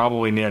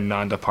probably near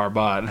Nanda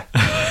Parbat.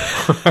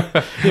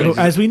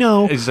 As we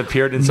know, It just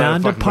appeared inside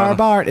Nanda a fucking bottle.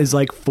 Parbat is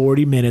like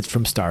 40 minutes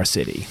from Star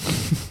City.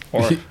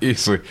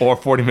 Easily. Or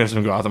 40 minutes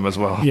from Gotham as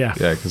well. Yeah.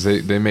 Yeah, because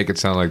they make it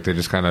sound like they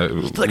just kind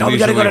of Like, oh, we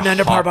gotta go to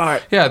Nanda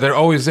Parbat. Yeah, they're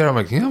always there. I'm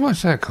like, you know how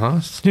much that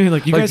costs? Yeah,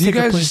 like, you guys take a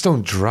plane- just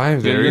don't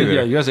drive there either.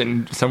 Yeah, you guys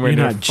are somewhere You're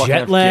near not fucking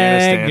jet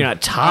lagged. Afghanistan. You're not Oh,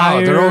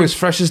 tired. they're always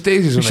fresh as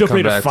daisies when You they should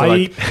come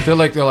play back. to They're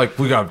like,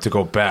 we got to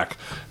go back.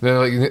 They're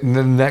like, and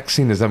the next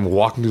scene is them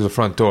walking through the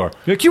front door.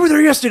 You're like, you were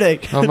there yesterday.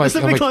 I'm like,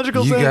 Doesn't make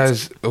logical you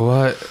sense. guys,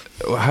 what?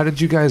 How did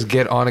you guys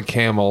get on a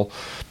camel,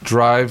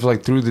 drive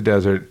like through the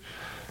desert,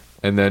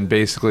 and then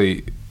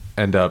basically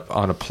end up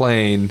on a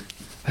plane?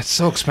 That's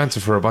so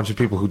expensive for a bunch of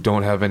people who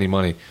don't have any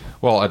money.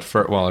 Well, at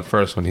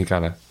first when he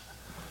kind of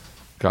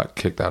got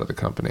kicked out of the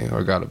company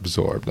or got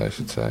absorbed, I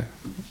should say.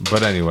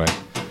 But anyway,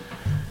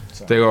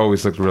 they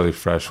always looked really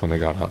fresh when they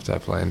got off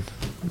that plane.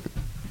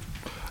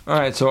 All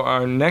right, so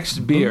our next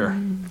beer.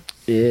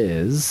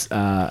 Is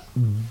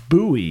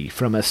Bowie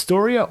from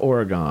Astoria,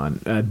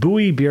 Oregon.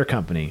 Bowie Beer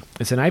Company.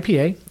 It's an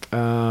IPA,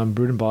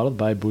 brewed and bottled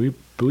by Bowie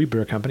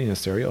Beer Company in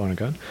Astoria,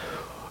 Oregon.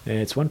 And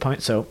it's 1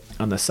 pint. So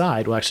on the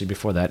side, well, actually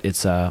before that,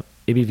 it's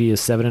ABV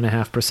is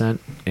 7.5%,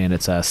 and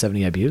it's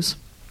 70 IBUs.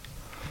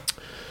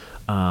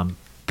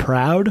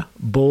 Proud,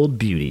 bold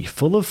beauty,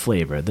 full of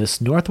flavor.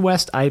 This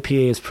Northwest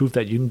IPA is proof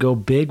that you can go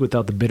big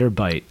without the bitter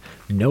bite.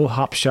 No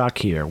hop shock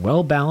here.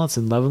 Well balanced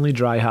and lovingly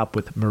dry hop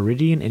with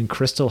Meridian and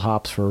Crystal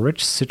hops for a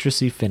rich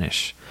citrusy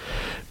finish.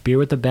 Beer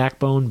with a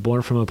backbone,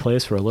 born from a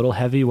place where a little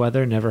heavy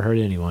weather never hurt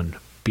anyone.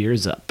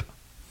 Beers up.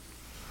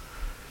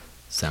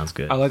 Sounds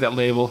good. I like that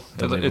label.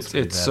 The label's It's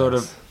pretty sort badass.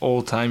 of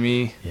old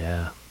timey.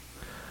 Yeah.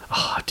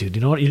 Oh, dude,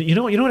 you know what? You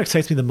know what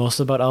excites me the most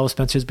about all of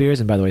Spencer's beers?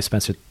 And by the way,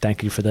 Spencer,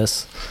 thank you for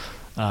this.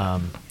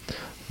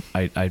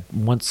 I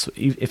once,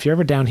 if you're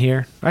ever down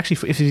here,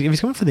 actually, if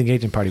he's coming for the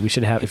engagement party, we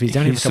should have. If he's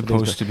down here He's for a couple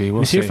supposed days, to be.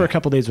 We'll he's here see. for a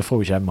couple days before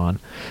we should have him on.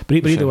 But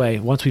either should. way,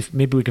 once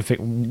maybe we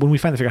can when we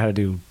finally figure out how to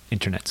do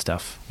internet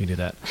stuff, we do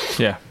that.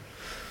 Yeah.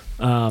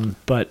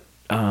 But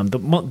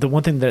the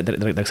one thing that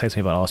excites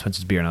me about All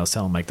Spencer's beer, and I was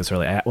telling Mike this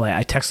earlier.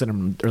 I texted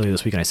him earlier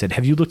this week, and I said,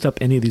 "Have you looked up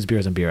any of these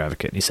beers on Beer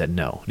Advocate?" And he said,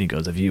 "No." And he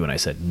goes, "Have you?" And I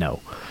said, "No."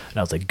 And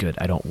I was like, "Good.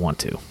 I don't want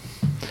to.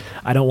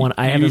 I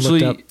haven't Usually,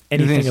 looked up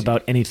anything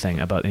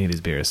about any of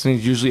these beers." I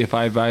think usually if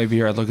I buy a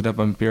beer, I look it up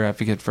on Beer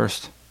Advocate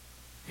first.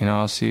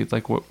 I'll see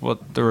like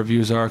what the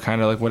reviews are,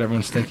 kind of like what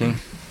everyone's thinking.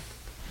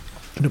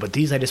 No, but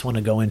these I just want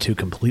to go into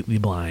completely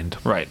blind.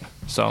 Right.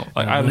 So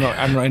like, I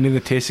don't know any of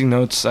the tasting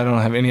notes. I don't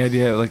have any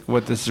idea like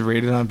what this is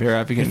rated on Beer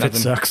Advocate. If it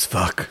sucks,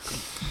 fuck.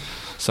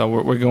 So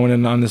we're going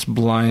in on this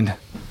blind. Are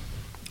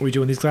we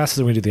doing these glasses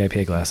or are we do the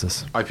IPA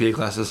glasses? IPA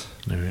glasses.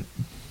 All right.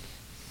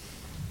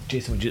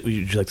 Jason, would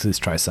you like to at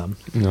least try some?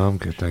 No, I'm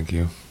good, thank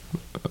you.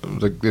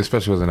 Like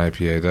especially with an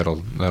IPA,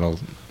 that'll.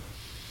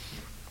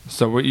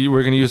 So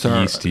we're gonna use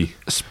our Yeasty.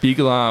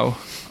 Spiegelau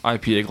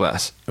IPA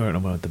glass. Or I'm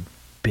about the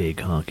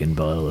big honking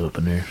bottle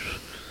opener.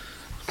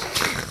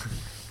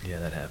 Yeah,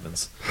 that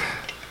happens.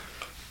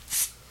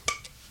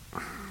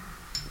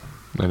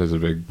 That's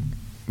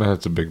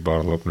a big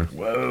bottle opener.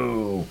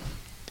 Whoa.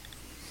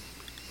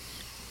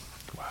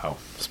 Wow.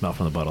 The smell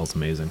from the bottle is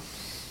amazing.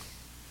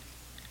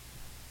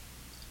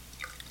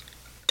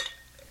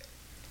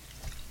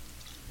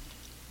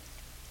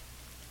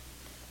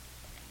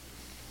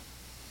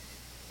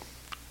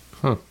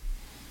 Huh.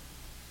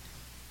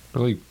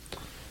 Really?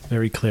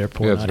 Very clear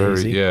pour, Yeah, it's not very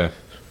hazy. yeah.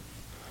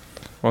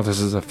 Well, this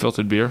is a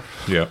filtered beer.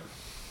 Yeah.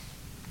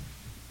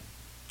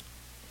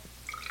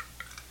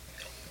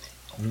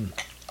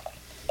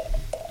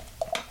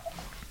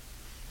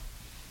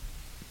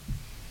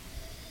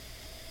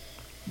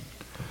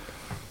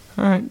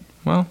 All right.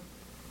 Well,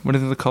 what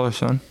is the color,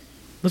 son?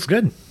 Looks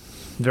good.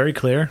 Very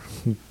clear.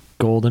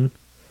 Golden.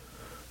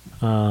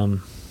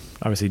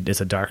 Obviously,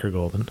 it's a darker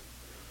golden.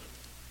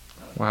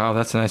 Wow,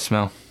 that's a nice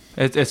smell.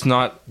 It's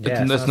not.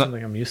 Yeah, it's not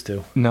something I'm used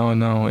to.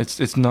 No.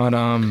 It's not.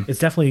 It's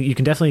definitely, you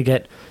can definitely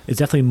get, it's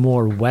definitely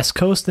more West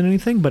Coast than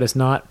anything, but it's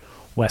not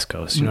West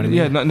Coast. You know what I mean?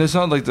 Yeah, no, it's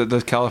not like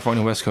the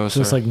California West Coast.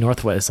 So it's like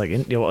Northwest, like,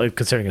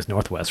 considering it's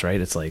Northwest, right?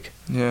 It's like,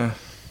 yeah,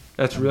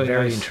 that's really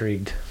very nice.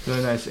 intrigued.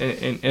 Really nice,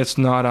 and it's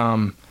not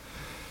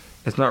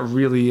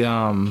really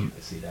I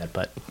see that,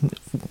 but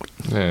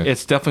Yeah.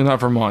 it's definitely not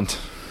Vermont.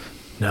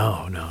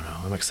 no.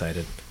 I'm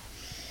excited.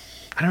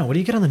 I don't know. What do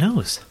you get on the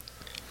nose?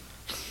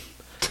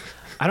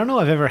 I don't know.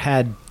 I've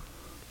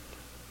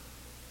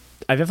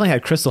definitely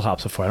had Crystal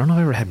hops before. I don't know if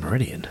I've ever had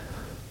Meridian.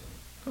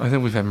 I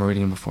think we've had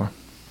Meridian before.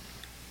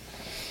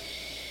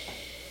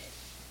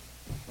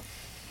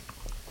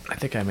 I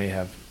think I may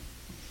have.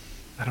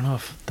 I don't know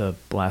if the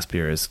last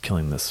beer is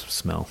killing this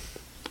smell.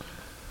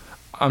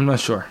 I'm not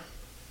sure.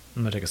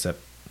 I'm gonna take a sip.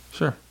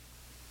 Sure.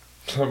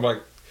 I'm like,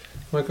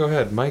 go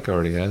ahead. Mike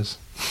already has.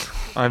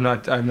 I'm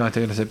not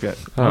taking a sip yet.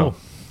 Oh.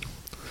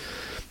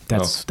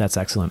 That's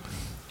excellent.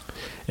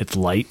 It's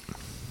light.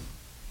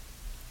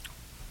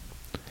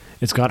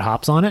 It's got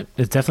hops on it.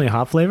 It's definitely a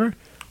hop flavor.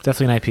 It's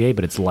definitely an IPA,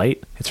 but it's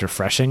light. It's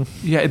refreshing.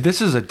 Yeah, this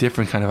is a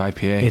different kind of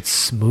IPA. It's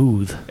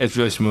smooth. It's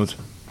really smooth.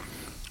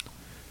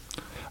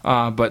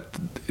 But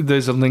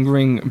there's a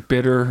lingering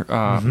bitter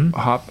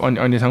hop on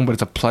your tongue, but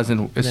it's a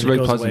pleasant. It's And then very it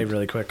goes pleasant. away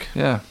really quick.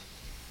 Yeah.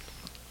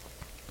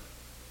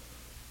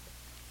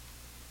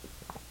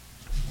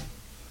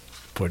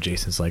 Poor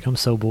Jason's like, I'm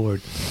so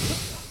bored.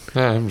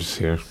 Yeah, I'm just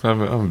here.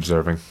 I'm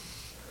observing.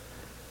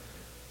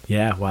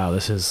 Yeah, wow,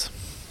 this is.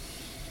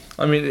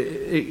 I mean,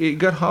 it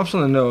got hops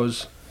on the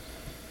nose,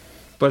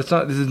 but it's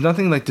not. There's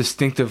nothing like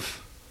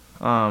distinctive.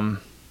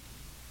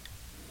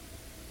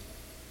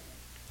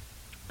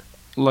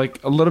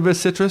 Like a little bit of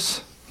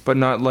citrus, but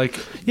not like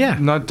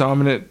not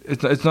dominant.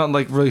 It's not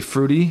like really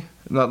fruity,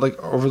 not like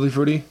overly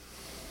fruity.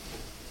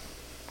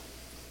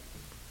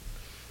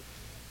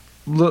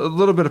 A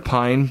little bit of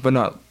pine, but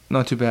not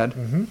too bad.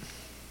 Mm-hmm.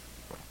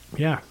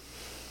 Yeah.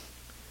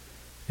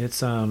 It's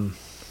The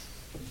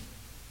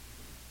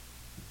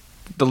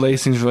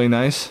lacing's really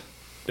nice.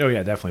 Oh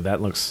yeah, definitely.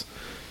 That looks.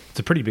 It's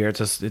a pretty beer.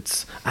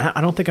 It's.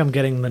 I don't think I'm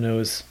getting the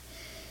nose,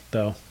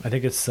 though. I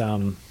think it's I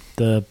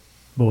think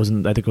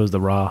it was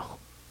the raw,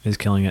 is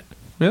killing it.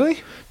 Really?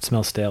 It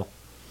smells stale.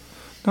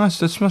 No, it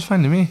smells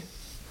fine to me.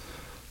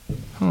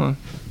 Hold on.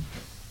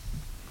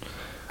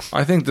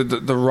 I think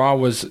that the raw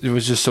was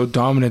just so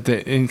dominant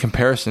that in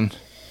comparison.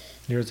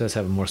 Yours does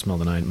have more smell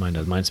than mine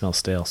does. Mine smells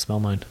stale. Smell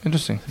mine.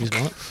 Interesting. You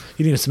smell it?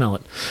 You need to smell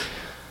it.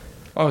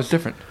 Oh, it's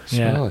different.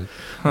 Smell Yeah. it.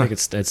 I think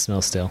it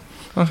smells stale.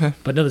 Okay.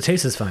 But no, the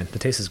taste is fine. The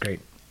taste is great.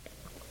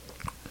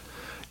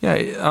 Yeah.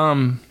 It's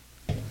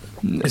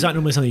not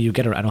normally something you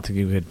get. I don't think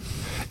you could.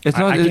 It's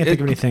not. I can't think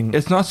of anything.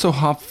 It's not so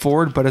hop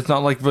forward, but it's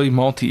not like really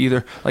malty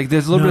either. Like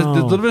there's a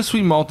little bit of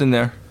sweet malt in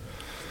there,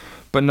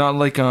 but not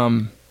like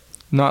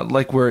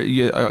where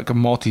you like a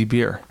malty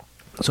beer.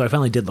 So I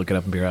finally did look it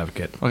up in Beer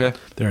Advocate. Okay.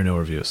 There are no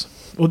reviews.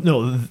 Well,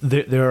 no,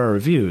 there are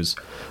reviews,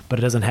 but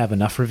it doesn't have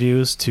enough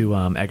reviews to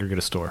aggregate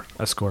a score.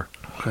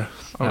 Okay.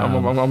 I'm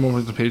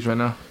over the page right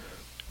now.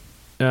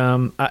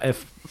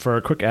 If for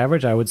a quick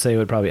average, I would say it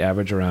would probably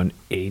average around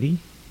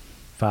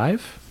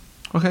 85.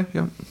 Okay.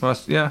 Yeah. Well,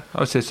 yeah. I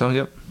would say so.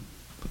 Yep.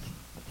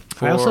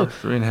 4,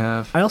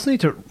 3.5. I also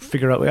need to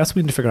figure out. We also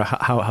need to figure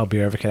out how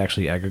Beer Advocate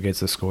actually aggregates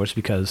the scores,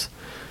 because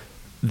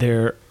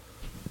their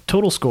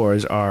total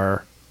scores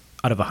are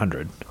out of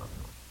 100,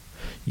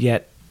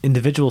 yet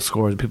individual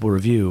scores people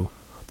review,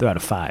 they're out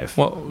of 5.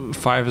 Well,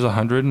 5 is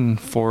 100 and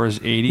 4 is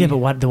 80. Yeah, but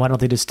why don't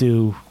they just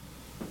do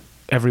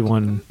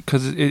everyone?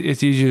 Because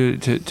it's easier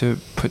to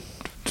put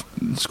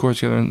scores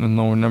together in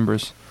lower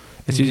numbers.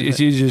 It's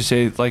easier to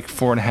say like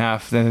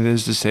 4.5 than it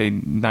is to say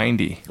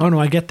 90. Oh no,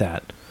 I get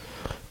that.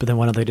 But then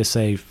why don't they just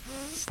say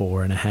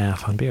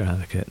 4.5 on Beer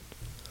Advocate?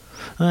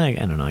 I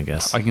don't know. I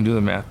guess I can do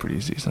the math pretty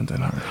easy. It's not that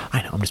hard.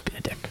 I know. I'm just being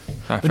a dick.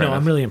 Fair But no, enough.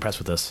 I'm really impressed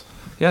with this.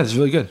 Yeah, it's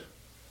really good.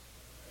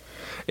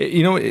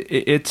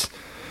 It's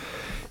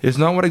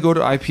not what I go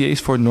to IPAs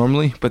for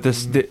normally, but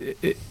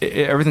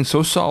everything's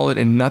so solid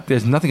and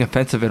there's nothing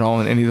offensive at all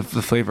in any of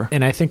the flavor.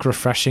 And I think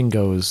refreshing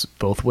goes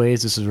both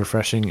ways. This is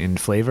refreshing in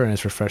flavor, and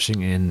it's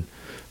refreshing in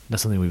not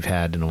something we've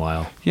had in a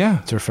while.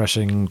 Yeah. It's a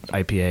refreshing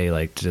IPA,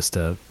 like just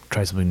to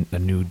try something, a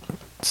new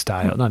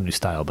style, not a new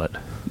style, but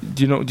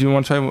Do you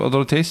want to try a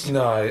little taste?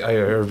 No, I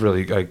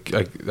really,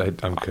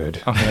 I'm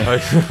good. Okay.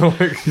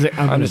 he's like,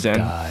 I'm I gonna understand.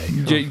 die.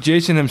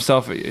 Jason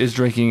himself is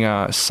drinking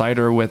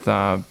cider with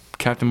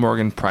Captain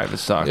Morgan Private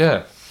Stock.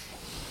 Yeah.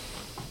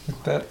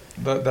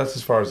 That's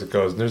as far as it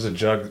goes. There's a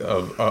jug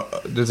of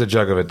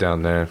it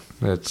down there.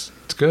 It's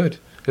good.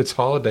 It's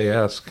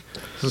holiday-esque.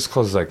 It's as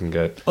close as I can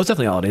get. Oh, it's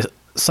definitely holidays.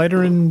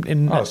 Cider and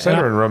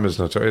Cider and rum is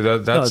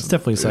notorious. That's it's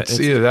definitely it's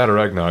either that or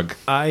eggnog.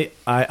 I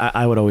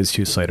would always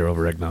choose cider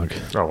over eggnog.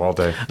 Oh, all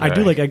day. I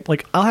do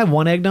like I'll have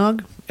one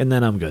eggnog and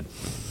then I'm good.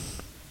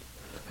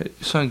 Hey,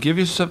 son, give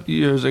yourself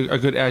a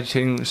good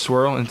agitating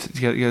swirl and to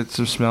get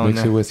some smell in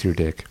Mix it there. with your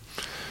dick.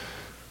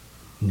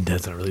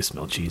 Doesn't really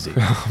smell cheesy.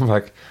 I'm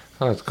like,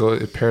 oh, it's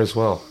good. It pairs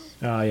well.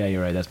 Oh yeah,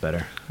 you're right. That's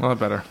better. A lot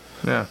better.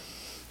 Yeah.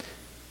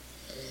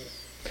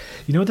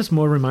 You know what this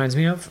more reminds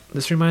me of?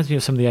 This reminds me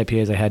of some of the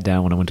IPAs I had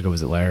down when I went to go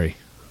visit Larry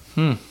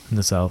in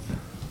the South.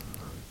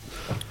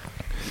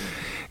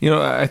 You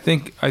know, I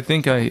think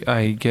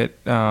I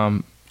get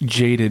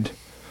jaded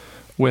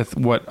with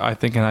what I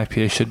think an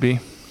IPA should be,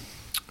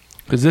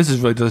 because this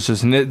is really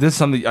delicious, and this is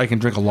something I can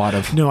drink a lot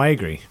of. No, I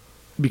agree.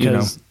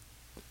 Because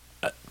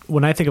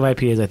when I think of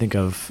IPAs, I think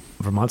of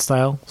Vermont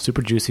style,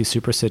 super juicy,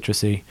 super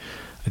citrusy.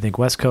 I think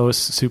West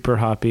Coast, super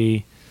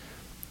hoppy,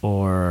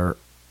 or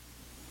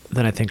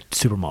then I think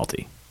super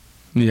malty.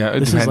 Yeah,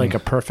 This is like a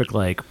perfect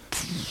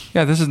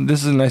yeah. This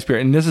is a nice beer,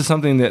 and this is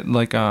something that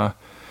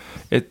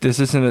this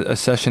isn't a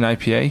session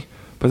IPA,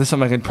 but this is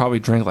something I could probably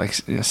drink like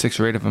 6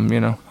 or 8 of them. You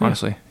know,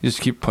 honestly, you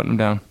just keep putting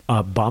them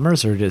down.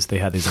 bombers, or just they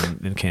had these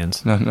in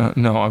cans.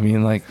 No. I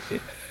mean like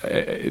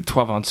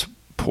 12-ounce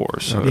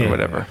pours or Yeah,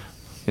 whatever.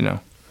 You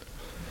know,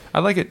 I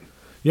like it.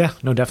 Yeah,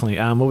 no, definitely.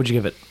 What would you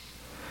give it?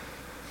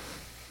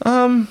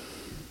 I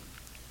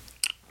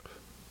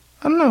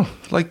don't know,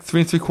 like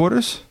 3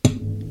 3/4.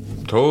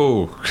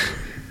 Oh.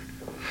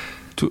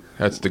 Two.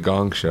 That's the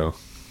Gong Show.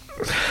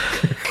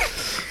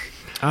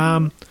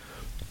 Yeah,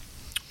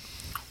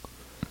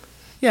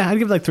 I'd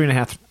give it like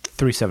 3.5,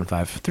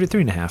 3.75,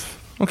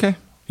 3.5. Okay,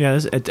 Yeah,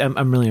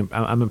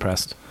 I'm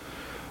impressed.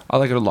 I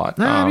like it a lot.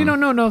 No,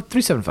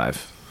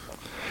 3.75.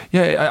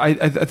 Yeah, I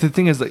the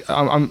thing is, like,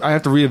 I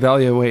have to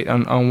reevaluate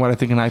on what I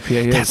think an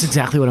IPA is. That's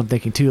exactly what I'm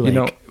thinking too. Like, You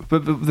know,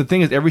 but the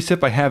thing is, every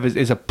sip I have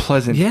is a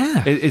pleasant.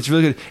 Yeah. It's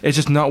really good. It's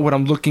just not what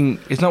I'm looking.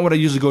 It's not what I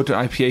usually go to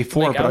IPA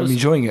for, Like, but I'm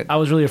enjoying it. I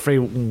was really afraid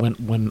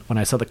when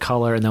I saw the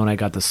color, and then when I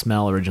got the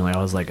smell originally, I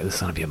was like, "This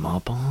is gonna be a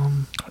malt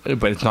bomb."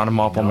 But it's not a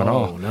malt bomb at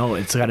all. No,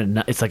 it's like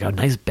a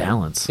nice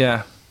balance.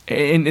 Yeah,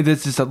 and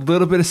there's just a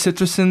little bit of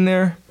citrus in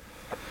there.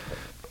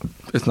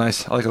 It's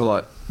nice. I like it a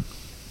lot.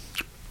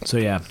 So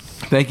yeah,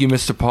 Thank you,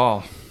 Mr.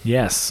 Paul,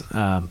 yes,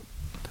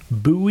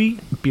 Bowie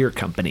Beer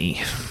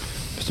Company.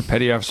 Mr.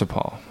 Petty Officer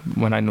Paul,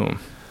 when I knew him.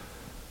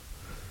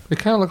 It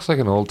kind of looks like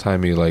an old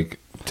timey like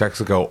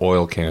Texaco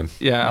oil can.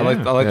 Yeah, I like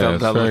Yeah, that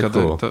it's very look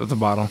cool. of the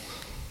bottle.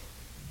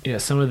 Yeah,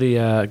 some of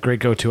the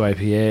great go-to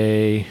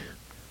IPA.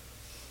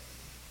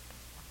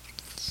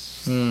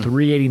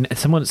 380.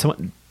 Someone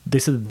they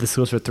said this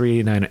goes for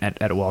 $3.89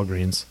 at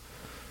Walgreens.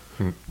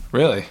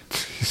 Really?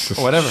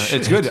 Whatever.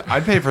 It's good.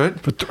 I'd pay for it.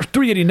 For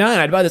 $3.89,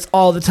 I'd buy this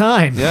all the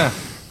time. Yeah.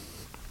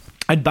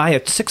 I'd buy a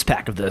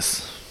 6-pack of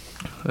this.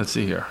 Let's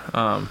see here.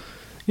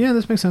 Yeah,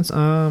 this makes sense.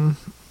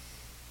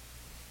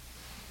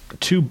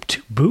 Too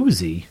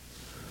boozy.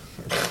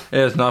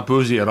 It's not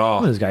boozy at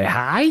all. What is this guy,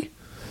 high?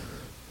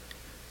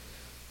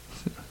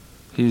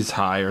 He's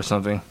high or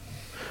something.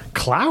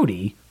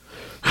 Cloudy?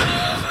 All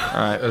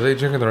right. Are they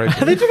drinking the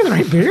right Are they drinking the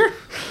right beer?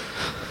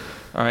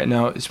 All right.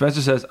 Now,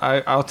 Spencer says,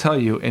 I'll tell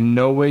you, in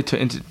no way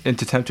to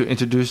attempt to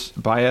introduce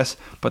bias,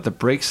 but the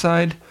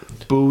Breakside,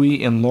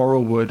 Bowie, and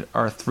Laurelwood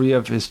are 3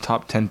 of his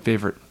top 10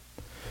 favorite.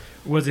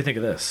 What does he think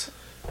of this?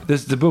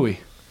 This is the Bowie.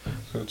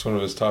 It's one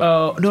of his top.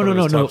 Oh, no, no,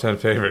 no, no. Top 10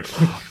 favorite.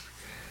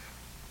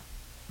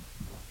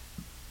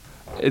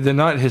 They're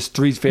not his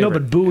 3 favorite. No,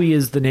 but Bowie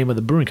is the name of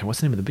the brewing company.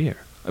 What's the name of the beer?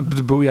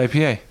 The Bowie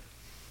IPA.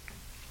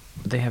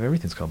 They have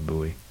everything's called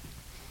Bowie.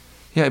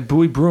 Yeah,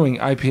 Bowie Brewing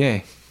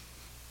IPA.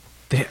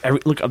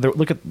 Look at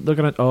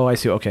it. Oh, I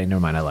see. Okay,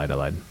 never mind. I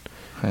lied.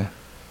 Yeah.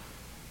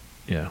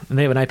 Yeah, and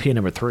they have an IPA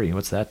number 3.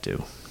 What's that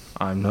do?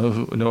 I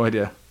have no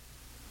idea.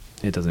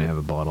 It doesn't even have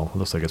a bottle. It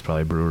looks like it's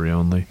probably brewery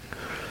only.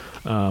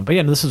 But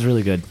yeah, no, this is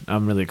really good.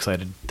 I'm really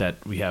excited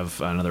that we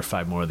have another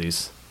 5 more of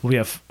these. We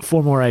have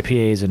 4 more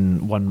IPAs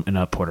and 1 in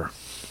a porter.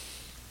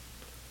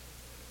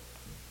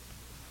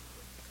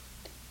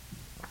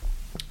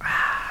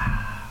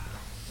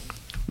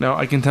 Now,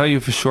 I can tell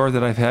you for sure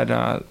that I've had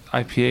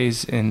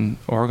IPAs in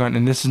Oregon,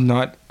 and this is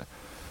not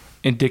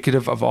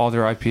indicative of all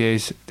their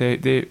IPAs.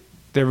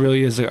 There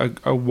really is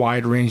a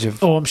wide range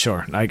of... Oh, I'm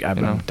sure.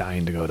 I'm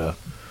dying to go to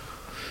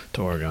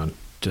Oregon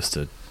just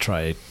to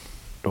try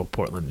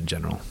Portland in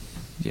general.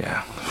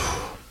 Yeah.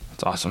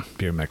 It's awesome.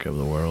 Beer mecca of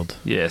the world.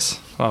 Yes.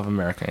 Well, of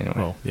America, anyway.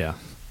 Well, yeah.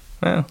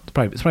 Well,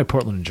 It's probably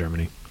Portland in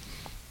Germany.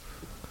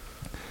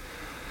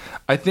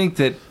 I think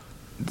that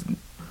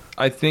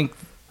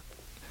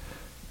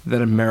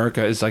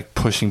America is like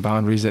pushing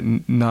boundaries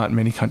that not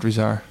many countries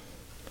are.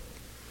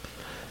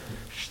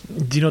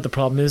 Do you know what the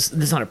problem is?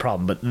 It's not a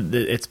problem, but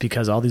it's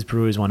because all these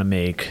breweries want to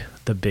make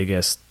the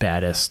biggest,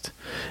 baddest.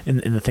 And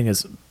the thing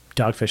is,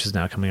 Dogfish is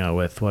now coming out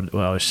with what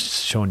I was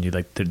showing you.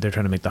 Like they're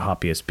trying to make the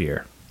hoppiest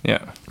beer,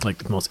 Yeah. like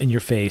the most in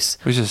your face,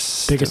 Which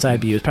is biggest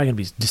stupid. IBU. It's probably gonna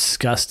be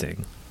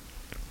disgusting.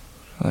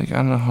 Like, I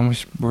don't know how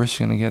much worse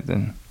you're going to get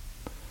then.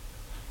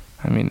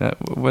 I mean,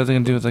 what are they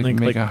going to do with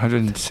make a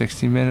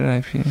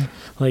 160-minute IPA?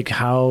 Like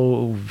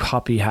how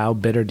hoppy, how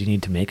bitter do you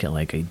need to make it?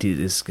 Like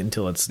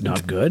until it's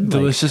not good.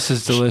 Delicious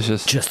is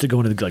delicious. Just to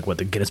go into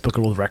the Guinness Book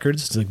of World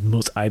Records, it's like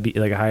most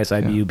highest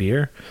IBU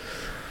beer.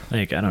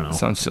 Like I don't know.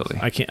 Sounds silly.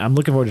 I'm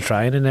looking forward to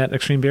trying it at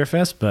Extreme Beer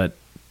Fest, but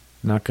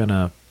not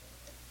gonna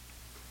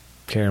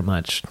care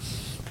much.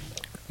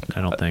 I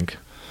don't think.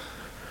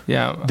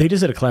 Yeah. They just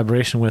did a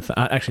collaboration with.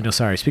 Actually, no,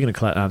 sorry. Speaking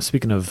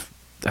of,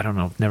 I don't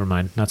know. Never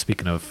mind. Not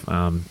speaking of.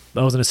 I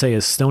was gonna say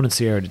is Stone and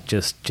Sierra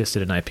just did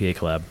an IPA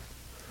collab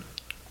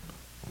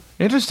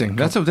Interesting.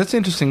 That's an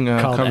interesting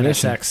called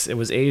combination. NSX. It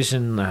was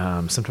Asian,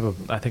 some type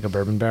of, I think, a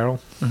bourbon barrel.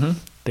 Mm-hmm.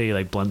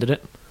 They blended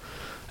it.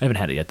 I haven't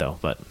had it yet though,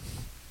 but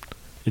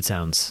it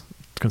sounds,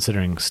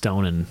 considering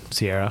Stone and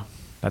Sierra,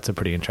 that's a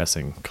pretty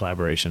interesting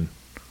collaboration.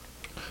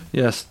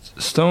 Yes,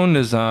 Stone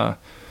is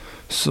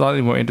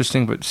slightly more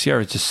interesting, but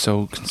Sierra is just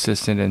so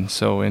consistent and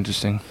so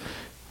interesting.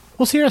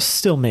 Well, Sierra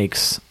still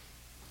makes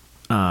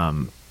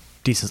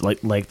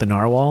decent, like the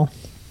Narwhal.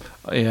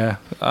 Yeah,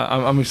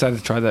 I'm excited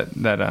to try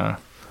that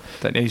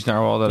aged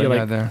narwhal that I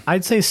had there.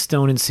 I'd say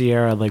Stone and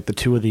Sierra, like the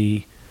two of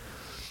the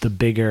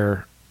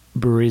bigger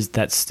breweries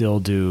that still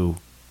do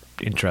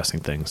interesting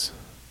things.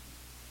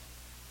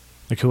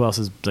 Like who else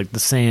is like the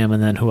Sam,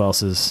 and then who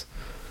else is?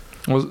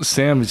 Well,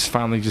 Sam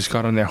finally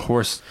got on their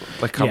horse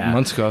like a couple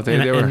months ago.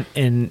 They were,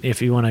 and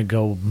if you want to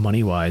go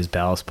money wise,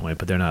 Ballast Point,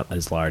 but they're not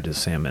as large as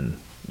Sam and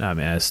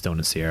as Stone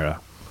and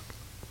Sierra.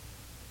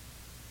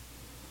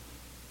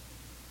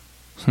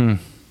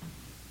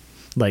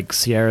 Like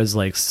Sierra's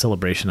like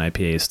Celebration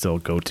IPA is still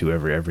go to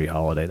every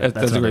holiday.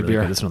 That's a great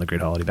beer. That's another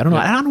great holiday. But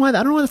I don't know why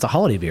that's a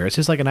holiday beer. It's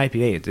just like an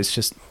IPA. It's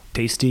just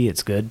tasty.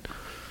 It's good.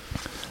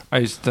 I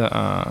used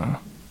to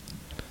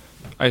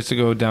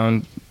go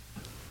down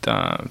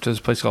to this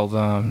place called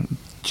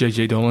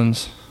JJ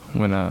Dolan's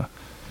when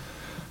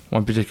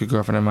one particular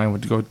girlfriend of mine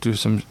would go do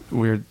some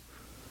weird.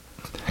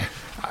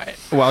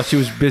 While she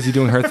was busy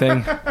doing her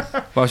thing,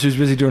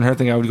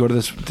 I would go to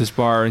this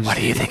bar and just.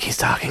 What do you think he's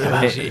talking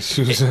about?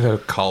 She was in a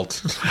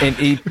cult. And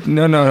eat.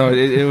 No.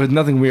 It was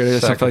nothing weird.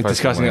 It's not like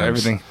discussing lambs.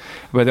 everything.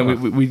 But then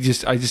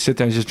I just sit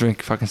there and just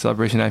drink fucking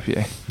Celebration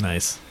IPA.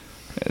 Nice.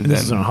 And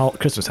This is then on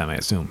Christmas time, I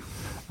assume.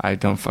 I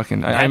don't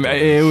fucking.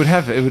 It would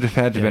have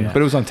had to been, yeah.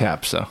 but it was on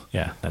tap. So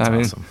Yeah, that's I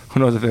mean, awesome.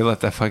 who knows if they let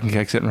that fucking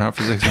keg sitting around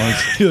for 6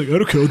 months? You're like, I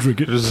don't care, I'll drink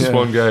it. There's this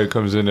one guy who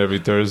comes in every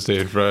Thursday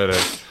and Friday.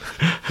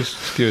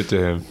 Just give it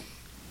to him.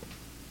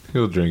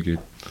 He'll drink it.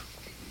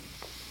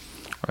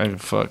 Right,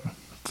 fuck,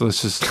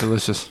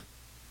 delicious.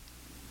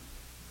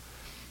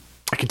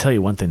 I can tell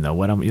you one thing though.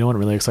 You know what I'm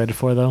really excited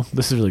for though?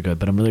 This is really good,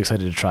 but I'm really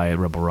excited to try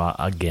Rebel Raw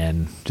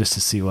again, just to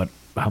see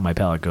how my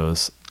palate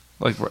goes.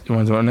 Like, you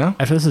want to do it now?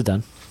 After this is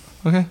done,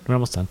 Okay. we're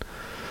almost done.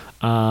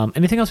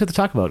 Anything else we have to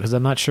talk about? Because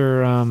I'm not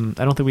sure. I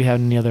don't think we had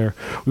any other.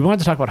 We wanted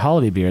to talk about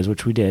holiday beers,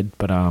 which we did,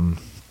 but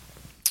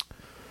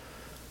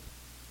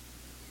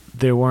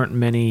there weren't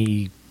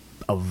many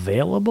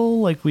available.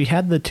 Like we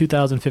had the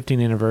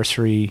 2015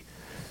 anniversary.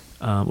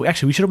 We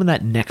should open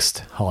that next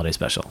holiday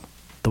special,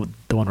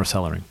 the one we're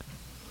cellaring.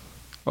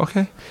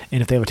 Okay.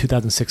 And if they have a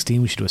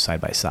 2016, we should do a side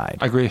by side.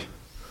 I agree.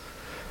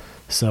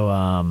 So,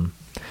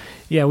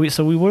 yeah, we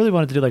really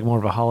wanted to do like more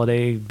of a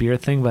holiday beer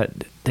thing, but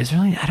I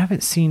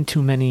haven't seen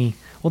too many.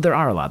 Well, there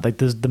are a lot. Like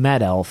there's the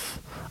Mad Elf.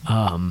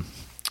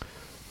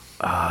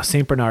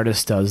 St.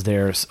 Bernardus does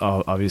theirs.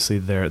 Obviously,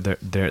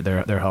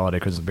 their holiday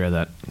Christmas beer.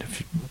 That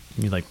if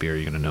you like beer,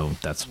 you're gonna know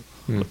that's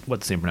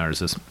what St.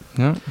 Bernardus is.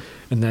 Yeah.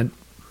 And then,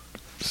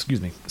 excuse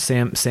me,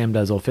 Sam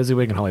does Old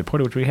Fizzywig and Holly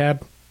Porter, which we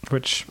had,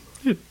 which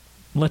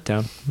let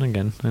down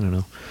again. I don't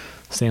know.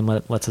 Sam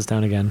lets us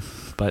down again,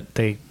 but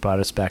they brought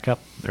us back up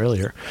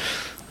earlier.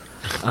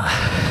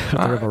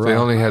 The River They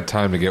Raw. only had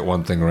time to get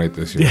one thing right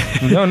this year.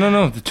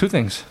 No, the two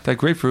things. That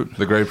grapefruit.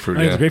 The grapefruit,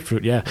 Oh, yeah. the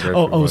grapefruit, yeah.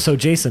 Grapefruit was- So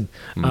Jason,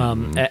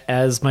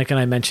 as Mike and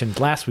I mentioned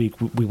last week,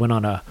 we went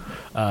on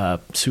a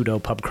pseudo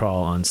pub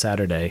crawl on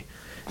Saturday,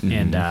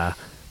 and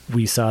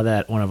we saw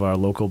that one of our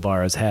local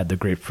bars had the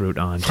grapefruit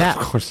on tap.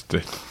 Of course it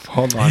did.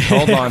 Hold on.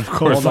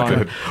 Hold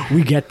on.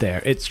 We get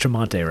there. It's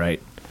Tremonte,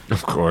 right?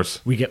 Of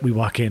course. We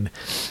walk in.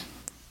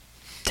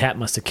 Tap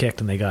must have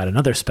kicked, and they got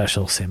another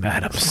special Sam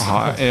Adams.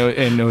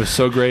 And it was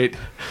so great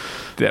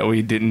that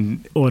we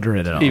didn't Order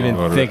it at all. even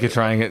order think it. of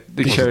trying it.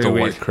 The Was it cherry the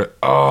wheat.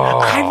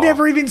 I've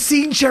never even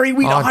seen cherry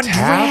wheat On on tap?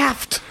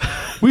 draft.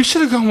 We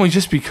should have gone one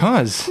just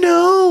because.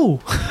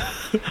 No,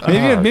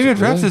 Maybe a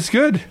draft really? is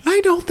good. I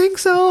don't think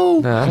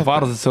so. Nah, The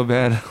bottles is so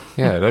bad.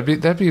 yeah,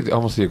 that'd be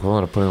almost the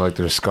equivalent of putting like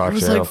their I Scotch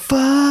was ale. like,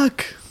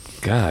 fuck.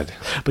 God.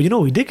 But you know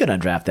what we did get on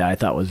draft that I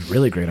thought was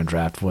really great on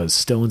draft was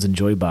Stones and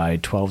Joy by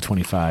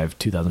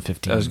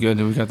 12/25/2015. That was good.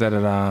 We got that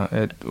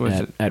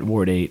at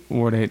Ward 8.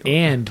 Ward 8.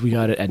 And we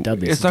got it at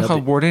Dudley's. It's not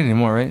called Ward 8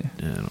 anymore, right?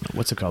 I don't know.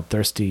 What's it called?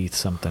 Thirsty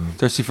something.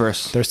 Thirsty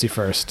First. Thirsty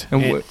First.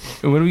 And where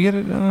do we get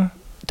it?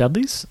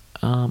 Dudley's?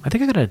 I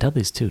think I got it at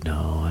Dudley's too.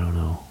 No, I don't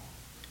know.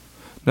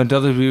 No,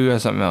 W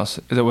got something else.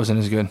 That wasn't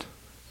as good.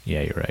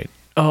 Yeah, you're right.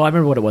 Oh, I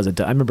remember what it was.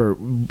 I remember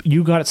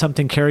you got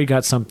something, Carrie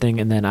got something,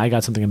 and then I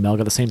got something, and Mel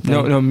got the same thing.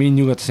 No, me and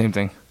you got the same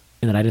thing.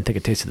 And then I didn't think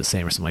it tasted the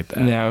same or something like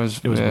that. Yeah, it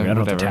was weird. I don't know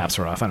if the whatever. taps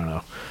were off. I don't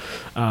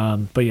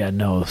know. But yeah,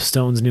 no.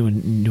 Stone's new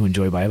and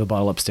Joy by. I have a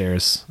bottle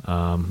upstairs.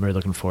 Really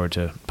looking forward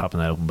to popping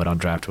that open. But on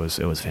draft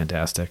it was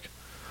fantastic.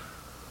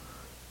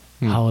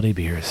 Holiday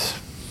beers.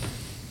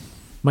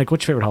 Mike,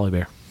 what's your favorite holiday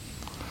beer?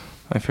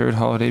 My favorite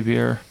holiday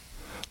beer.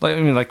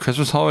 Like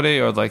Christmas holiday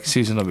or like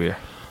seasonal beer?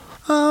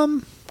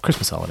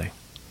 Christmas holiday.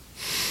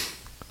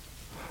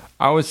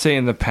 I would say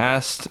in the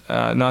past,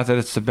 not that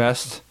it's the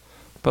best,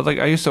 but like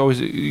I used to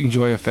always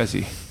enjoy a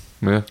Fezzy.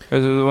 Yeah. It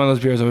was one of those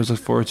beers I always look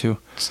forward to.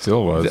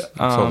 Still was.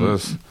 Until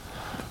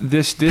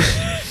this.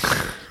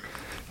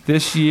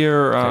 This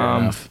year, Fair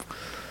enough.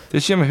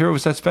 this year my favorite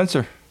was that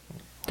Spencer.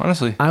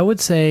 Honestly, I would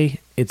say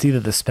it's either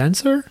the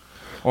Spencer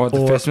or the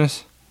Or-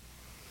 Fistmas.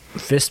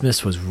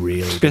 Fistmas was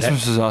really good.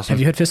 Fistmas is awesome. Have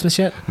you had Fistmas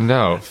yet?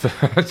 No. I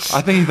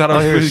think he thought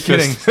I was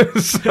kidding.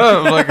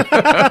 I'm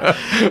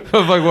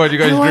like, what? You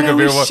guys drink a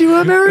beer? wish you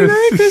a Merry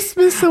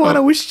Fistmas. I want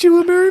to wish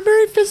you a Merry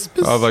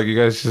Fistmas. I'm like, you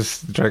guys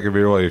just drank a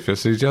beer while you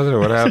fisted each other?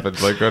 What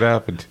happened? Like, what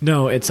happened?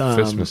 No, it's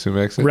Fistmas, who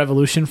makes it?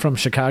 Revolution from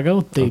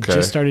Chicago. They Okay.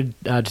 just started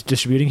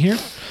distributing here,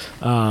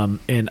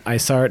 and I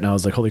saw it and I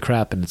was like, "Holy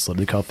crap!" And it's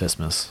literally called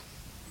Fistmas,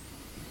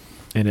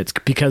 and it's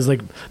because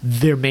like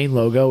their main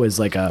logo is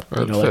like a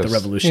like the Fist.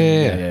 Revolution.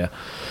 Yeah.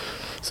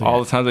 So,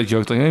 All the times I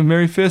joked like, "Hey,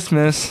 Merry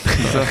Fistmas."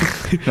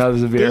 So, now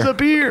there's a beer. There's a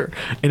beer,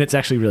 and it's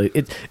actually really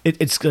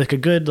it's like a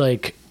good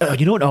like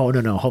you know what? Oh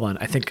no, hold on.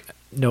 I think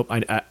nope.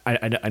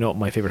 I know what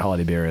my favorite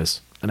holiday beer is,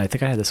 and I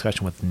think I had this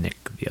discussion with Nick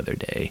the other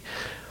day.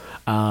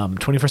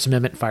 21st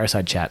Amendment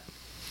Fireside Chat.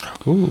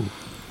 Ooh.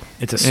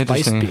 It's a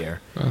spiced Interesting. beer.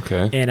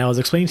 Okay. And I was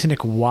explaining to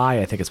Nick why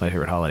I think it's my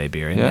favorite holiday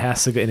beer, and Yeah. it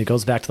has to, and it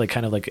goes back to like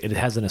kind of like it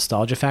has a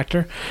nostalgia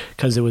factor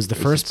because it was the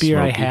first it beer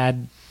I smoky?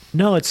 had.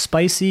 No, it's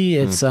spicy.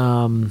 It's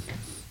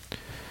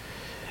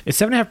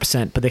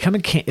 7.5%, but they come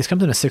in it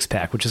comes in a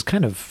 6-pack, which is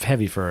kind of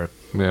heavy for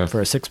Yeah. a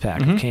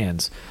 6-pack of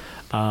cans.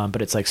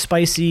 But it's like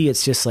spicy.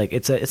 It's just like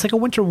it's like a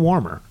winter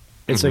warmer.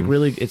 It's like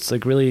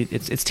really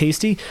it's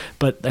tasty.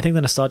 But I think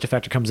the nostalgia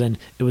factor comes in.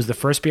 It was the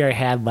first beer I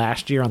had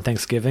last year on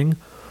Thanksgiving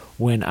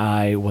when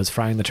I was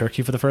frying the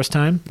turkey for the first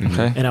time.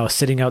 Okay. And I was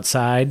sitting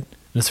outside.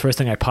 And it's the first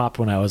thing I popped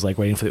when I was like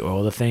waiting for the oil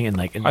of the thing. And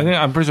like,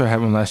 I'm pretty sure I had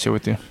one last year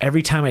with you.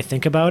 every time I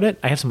think about it,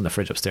 I have some in the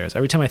fridge upstairs.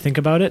 Every time I think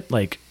about it,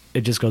 like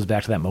it just goes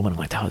back to that moment. I'm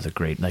like, that was a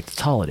great, like it's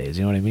holidays.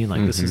 You know what I mean?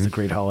 Like this is the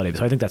great holiday.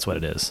 So I think that's what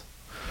it is.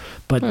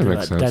 But That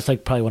makes sense. that's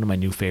like probably one of my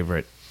new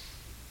favorite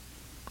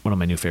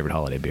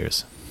holiday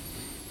beers.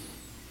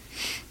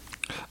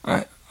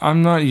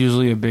 I'm not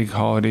usually a big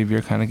holiday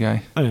beer kind of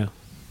guy. Oh yeah.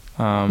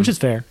 Which is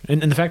fair, and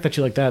the fact that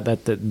you like that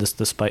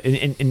the spice,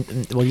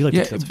 well, you like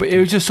Yeah, that's but it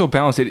was just so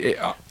balanced.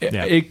 Yeah.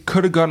 It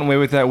could have gotten away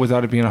with that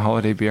without it being a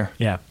holiday beer.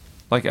 yeah,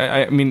 Like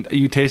I mean,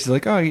 you taste it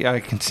like, oh yeah,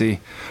 I can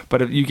see.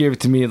 But if you gave it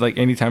to me like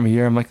any time of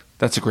year, I'm like,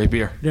 that's a great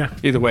beer. Yeah.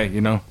 Either way,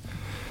 you know.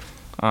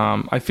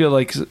 I feel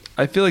like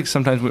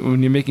sometimes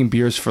when you're making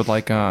beers for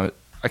like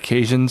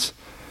occasions,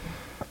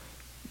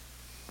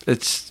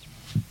 it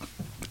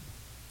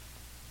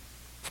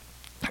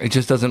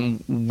just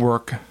doesn't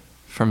work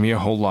for me a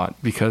whole lot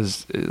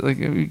because like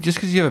just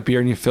because you have a beer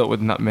and you fill it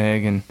with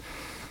nutmeg and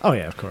oh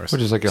yeah, of course.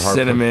 Which is like a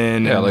harpoon.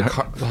 Cinnamon Yeah, and- like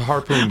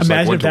harpoon's Imagine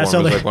like if winter that's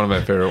warm how is they- like one of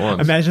my favorite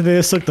ones. Imagine they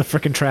just took the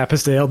freaking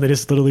Trappist ale and they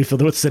just literally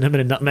filled it with cinnamon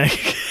and nutmeg.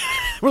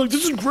 We're like,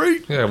 this is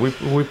great. Yeah,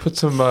 we put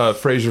some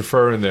Fraser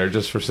fir in there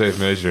just for safe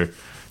measure,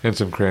 and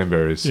some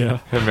cranberries. Yeah.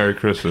 And Merry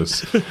Christmas.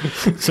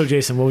 So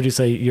Jason, what would you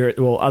say?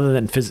 Other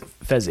than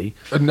Fezzy,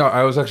 No,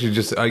 I was actually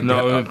just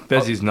no,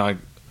 Bezzy's not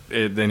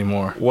it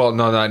anymore. Well,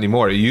 no, not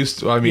anymore. It used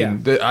to. I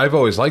mean, Yeah. I've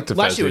always liked the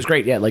last year Fezzy. was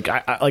great. Yeah, like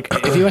I like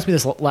if you asked me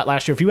this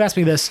last year, if you asked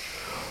me this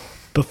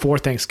before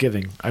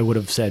Thanksgiving, I would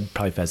have said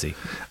probably Fezzi.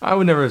 I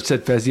would never have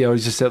said Fezzi. I would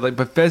just said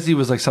but Fezzi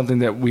was like something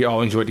that we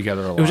all enjoyed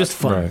together a lot. It was just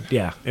fun. Right.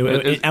 Yeah. It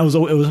was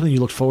something you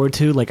looked forward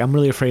to. Like, I'm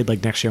really afraid,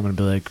 like, next year I'm going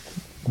to be like,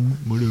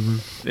 whatever.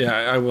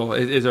 Yeah, I will.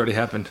 It's already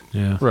happened.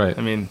 Yeah. Right.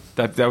 I mean,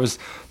 that was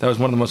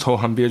one of the most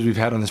ho-hum beers we've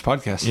had on this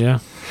podcast. Yeah.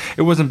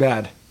 It wasn't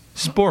bad.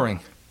 It's boring.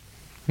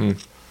 Hmm.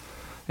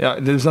 Yeah,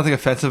 there's nothing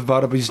offensive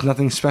about it, but just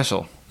nothing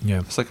special. Yeah.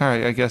 It's like, all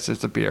right, I guess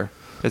it's a beer.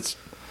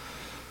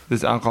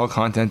 There's alcohol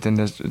content and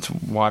it's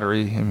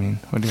watery. I mean,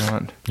 what do you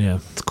want? Yeah.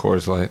 It's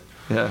Coors Light.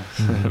 Yeah,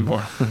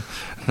 more.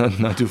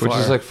 not too far. Which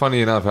is like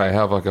funny enough. I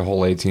have like a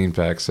whole 18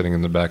 pack sitting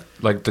in the back,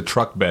 like the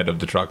truck bed of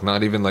the truck,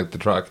 not even like the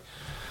truck.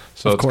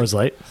 So Of Coors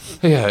Light.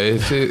 Yeah,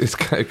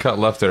 it got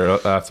left there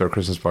after a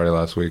Christmas party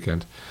last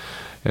weekend,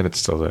 and it's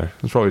still there.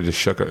 It's probably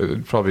just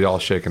it's probably all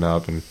shaken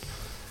up, and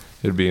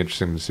it'd be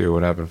interesting to see what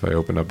would happen if I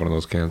opened up one of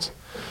those cans.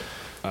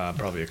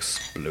 Probably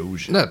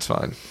explosion. That's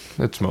fine.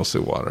 It's mostly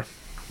water.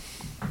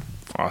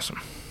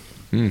 Awesome.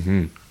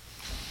 Mm-hmm.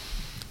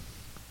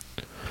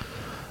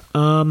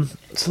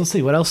 So let's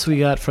see what else we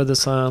got for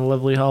this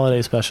lovely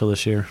holiday special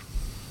this year.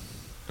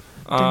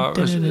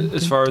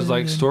 As far as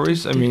like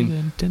stories, I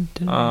mean,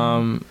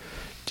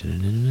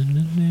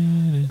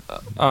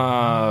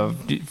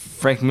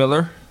 Frank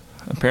Miller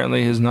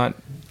apparently has not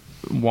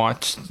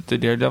watched the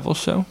Daredevil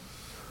show.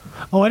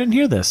 Oh, I didn't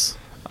hear this.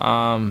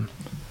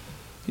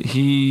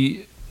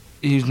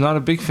 He's not a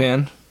big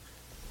fan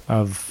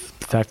Of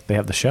the fact that they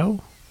have the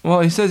show? Well,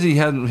 he says he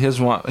hasn't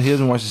watched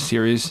the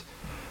series.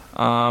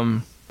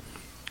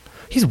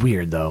 He's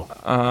weird, though.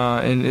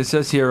 And it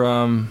says here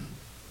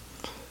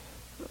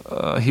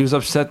he was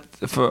upset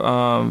for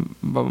about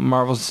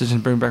Marvel's decision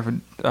to bring back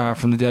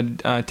from the dead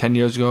 10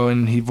 years ago,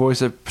 and he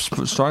voiced a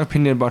strong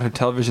opinion about her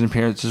television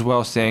appearance as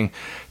well, saying,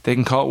 "They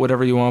can call it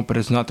whatever you want, but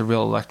it's not the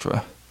real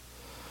Elektra."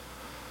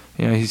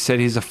 You know, he said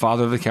he's the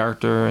father of the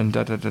character, and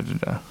da da da da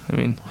da. I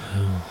mean,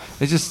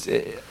 it's just.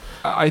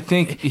 I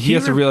think he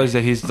has to realize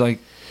that he's like.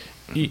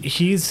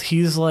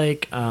 He's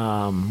like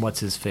what's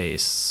his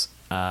face?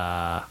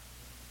 Who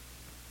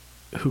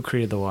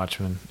created the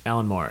Watchmen?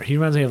 Alan Moore. He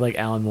reminds me of like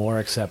Alan Moore,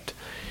 except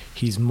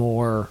he's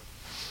more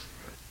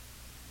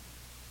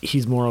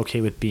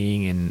okay with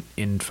being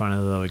in front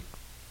of the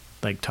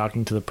like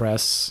talking to the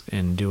press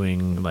and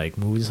doing like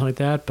movies and stuff like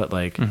that. But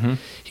like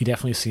he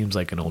definitely seems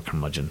like an old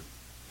curmudgeon.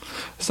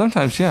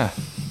 Sometimes, yeah.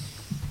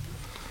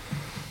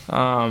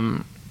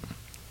 I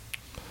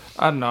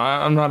don't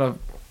know.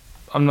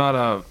 I'm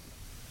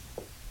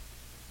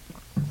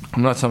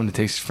not someone that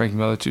takes Frank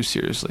Miller too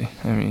seriously.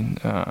 I mean,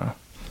 I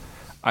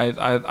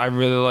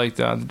really liked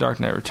The Dark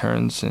Knight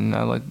Returns, and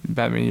I like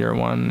Batman Year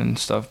One and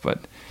stuff. But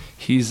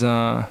he's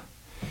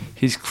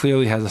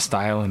clearly has a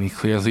style, and he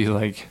clearly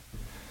like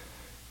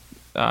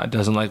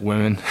doesn't like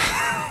women.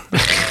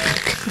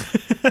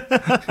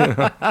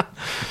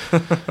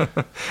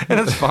 And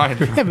that's fine.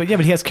 Yeah, but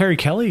he has Carrie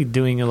Kelly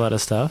doing a lot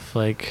of stuff.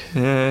 Like,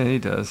 yeah, he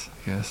does,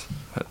 I guess.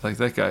 But like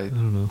that guy, I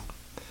don't know.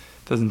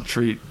 doesn't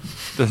treat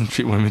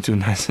women too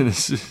nice in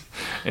his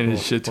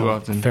shit too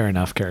often. Fair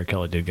enough. Carrie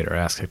Kelly did get her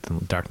ass kicked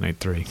in Dark Knight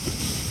 3.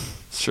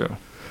 It's true.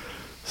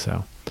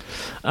 So,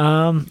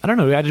 I don't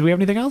know. Did we have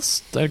anything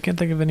else? I can't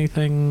think of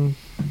anything.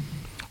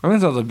 I mean,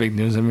 that's all the big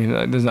news. I mean,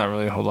 there's not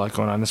really a whole lot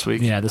going on this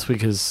week. Yeah, this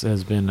week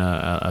has been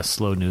a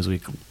slow news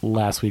week.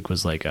 Last week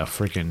was like a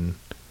freaking.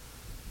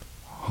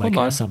 Mike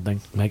has something.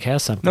 Mike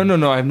has something.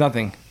 No, I have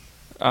nothing.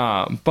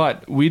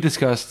 But we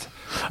discussed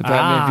the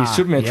Batman v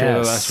Superman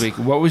trailer last week.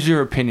 What was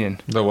your opinion?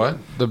 The what?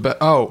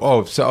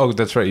 So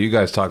that's right. You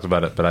guys talked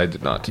about it, but I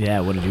did not.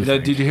 Yeah, what did you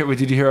think?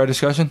 Did you hear our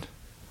discussion?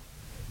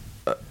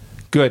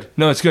 Good.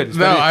 No, it's good. It's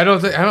No, better. I don't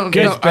think. I don't.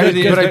 Good. No, It's better I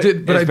than- did, but I it's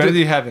did. But it's I better did. that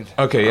you haven't.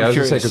 Okay, yeah, I'm I was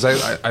gonna say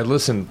curious. because I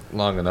listened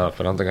long enough.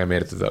 I don't think I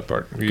made it to that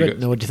part. You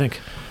Good. No, what do you think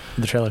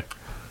of the trailer?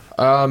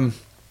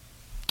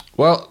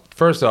 Well,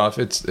 first off,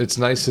 it's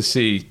nice to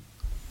see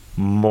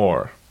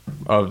more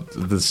of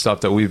the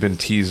stuff that we've been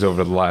teased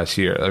over the last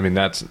year. I mean,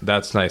 that's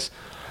nice.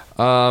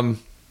 I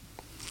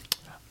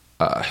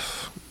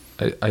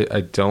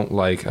don't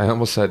like. I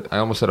almost said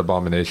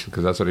Abomination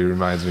because that's what he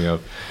reminds me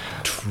of.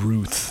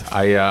 Truth.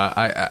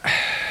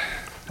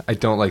 I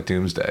don't like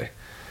Doomsday.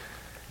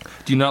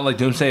 Do you not like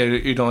Doomsday, or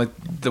you don't like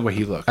the way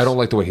he looks? I don't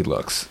like the way he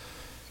looks.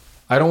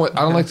 I don't like.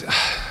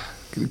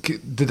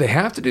 Did they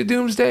have to do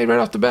Doomsday right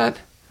off the bat?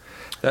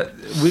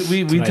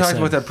 We talked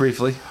about that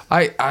briefly.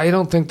 I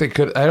don't think they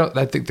could.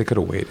 I think they could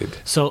have waited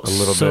a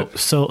little bit.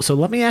 So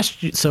let me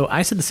ask you. So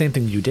I said the same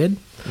thing you did,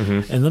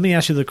 and let me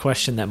ask you the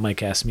question that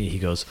Mike asked me. He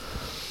goes,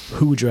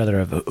 "Who would you rather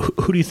have?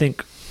 Who do you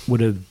think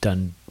would have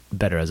done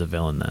better as a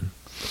villain then?"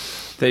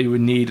 That you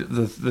would need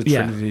the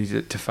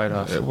Trinity to fight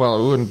off.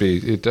 Well, it wouldn't be.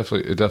 It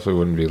definitely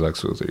wouldn't be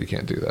Lex Luthor. You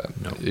can't do that.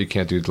 No. You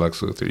can't do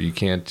Lex Luthor. You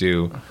can't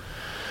do.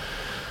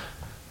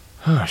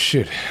 Oh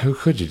shit! Who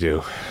could you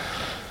do?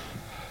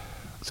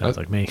 Sounds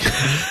like me.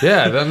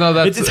 Yeah, no,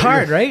 that's it's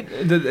hard, right?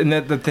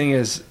 The thing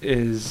is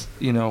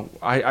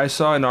I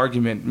saw an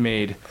argument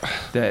made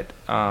that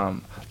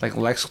like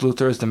Lex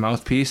Luthor is the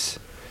mouthpiece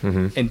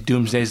and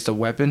Doomsday is the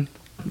weapon.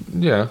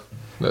 Yeah.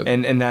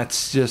 and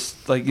that's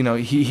just like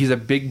he's a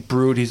big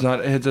brute. He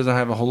doesn't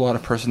have a whole lot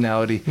of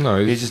personality.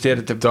 No, he's just there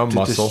to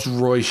muscle.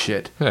 destroy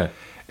shit. Yeah.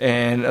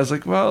 And I was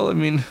like, well, I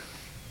mean,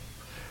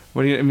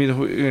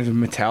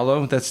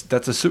 Metallo?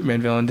 That's a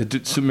Superman villain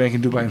that Superman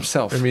can do by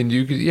himself. I mean,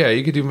 you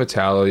could do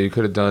Metallo. You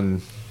could have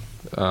done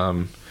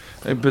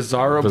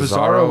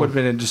Bizarro would have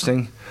been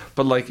interesting.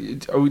 But like,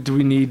 do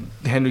we need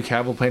Henry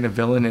Cavill playing a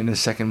villain in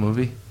his second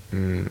movie?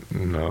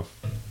 No.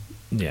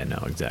 Yeah,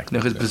 no, exactly.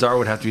 No, because Bizarro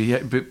would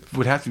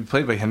have to be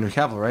played by Henry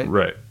Cavill, right?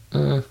 Right.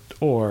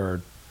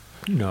 Or,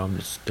 I'm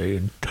just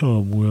stating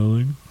Tom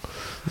Welling.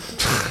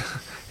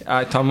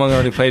 Tom Welling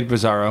already played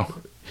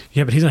Bizarro.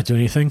 Yeah, but he's not doing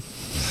anything.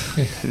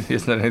 He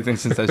hasn't done anything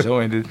since that show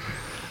ended.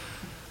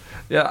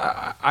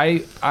 Yeah,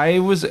 I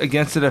was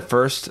against it at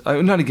first.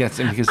 I'm not against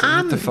it because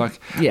what the fuck?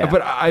 Yeah.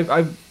 But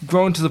I've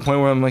grown to the point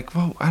where I'm like,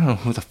 well, I don't know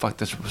who the fuck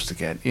they're supposed to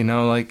get.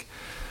 Like,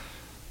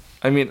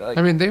 I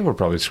mean, they were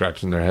probably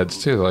scratching their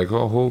heads too. Like,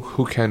 well,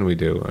 who can we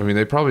do? I mean,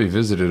 they probably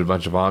visited a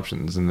bunch of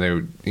options, and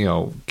they,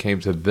 came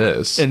to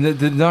this. And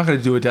they're not going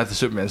to do a Death of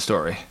Superman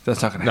story.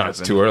 That's not going to happen. No, it's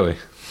too early.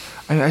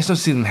 I mean, I just don't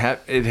see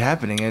it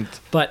happening.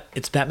 But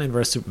it's Batman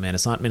vs Superman.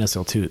 It's not Man of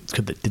Steel 2.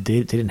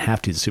 They didn't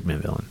have to use the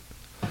Superman villain.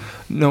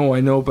 No,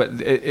 I know,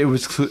 but it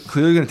was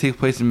clearly going to take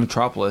place in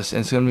Metropolis,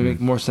 and it's going to make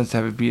more sense to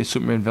have it be a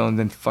Superman villain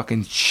than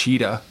fucking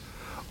Cheetah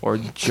or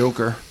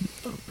Joker.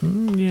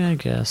 Yeah, I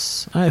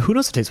guess. Who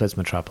knows if it takes place in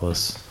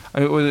Metropolis?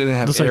 I mean, what did they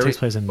have? Looks like it takes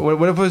place in...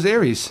 What if it was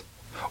Ares?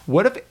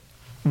 What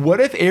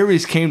if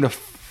Ares came to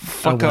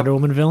fuck a up... Wonder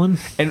Woman villain?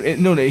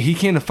 And no, he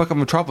came to fuck up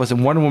Metropolis,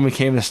 and Wonder Woman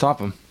came to stop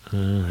him.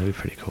 That'd be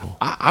pretty cool.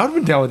 I would have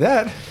been down with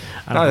that.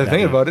 Now that I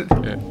think about it.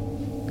 Yeah.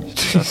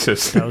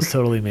 Jesus. That was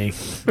totally me.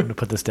 I'm going to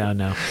put this down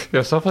now.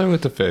 Yeah, stop playing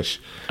with the fish.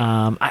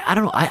 I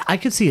don't know. I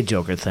could see a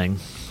Joker thing.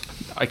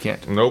 I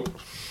can't. Nope.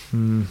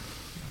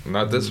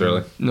 Not this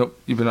early. Nope,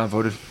 you've been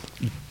outvoted.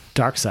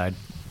 Darkseid.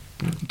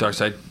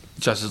 Darkseid,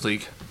 Justice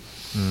League.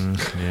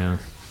 Yeah.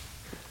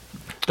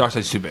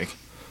 Darkseid's too big.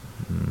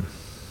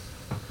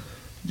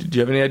 Do you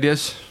have any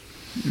ideas,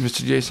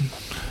 Mr. Jason?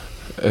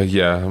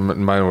 Yeah,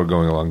 mine were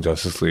going along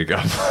Justice League.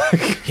 I'm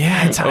like,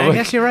 Yeah, I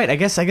guess you're right. I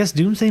guess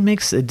Doomsday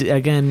makes sense.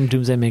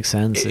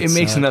 It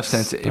makes enough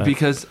sense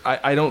because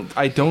I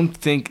don't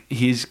think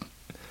he's.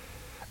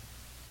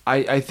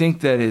 I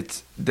think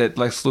that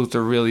Lex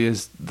Luthor really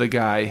is the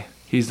guy.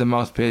 He's the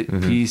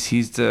mouthpiece.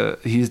 He's the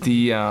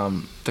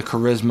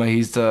charisma.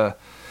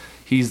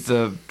 He's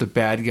the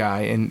bad guy,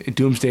 and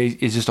Doomsday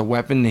is just a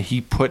weapon that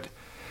he put.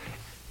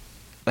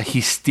 Like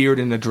he steered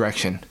in a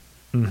direction.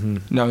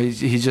 No,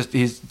 he's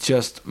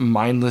just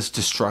mindless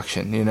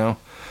destruction.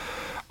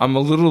 I'm a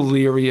little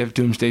leery of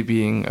Doomsday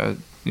being a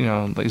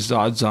like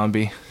Zod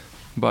zombie,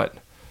 but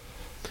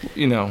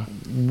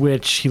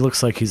which he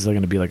looks like he's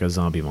going to be like a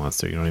zombie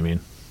monster. You know what I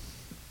mean?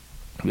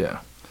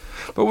 Yeah,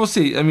 but we'll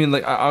see. I mean,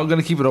 like I'm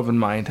gonna keep an open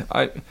mind.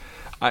 I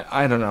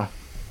don't know.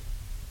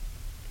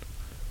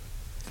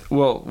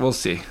 Well, we'll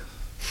see.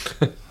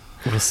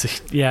 We'll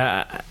see.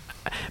 Yeah.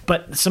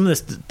 But some of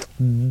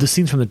the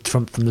scenes from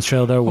the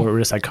trailer though were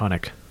just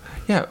iconic.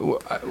 Yeah,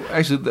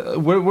 actually,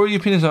 what are your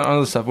opinions on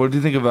other stuff? What do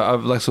you think of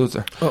Lex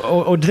Luthor?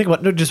 Oh, do you think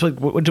about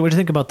what do you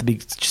think about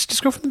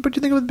just go from what do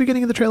you think about the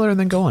beginning of the trailer and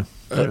then go on?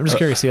 I'm just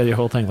curious to see the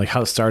whole thing, like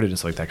how it started and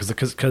stuff like that,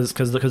 because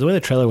the way the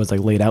trailer was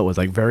like laid out was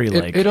like very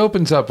like it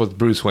opens up with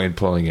Bruce Wayne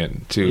pulling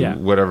in to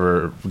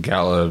whatever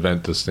gala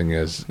event this thing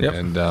is,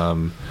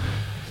 and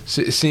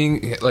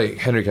seeing like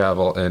Henry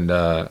Cavill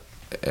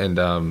and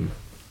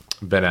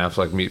Ben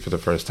Affleck meet for the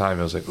first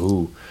time, I was like,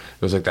 ooh.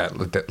 It was like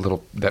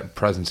that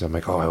presence. I'm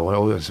like, oh, I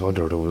always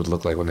wonder what it would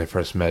look like when they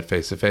first met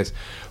face to face.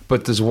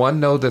 But does one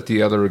know that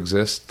the other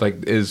exists?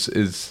 Like, is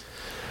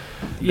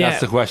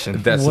that's the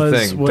question. That's the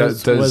thing.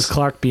 Was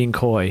Clark being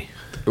coy?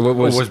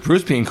 Was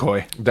Bruce being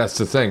coy? That's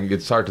the thing.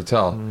 It's hard to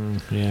tell.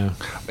 Yeah,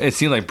 it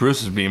seemed like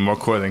Bruce was being more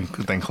coy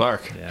than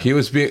Clark. Yeah. He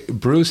was being.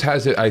 Bruce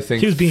has it. I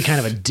think he was being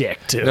kind of a dick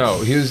too. No,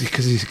 he was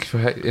because he's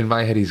in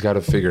my head. He's got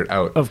to figure it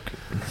out.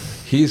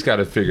 He's got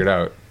to figure it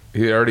out.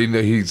 He already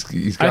knew he's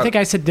got. I think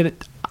I said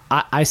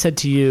I said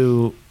to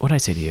you, what did I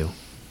say to you?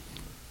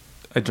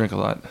 I drink a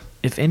lot.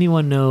 If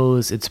anyone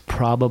knows, it's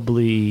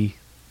probably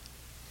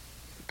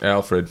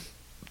Alfred.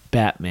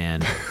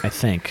 Batman, I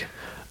think.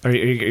 Or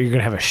you're going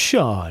to have a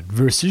Sean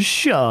versus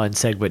Sean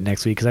segment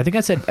next week, because I think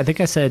I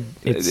said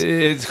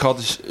it's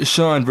called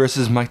Sean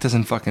versus Mike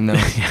doesn't fucking know.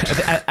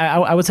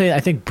 I would say I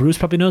think Bruce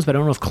probably knows, but I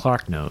don't know if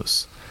Clark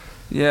knows.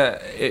 Yeah,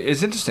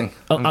 it's interesting.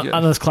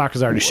 Unless Clark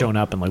has already shown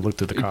up and like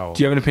looked at the car.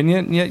 Do you have an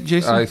opinion yet,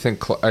 Jason? I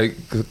think I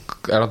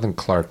don't think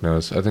Clark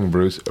knows. I think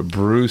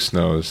Bruce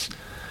knows.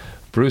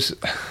 Bruce,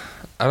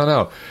 I don't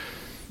know.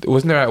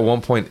 Wasn't there at one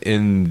point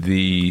in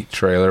the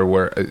trailer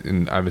where,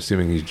 and I'm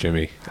assuming he's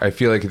Jimmy? I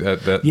feel like I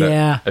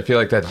feel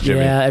like that's Jimmy.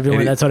 Yeah,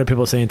 everyone. That's what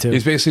people are saying too.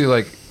 He's basically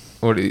like.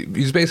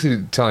 He's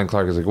basically telling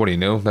Clark, he's like, what do you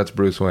know? That's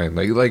Bruce Wayne.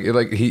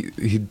 Like he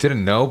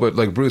didn't know, but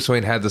like Bruce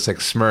Wayne had this like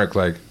smirk,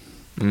 like.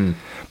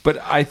 But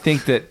I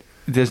think that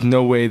there's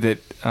no way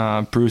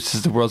that Bruce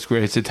is the world's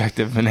greatest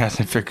detective and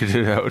hasn't figured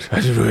it out.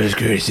 I'm the world's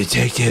greatest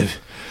detective.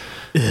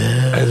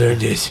 I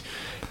learned this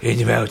in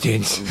the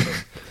mountains,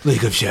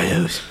 League of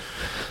Shadows.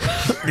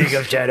 League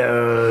of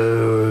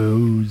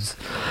Shadows.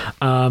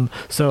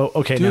 So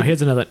okay, now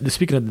here's another.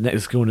 Speaking of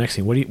the next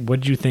scene, what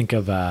did you think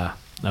of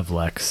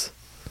Lex?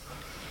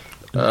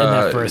 In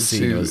that first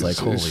scene, it was like,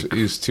 holy.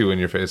 He's too in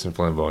your face and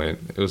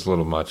flamboyant. It was a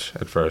little much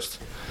at first,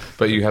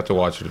 but you have to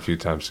watch it a few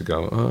times to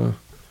go.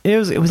 It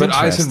was. But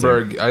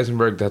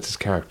Eisenberg, that's his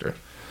character.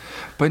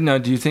 But no,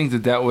 do you think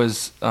that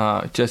was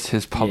just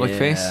his public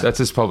face? That's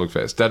his public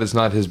face. That is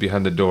not his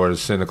behind the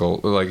doors cynical.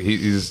 Like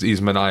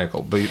he's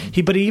maniacal. But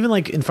he even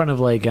like in front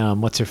of like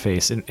what's her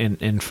face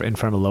in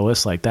front of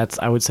Lois, like that's,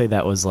 I would say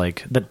that was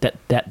like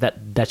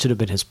that should have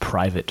been his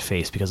private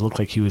face, because it looked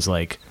like he was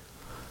like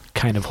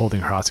kind of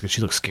holding her hostage.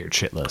 She looked scared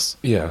shitless.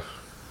 Yeah,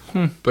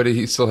 but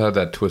he still had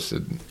that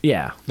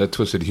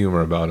twisted humor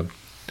about him.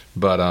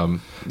 But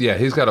yeah,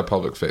 he's got a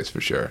public face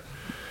for sure.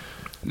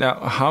 Now,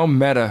 how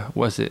meta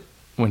was it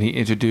when he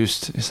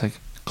introduced? It's like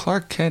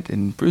Clark Kent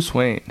and Bruce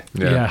Wayne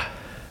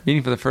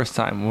meeting for the first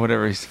time,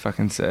 whatever he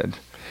fucking said.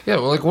 Yeah,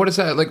 well, like, what is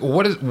that? Like,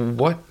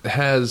 what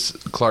has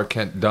Clark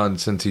Kent done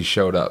since he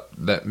showed up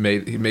that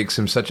makes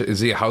him such a?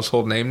 Is he a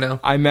household name now?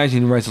 I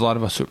imagine he writes a lot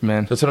about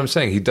Superman. That's what I'm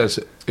saying. He does.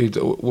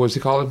 What does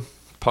he call him?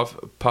 Puff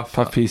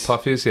piece.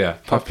 Puffies, yeah.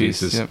 Puff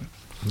pieces. Yep.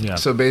 Yeah.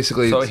 So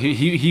basically,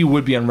 he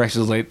would be on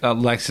Lex's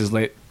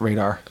late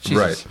radar. Jesus.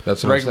 Right.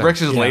 That's what I'm saying.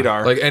 Rex's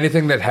radar. Like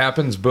anything that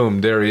happens, boom,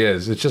 there he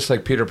is. It's just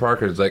like Peter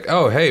Parker. It's like,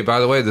 oh, hey, by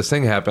the way, this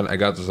thing happened. I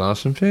got this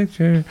awesome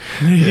picture.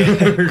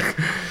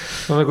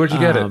 I'm like, where'd you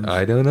get it?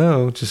 I don't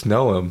know. Just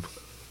know him.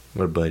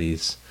 We're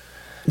buddies.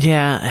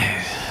 Yeah.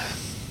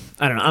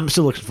 I don't know. I'm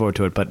still looking forward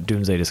to it, but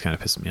Doomsday just kind of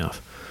pissed me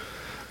off.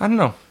 I don't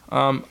know.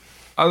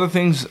 Other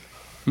things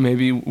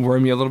maybe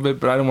worry me a little bit,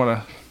 but I don't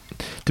want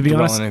to be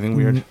honest, anything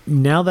weird.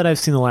 Now that I've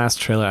seen the last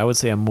trailer, I would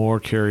say I'm more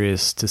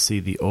curious to see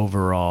the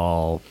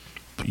overall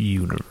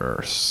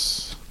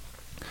universe.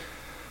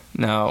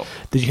 Now,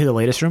 did you hear the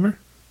latest rumor?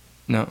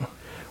 No.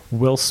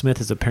 Will Smith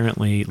is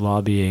apparently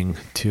lobbying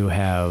to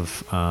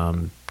have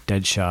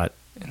Deadshot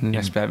in the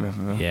next Batman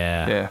film.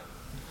 Yeah.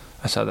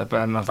 I saw that, but I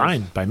don't know.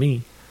 Fine by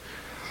me.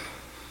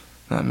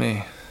 Not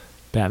me.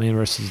 Batman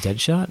versus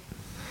Deadshot.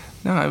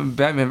 No,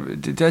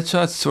 Batman.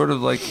 Deadshot's sort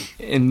of like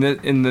in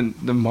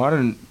the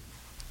modern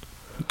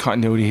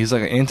continuity. He's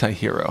like an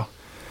anti-hero.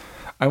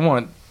 I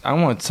want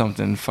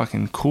something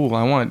fucking cool.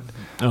 I want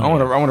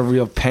a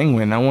real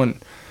Penguin. I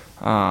want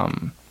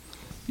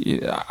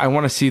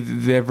to see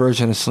their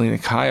version of Selena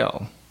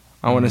Kyle.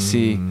 I want to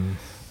see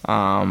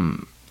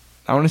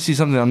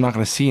something I'm not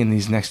going to see in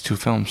these next two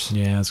films.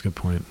 Yeah, that's a good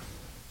point.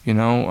 You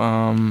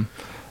know,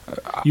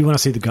 you want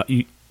to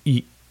see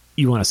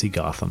you want to see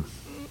Gotham.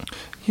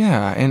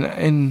 Yeah, and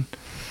I mean,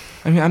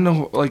 I don't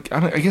know. Like,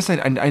 I guess I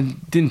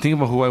didn't think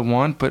about who I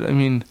want, but I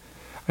mean,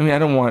 I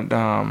don't want.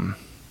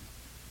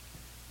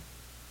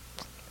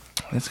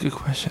 That's a good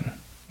question.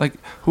 Like,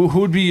 who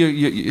would be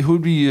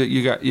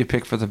your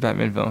pick for the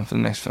Batman villain for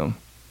the next film?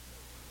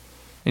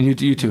 And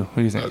you too. What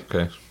do you think?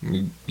 Okay,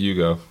 you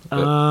go.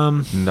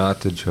 Not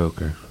the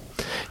Joker.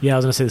 Yeah, I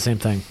was gonna say the same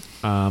thing.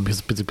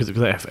 Because I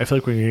feel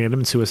like we're gonna get him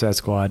in Suicide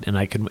Squad, and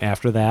I can,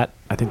 after that,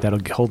 I think that'll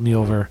hold me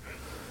over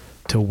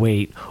to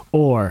wait,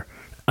 or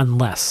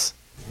unless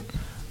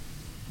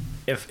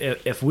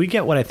if we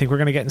get what I think we're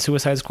gonna get in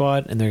Suicide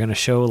Squad, and they're gonna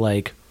show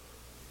like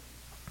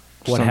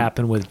what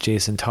happened with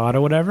Jason Todd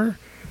or whatever,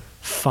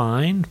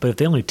 fine. But if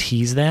they only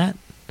tease that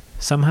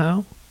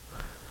somehow,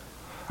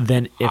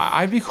 then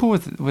I'd be cool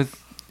with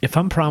if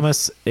I'm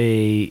promised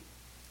a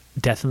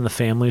Death in the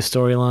Family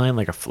storyline,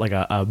 like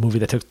a movie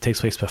that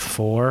takes place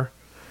before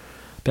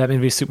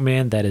Batman v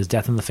Superman, that is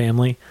Death in the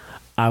Family,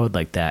 I would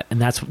like that. And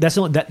that's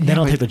the only, then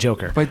I'll take the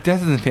Joker. But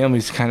Death in the Family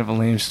is kind of a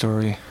lame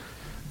story.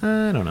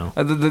 I don't know.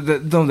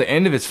 The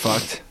end of it's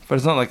fucked, but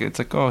it's not like it's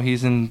like, oh,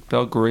 he's in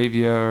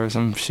Belgravia or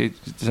some shit,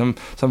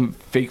 some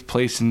fake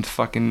place in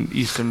fucking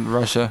Eastern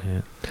Russia.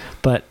 Yeah.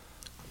 But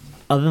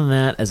other than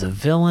that, as a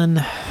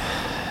villain,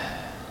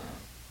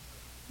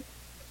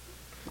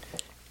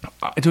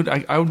 dude,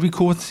 I would be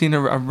cool with seeing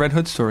a Red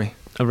Hood story.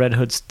 Red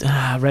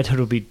Hood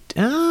would be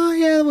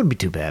yeah, it wouldn't be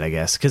too bad, I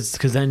guess,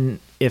 because then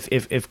if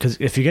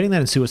you're getting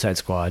that in Suicide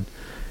Squad,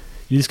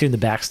 you're just getting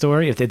the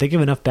backstory. If they give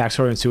enough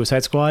backstory in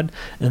Suicide Squad,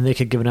 and they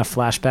could give enough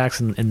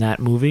flashbacks in that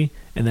movie,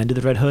 and then do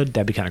the Red Hood,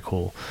 that'd be kind of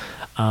cool.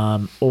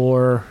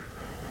 Or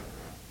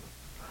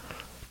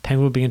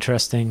Penguin would be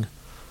interesting.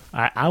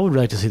 I would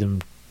like to see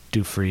them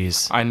do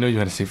Freeze. I know you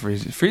want to see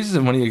Freeze. Freeze is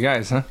one of your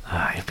guys, huh?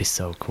 It'd be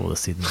so cool to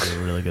see them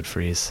do a really good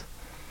Freeze.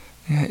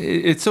 Yeah,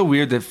 it's so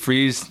weird that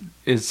Freeze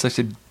is such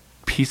a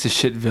piece of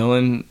shit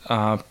villain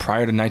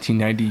prior to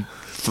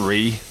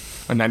 1993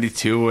 or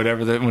 92 or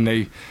whatever,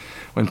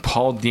 when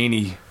Paul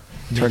Dini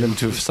turned him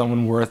to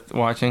someone worth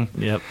watching.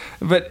 Yep.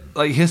 But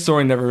like, his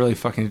story never really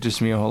fucking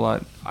interested me a whole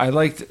lot. I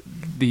liked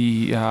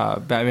the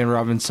Batman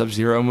Robin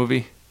Sub-Zero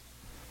movie.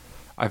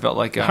 I felt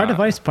like Heart of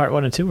Ice Part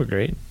 1 and 2 were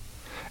great.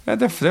 Yeah,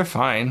 they're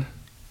fine.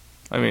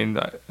 I mean,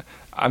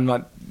 I'm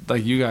not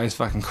like you guys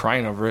fucking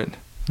crying over it.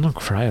 I don't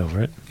cry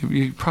over it.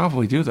 You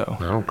probably do, though.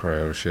 I don't cry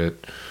over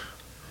shit.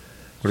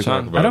 What are you Sean,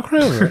 talking about? I don't cry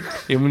over it.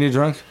 Even when you're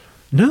drunk?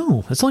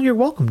 No, that's only you're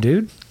welcome,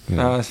 dude.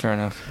 No, that's fair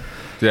enough.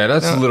 Yeah,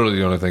 that's literally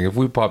the only thing. If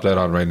we pop that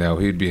on right now,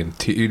 he'd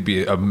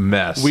be a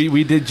mess.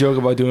 We did joke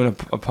about doing a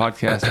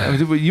podcast. I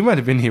mean, you might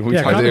have been here.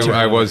 Yeah,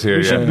 I was here.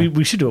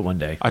 We should do it one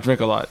day. I drink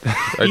a lot.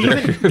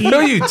 No,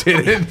 you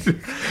didn't.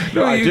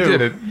 No, I you do.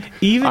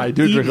 didn't. I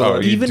do drink a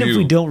lot. Even You if do.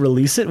 we don't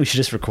release it, we should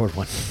just record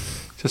one.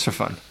 Just for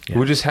fun. Yeah.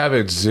 We'll just have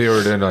it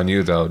zeroed in on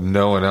you, though.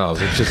 No one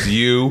else. It's just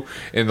you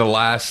in the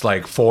last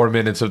 4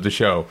 minutes of the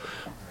show.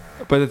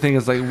 But the thing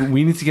is,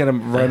 we need to get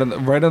him right on the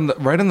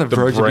verge of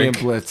being break.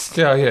 blitzed.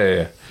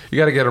 Yeah. You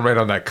got to get him right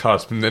on that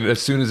cusp, and then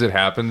as soon as it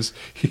happens,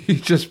 he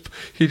just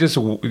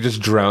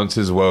drowns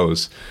his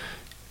woes,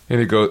 and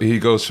he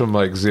goes from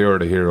 0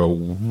 to hero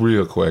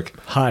real quick.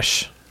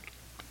 Hush.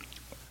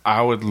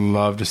 I would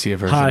love to see a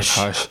version Hush.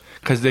 of Hush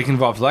because they can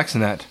involve Lex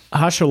in that.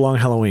 Hush or Long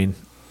Halloween?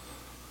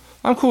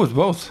 I'm cool with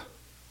both.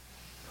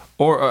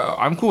 Or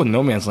I'm cool with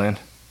No Man's Land.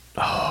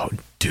 Oh,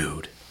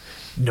 dude.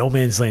 No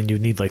Man's Land, you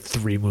need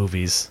 3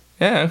 movies.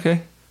 Yeah,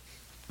 okay.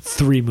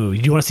 3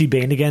 movies. You want to see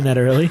Bane again that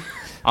early?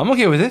 I'm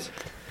okay with it.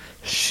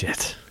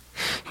 Shit.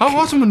 How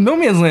awesome would No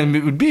Man's Land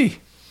it would be?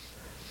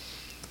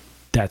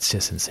 That's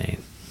just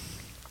insane.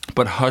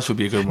 But Hush would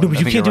be a good one. No, but I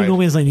you think can't do you're No right.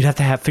 Man's Land. You'd have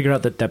to figure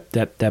out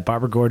that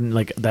Barbara Gordon,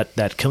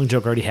 that Killing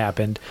Joke already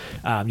happened.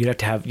 You have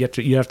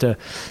to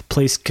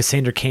place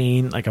Cassandra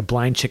Cain, a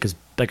blind chick as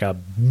a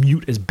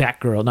mute as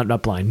Batgirl,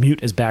 not blind,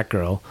 mute as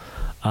Batgirl,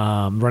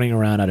 running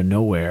around out of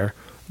nowhere.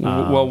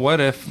 Well, what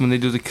if when they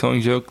do the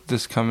Killing Joke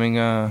this coming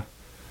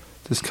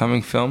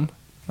film,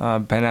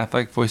 Ben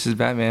Affleck voices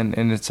Batman,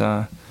 and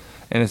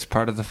it's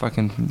part of the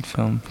fucking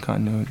film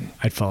continuity.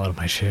 I'd fall out of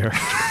my chair.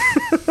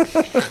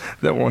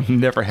 That won't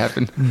never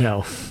happen.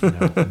 No.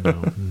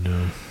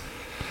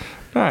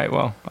 All right,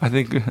 well, I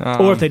think.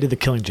 Or if they did the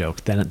Killing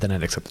Joke, then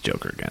I'd accept the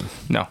Joker again.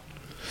 No,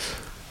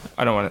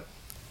 I don't want it.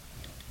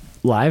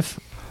 Live?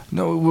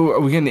 No,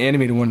 we're getting the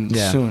animated one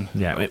soon.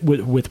 Yeah,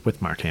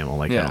 with Mark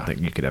Hamill. I Yeah. don't think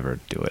you could ever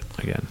do it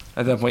again.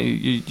 At that point,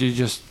 you're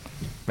just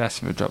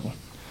asking for trouble.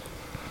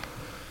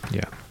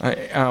 Yeah. All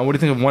right, what do you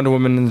think of Wonder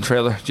Woman in the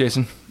trailer,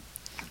 Jason?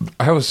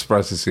 I was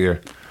surprised to see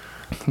her.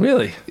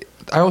 Really?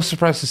 I was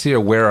surprised to see her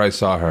where I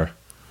saw her.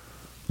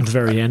 At the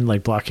very end,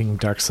 blocking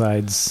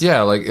Darkseid's.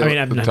 Yeah,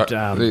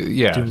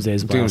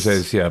 Doomsday's blast.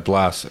 Doomsday's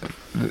blast.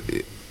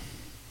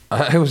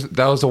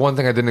 That was the one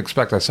thing I didn't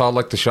expect. I saw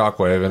the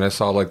shockwave and I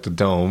saw the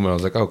dome and I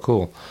was like, oh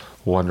cool,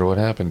 wonder what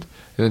happened.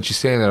 And then she's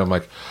saying that, I'm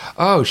like,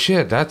 oh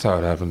shit, that's how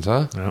it happens,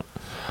 huh? Yeah.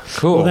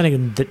 Cool. Well, then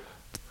again,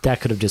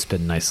 that could have just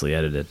been nicely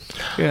edited.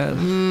 Yeah.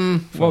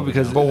 Well,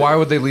 because But why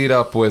would they lead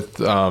up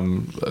with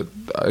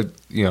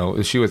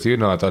is she with you?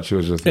 No, I thought she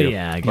was with you.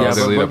 Yeah, I Why would guess.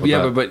 they lead up with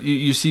that? but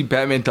you see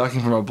Batman ducking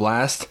from a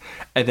blast,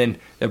 and then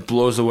it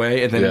blows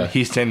away, and then Yeah.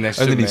 he's standing next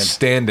to and then Superman. he's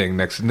standing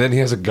next, and then he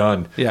has a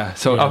gun. Yeah,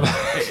 so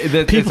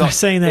People are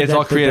saying that it's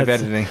all creative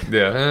that's- editing,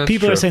 Yeah,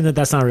 People are saying that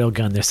that's not a real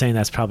gun. They're saying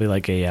that's probably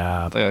like a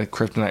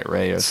kryptonite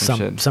ray or some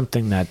shit.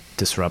 something that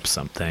disrupts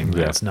something.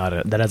 Yeah. That's not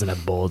that doesn't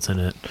have bullets in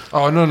it.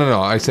 Oh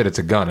no! I said it's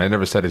a gun. I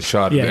never said it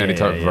shot any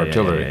type of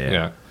artillery.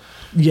 yeah.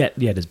 Yet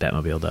his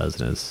Batmobile does,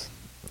 and his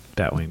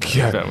Batwing does.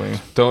 Yeah. Batwing.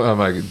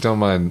 Don't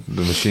mind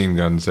the machine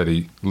guns that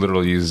he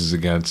literally uses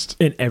against.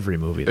 In every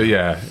movie. though.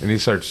 Yeah, and he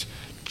starts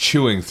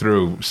chewing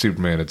through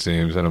Superman. It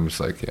seems, and I'm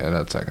just like, yeah,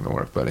 that's not gonna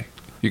work, buddy.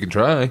 You can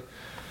try.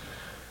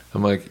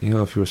 I'm like,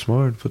 if you were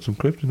smart, put some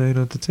kryptonite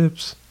on the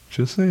tips.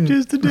 Just saying.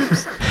 Just the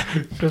tips.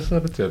 Just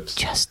on the tips.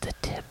 Just the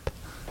tip.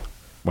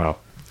 Wow.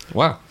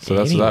 So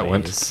that's how that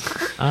went.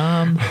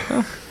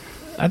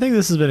 I think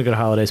this has been a good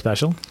holiday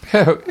special.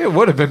 It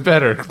would have been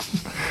better.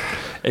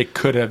 It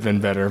could have been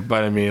better,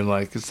 but I mean,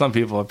 some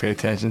people pay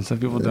attention, some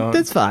people don't.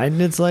 That's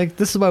fine. It's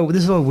this is why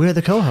we're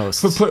the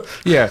co-hosts.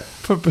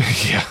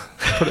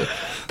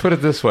 Put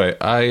it this way.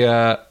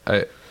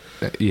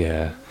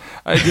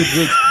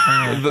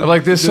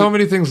 There's so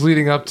many things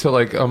leading up to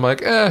I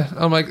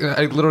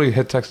literally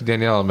had texted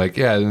Danielle. I'm like,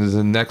 yeah, and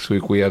then next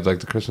week we have the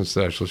Christmas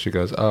special. She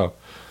goes, oh.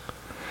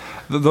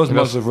 Those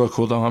mugs are real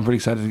cool, though. I'm pretty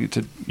excited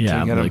to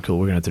Yeah, get really them. cool.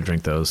 We're gonna have to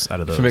drink those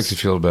out of those. If it makes you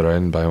feel better, I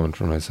didn't buy one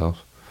for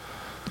myself.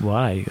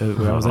 Why? I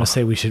was gonna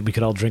say we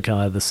could all drink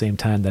out at the same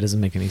time. That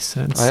doesn't make any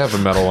sense. I have a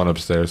metal one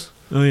upstairs.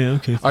 Oh yeah,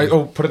 okay.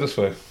 Put it this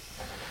way.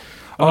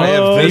 I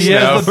have this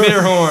now. the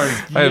beer horn.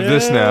 I have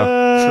this now.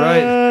 That's right.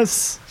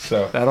 Yes.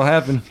 So That'll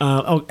happen.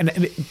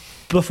 And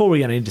before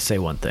we end, I need to say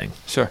one thing.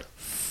 Sure.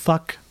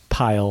 Fuck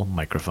pile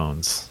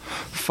microphones.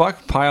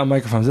 Fuck pile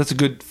microphones. That's a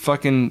good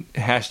fucking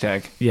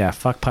hashtag. Yeah,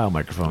 fuck pile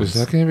microphones. is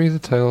that going to be the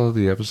title of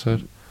the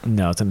episode?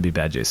 No, it's gonna be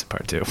Bad Jason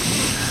Part 2.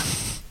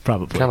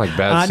 Probably. Kind of like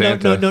Bad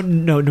Santa.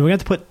 No. We have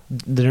to put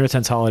the Nerd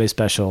Sense Holiday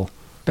Special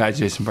Bad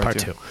Jason Part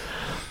 2.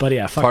 But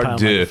yeah, fuck Part pile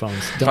 2.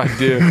 microphones. Part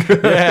do.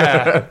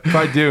 Yeah.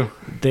 Part do.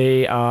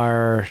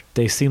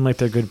 They seem like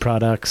they're good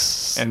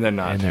products. And they're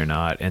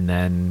not. And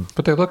then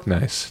But they look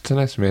nice. It's a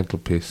nice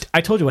mantelpiece.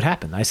 I told you what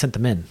happened. I sent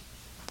them in.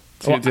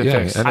 So you did yeah,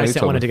 fix. I know I you sent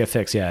told one me. to get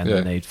fixed, and Yeah.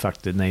 then they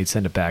fucked it, and they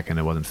sent it back, and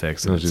it wasn't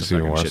fixed. And It was it's just a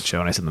even fucking worse. shit show,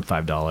 and I sent them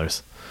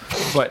 $5.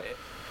 But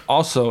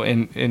also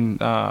in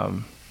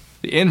the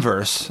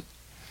inverse.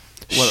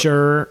 What-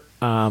 Sure,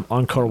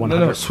 Encore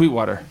 100. No,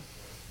 Sweetwater.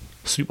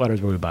 Sweetwater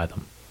is where we buy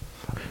them.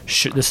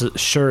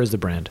 Sure is the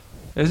brand.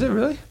 Is it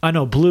really? I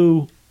know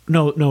Blue.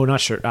 No,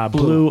 not Sure.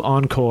 Blue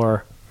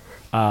Encore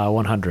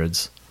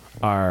 100s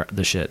are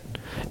the shit.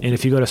 And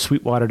if you go to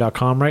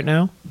Sweetwater.com right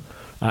now,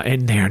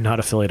 and they are not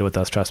affiliated with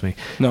us, trust me.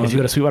 No, if you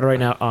go to Sweetwater right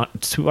now, on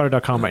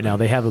Sweetwater.com right now,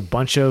 they have a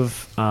bunch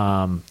of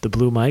the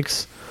Blue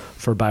mics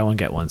for buy one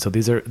get one. So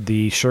these are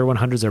the Shure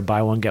 100s are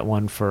buy one get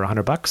one for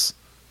 $100.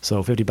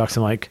 So $50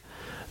 a mic.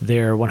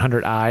 Their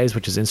 100 Eyes,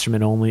 which is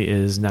instrument only,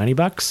 is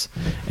 $90.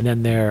 And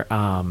then their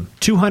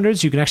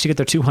 200s, you can actually get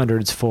their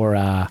 200s for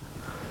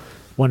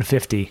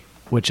 $150.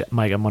 Which,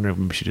 Mike, I'm wondering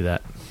if we should do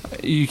that.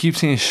 You keep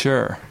saying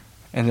Shure,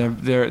 and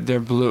they're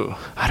blue.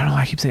 I don't know.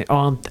 I keep saying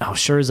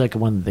Shure is like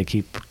one that they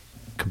keep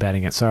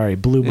combating it. Sorry,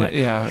 Blue mic.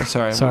 Yeah,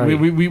 sorry. Sorry.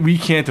 We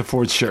can't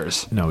afford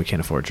Shures. No, we can't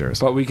afford Shures.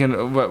 But we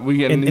can. But we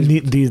get. And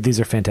these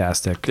are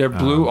fantastic. They're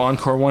Blue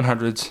Encore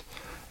 100s,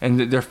 and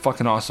they're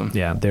fucking awesome.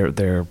 Yeah,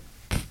 they're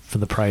for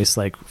the price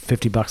like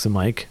 $50 a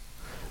mic.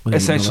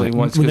 Essentially,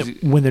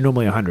 when they're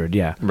normally 100,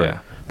 yeah. Right. Yeah.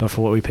 But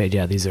for what we paid,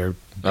 yeah, these are.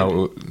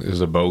 Oh,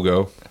 is a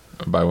BOGO?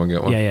 Buy one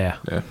get one. Yeah.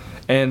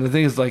 And the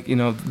thing is, like,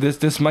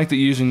 this mic that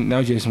you're using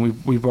now,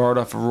 Jason, we borrowed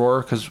off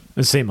Aurora because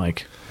The same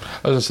mic.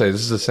 I was gonna say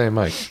this is the same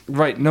mic.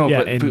 right. No,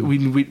 Yeah, but we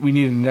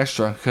needed an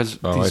extra because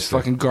I these see.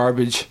 fucking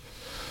garbage,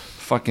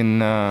 fucking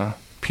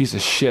piece of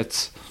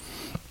shits.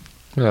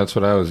 Yeah, that's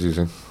what I was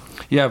using.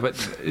 Yeah, but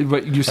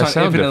you I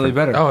sound infinitely different.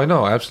 better. Oh, I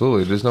know,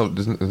 absolutely. There's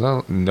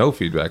no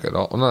feedback at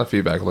all. Well, not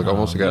feedback, like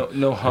almost like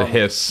no a hum.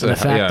 hiss. And the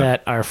fact yeah.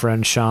 that our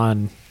friend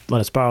Sean let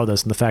us borrow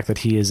this, and the fact that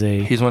he is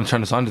a He's the one to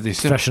turn us on to these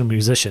too. professional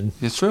musician,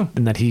 It's true.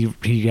 and that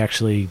he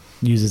actually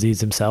uses these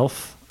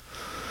himself,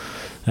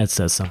 that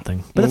says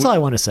something. But that's all I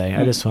want to say.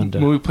 I just wanted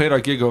When to. we played our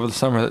gig over the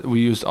summer, we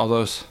used all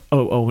those.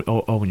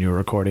 When you were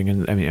recording,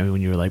 and I mean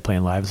when you were like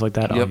playing lives like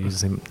that. Yep. Oh,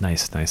 using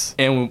nice.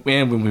 And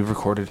when we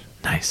recorded.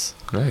 Nice.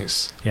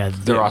 Nice. Yeah,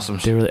 They're awesome.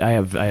 They really. I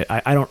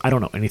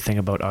don't know anything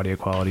about audio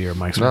quality or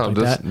mics or No,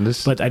 anything like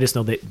that. But I just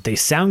know they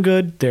sound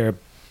good.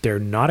 They're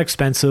not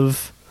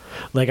expensive.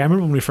 Like I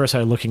remember when we first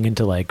started looking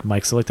into like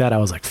mics like that, I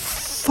was like,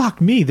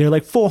 "Fuck me, they're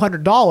like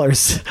 $400.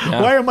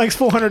 Yeah. Why are mics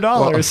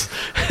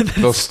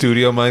 $400?" Those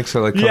studio mics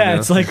are like Yeah,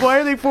 it's like, why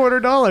are they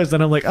 $400?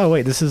 And I'm like, oh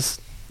wait, this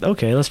is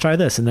okay. Let's try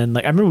this. And then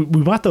like I remember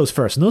we bought those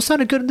first, and those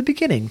sounded good in the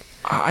beginning,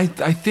 I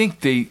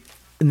think they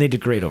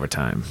did great over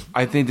time.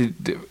 I think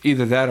that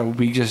either that or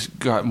we just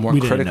got more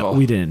We critical.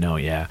 didn't know,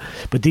 yeah.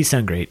 But these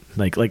sound great.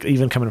 Like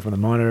even coming from the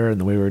monitor and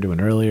the way we were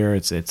doing earlier,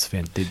 it's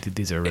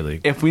these are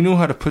really. If we knew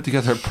how to put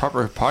together a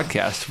proper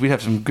podcast, we'd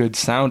have some good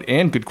sound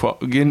and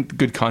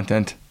good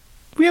content.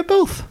 We have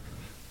both.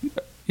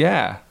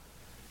 Yeah.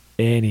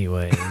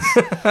 Anyways,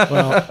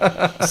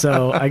 well,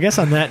 so I guess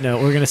on that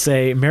note, we're gonna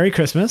say Merry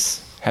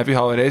Christmas, Happy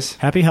holidays.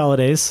 Happy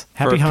Holidays,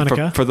 Happy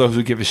Hanukkah, For those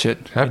who give a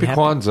shit. Happy happy-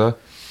 Kwanzaa.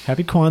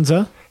 Happy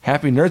Kwanzaa,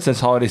 Happy Nerd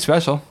Sense Holiday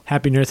Special.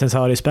 Happy Nerd Sense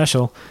Holiday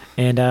Special,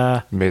 and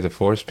May the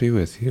force be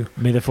with you.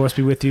 may the force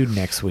be with you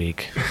next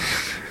week.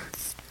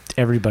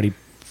 Everybody,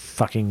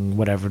 fucking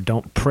whatever.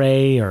 Don't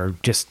pray or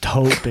just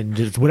hope, and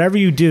just whatever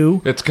you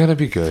do, It's gonna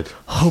be good.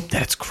 hope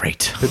that it's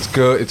great. It's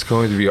good. It's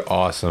going to be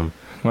awesome.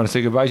 Want to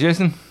say goodbye,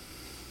 Jason?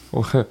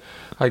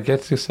 I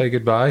get to say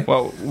goodbye.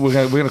 Well, we're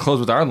gonna close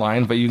with our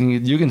line, but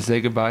you can say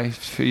goodbye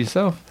for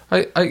yourself.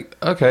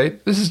 Okay.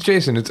 This is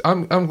Jason.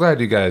 I'm glad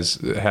you guys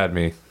had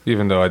me,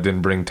 even though I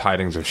didn't bring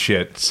tidings of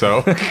shit.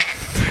 So,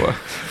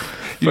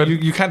 But-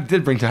 you kind of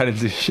did bring that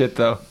into shit,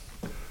 though.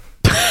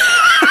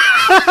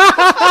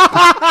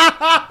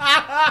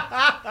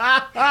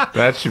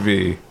 that should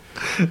be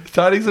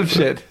Tidings of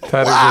shit.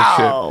 tidings of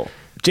shit.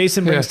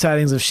 Jason brings Yeah.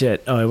 tidings of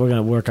shit. Oh, we're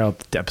gonna work out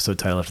the episode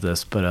title after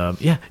this, but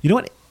yeah, you know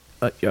what?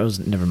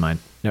 Never mind.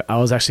 No, I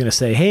was actually gonna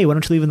say, hey, why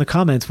don't you leave in the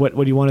comments what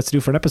do you want us to do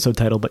for an episode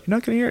title? But you're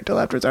not gonna hear it till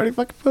after it's already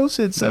fucking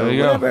posted. So There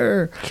you go.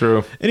 whatever.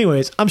 True.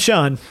 Anyways, I'm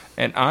Sean,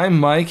 And I'm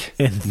Mike.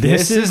 and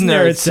this is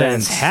Nerd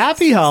Sense.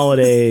 Happy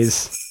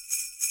holidays.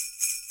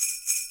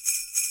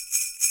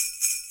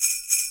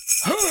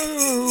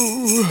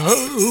 Ho,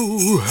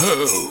 ho,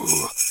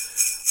 ho.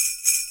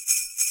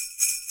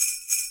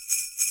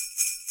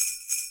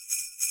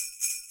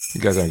 You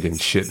guys aren't getting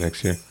shit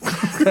next year.